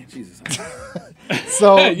 Man, Jesus.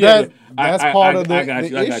 So that's part of the I got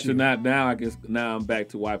issue. you. Now I'm back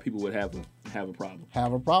to why people would have a problem.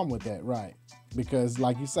 Have a problem with that, right? Because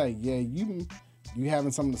like you say, you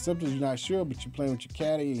having some of the symptoms, you're not sure, but you're playing with your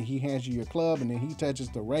caddy and he hands you your club and then he touches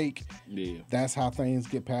the rake. Yeah. That's how things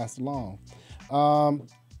get passed along.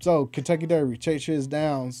 So Kentucky Derby, Churchill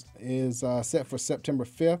Downs is set for September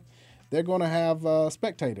 5th. They're going to have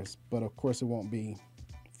spectators, but of course it won't be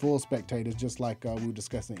full spectators, just like we were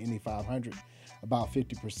discussing Indy 500, about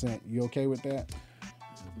 50%. You okay with that?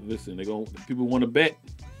 Listen, people want to bet.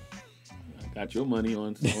 Got your money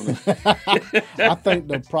on. I think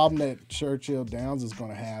the problem that Churchill Downs is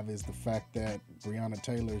going to have is the fact that Breonna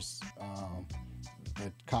Taylor's,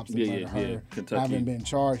 the cops that murdered her, haven't been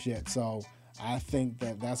charged yet. So I think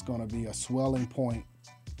that's going to be a swelling point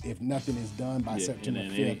if nothing is done by September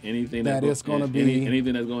 5th. Anything that's going to be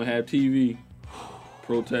anything that's going to have TV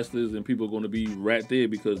protesters and people are going to be right there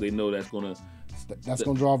because they know that's going to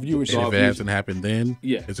draw viewership. If it hasn't happened then,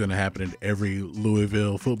 it's going to happen in every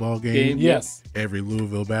Louisville football game. Yes. Every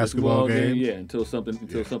Louisville basketball game. Yeah, until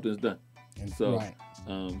something's done. So, right.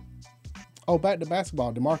 Back to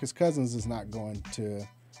basketball. DeMarcus Cousins is not going to.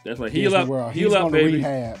 That's right. Heal up, baby.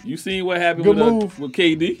 Rehab. You seen what happened with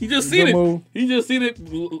KD? He just seen it. Move. He just seen it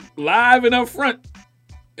live and up front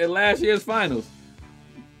at last year's finals.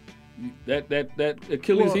 That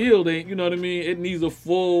Achilles heel, you know what I mean? It needs a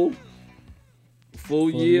full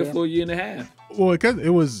year and a half. Well, because it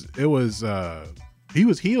was he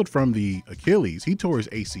was healed from the Achilles. He tore his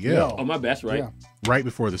ACL. Yeah. Oh, my bad, right? Yeah. Right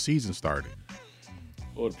before the season started.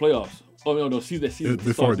 Or the playoffs. Oh no, season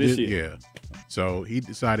before this year. Yeah. So he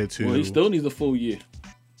decided to. Well, he still needs a full year.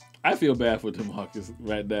 I feel bad for DeMarcus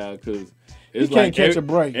right now because he can't catch a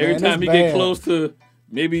break. Every time he get close to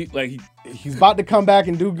maybe like he's about to come back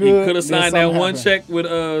and do good. He could have signed that one check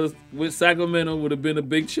with Sacramento, would have been a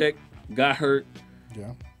big check. Got hurt.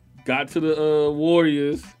 Yeah. Got to the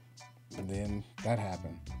Warriors. And then that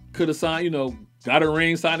happened. Could have signed, got a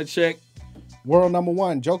ring, signed a check. World number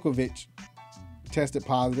 1, Djokovic, tested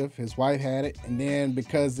positive. His wife had it. And then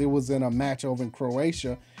because it was in a match over in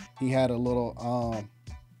Croatia, he had a little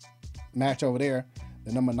match over there.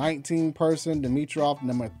 The number 19 person, Dimitrov,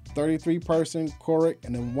 number 33 person, Korik,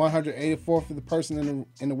 and the 184th person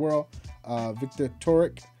in the world, Viktor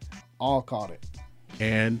Turek, all caught it.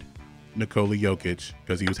 And Nikola Jokic,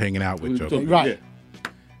 because he was hanging out with Jokic. Right. Yeah.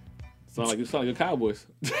 Sound like a Cowboys.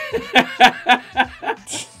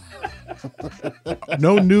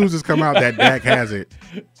 No news has come out that Dak has it.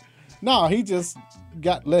 No, he just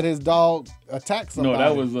let his dog attack somebody.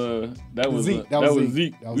 No, that was Zeke. That was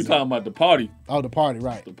Zeke. We talking about the party. Oh, the party,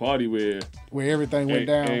 right? The party where everything went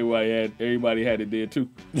down. Everybody had it there too.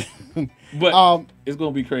 But it's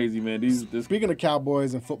gonna be crazy, man. Speaking of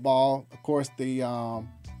Cowboys and football, of course, the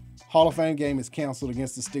Hall of Fame game is canceled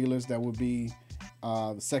against the Steelers. That would be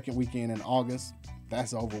the second weekend in August.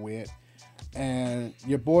 That's over with. And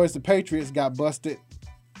your boys, the Patriots, got busted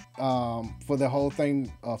for the whole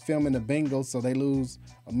thing filming the Bengals, so they lose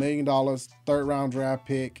 $1 million, third-round draft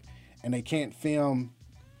pick, and they can't film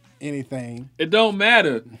anything. It don't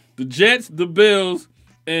matter. The Jets, the Bills,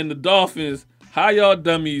 and the Dolphins, how y'all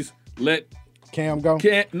dummies let Cam go?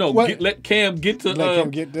 Let Cam get to.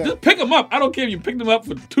 Cam get there. Just pick him up. I don't care if you picked him up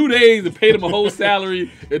for 2 days and paid him a whole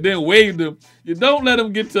salary and then waived him. You don't let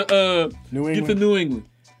him get to New England.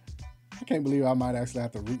 I can't believe I might actually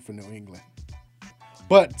have to root for New England.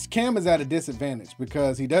 But Cam is at a disadvantage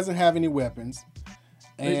because he doesn't have any weapons.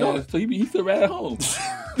 And so he's still right at home.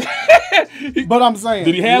 But I'm saying,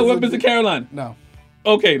 did he have weapons in Carolina? No.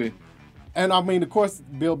 Okay then. And I mean, of course,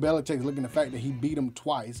 Bill Belichick's looking at the fact that he beat him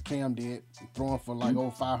twice. Cam did, throwing for like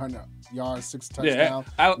over 500 yards, 6 touchdowns.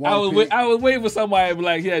 I was waiting for somebody to be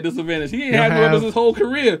like, he had disadvantage. He ain't had weapons his whole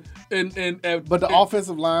career. But the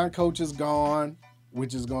offensive line coach is gone,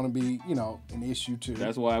 which is going to be, an issue too.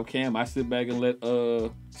 That's why I sit back and let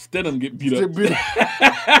Stidham get beat up.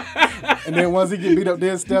 And then once he get beat up,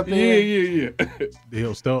 then step in. Yeah.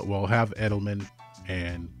 He'll still have Edelman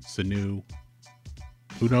and Sanu.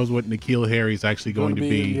 Who knows what N'Keal Harry's actually going to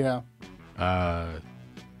be? Yeah. I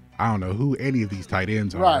don't know who any of these tight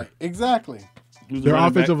ends are. Right, exactly. Their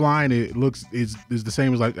offensive line is the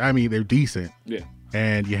same as they're decent. Yeah.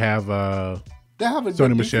 And you have they have a Sony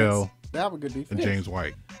good Michel. They have a good defense. And James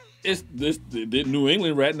White. It's the New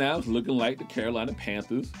England right now is looking like the Carolina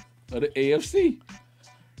Panthers of the AFC.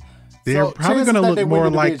 They're probably going to look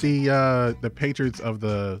more like the Patriots of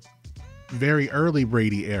the very early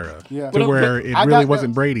Brady era, to where it really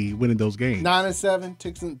wasn't Brady winning those games. 9-7,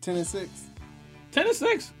 10-6.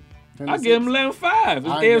 10-6. I give them 11-5. It's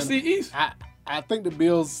AFC East. I think the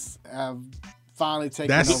Bills have finally taken.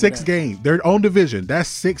 That's 6 games. Their own division. That's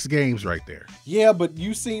 6 games right there. Yeah, but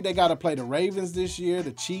you see, they got to play the Ravens this year,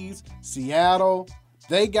 the Chiefs, Seattle.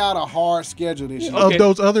 They got a hard schedule this year. Of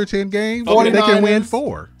those other 10 games, they can win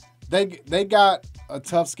 4. They got a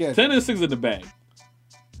tough schedule. 10-6 in the bag.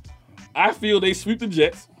 I feel they sweep the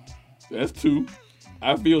Jets. That's 2.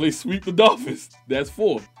 I feel they sweep the Dolphins. That's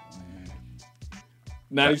 4.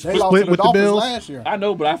 Now they lost to the Dolphins last year. I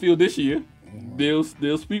know, but I feel this year they'll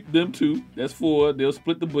sweep them 2. That's 4. They'll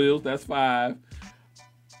split the Bills. That's 5.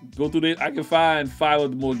 Go through there. I can find 5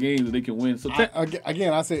 of the more games that they can win. So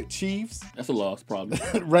again, I said Chiefs. That's a loss, probably.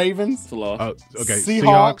 Ravens. That's a loss. Okay.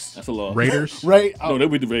 Seahawks. That's a loss. Raiders. No, they'll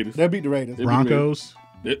beat the Raiders. They'll beat the Raiders. Broncos.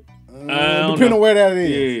 Depending on where that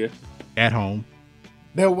is. Yeah. At home.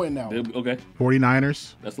 They'll win that one. Okay.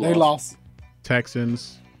 49ers. That's a loss. They lost.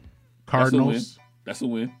 Texans. Cardinals. That's a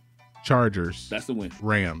win. Chargers. That's a win.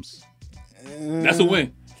 Rams. That's a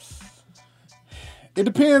win. It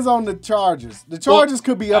depends on the Chargers. The Chargers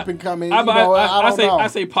could be up and coming. I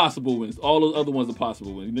say possible wins. All those other ones are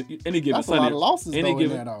possible wins. Any given That's Sunday. a lot of losses any though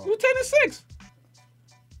given, in that. We were 10-6.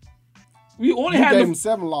 We only you had gave them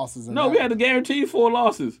 7 losses. We had the guaranteed 4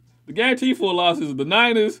 losses. The guaranteed 4 losses are the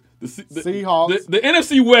Niners, the Seahawks. The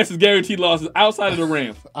NFC West is guaranteed losses outside of the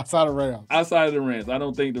Rams. Outside of the Rams. I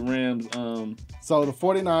don't think the Rams. So the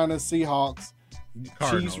 49ers, Seahawks,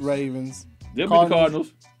 Cardinals. Chiefs, Ravens. They'll be the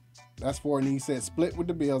Cardinals. That's 4. And he said split with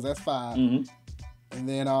the Bills. That's 5. Mm-hmm. And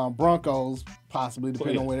then Broncos, possibly,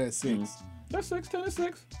 depending on where that's 6. Mm-hmm. That's 6,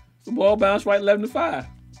 10-6. The ball bounced right 11-5.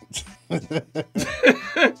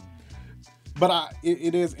 But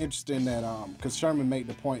it is interesting that because Sherman made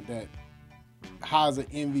the point that how's an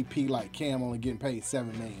MVP like Cam only getting paid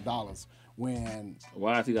 $7 million when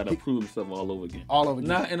why has he got to prove himself all over again? All over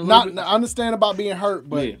again. I understand about being hurt,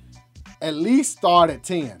 but at least start at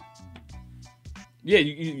 10. Yeah,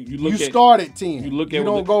 you start at 10. You look at you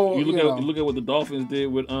look at what the Dolphins did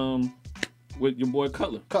with your boy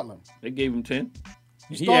Cutler. They gave him 10.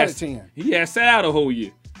 You start at 10. He had sat out a whole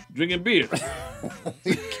year drinking beer.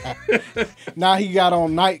 Now he got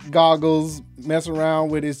on night goggles, messing around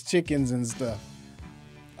with his chickens and stuff.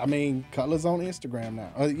 I mean, Cutler's on Instagram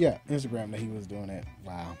now. Instagram that he was doing that.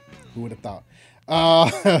 Wow, who would have thought?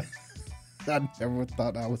 I never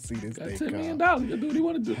thought I would see this day $10 come. million. He'll do what he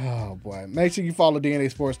want to do. Oh boy! Make sure you follow DNA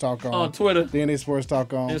Sports Talk on Twitter, DNA Sports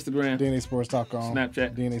Talk on Instagram, DNA Sports Talk on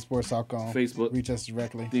Snapchat, DNA Sports Talk on Facebook. Reach us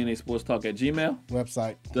directly. DNA Sports Talk at Gmail.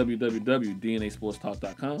 Website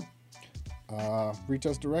www.dnasportstalk.com. Reach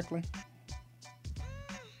us directly.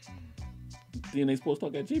 DNA Sports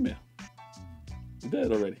Talk at Gmail. We did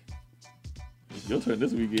it already. It's your turn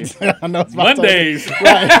this weekend. I know it's Mondays.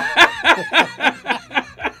 Right.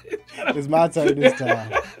 It's my turn this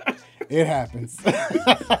time. It happens.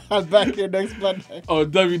 Back here next Monday.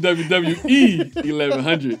 On WWE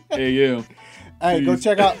 1100 AM. Hey, go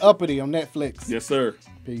check out Uppity on Netflix. Yes, sir.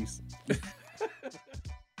 Peace.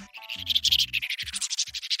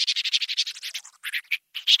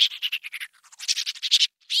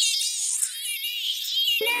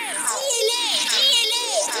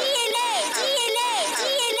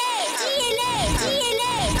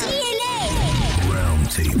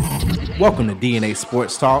 Welcome to DNA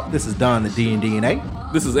Sports Talk. This is Don, the D and DNA.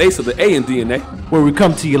 This is Ace of the A and DNA. Where we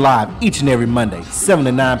come to you live each and every Monday, 7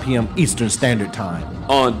 to 9 p.m. Eastern Standard Time.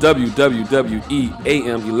 On WWE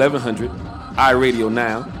AM 1100, iRadio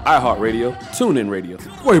Now, iHeartRadio, TuneIn Radio.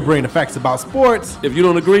 Where we bring the facts about sports. If you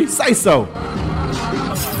don't agree, say so. Tell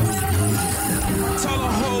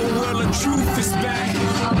the whole world the truth is back.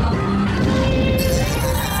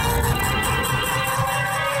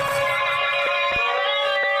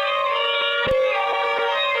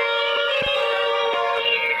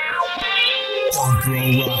 Throw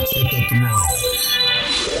rocks at the throne.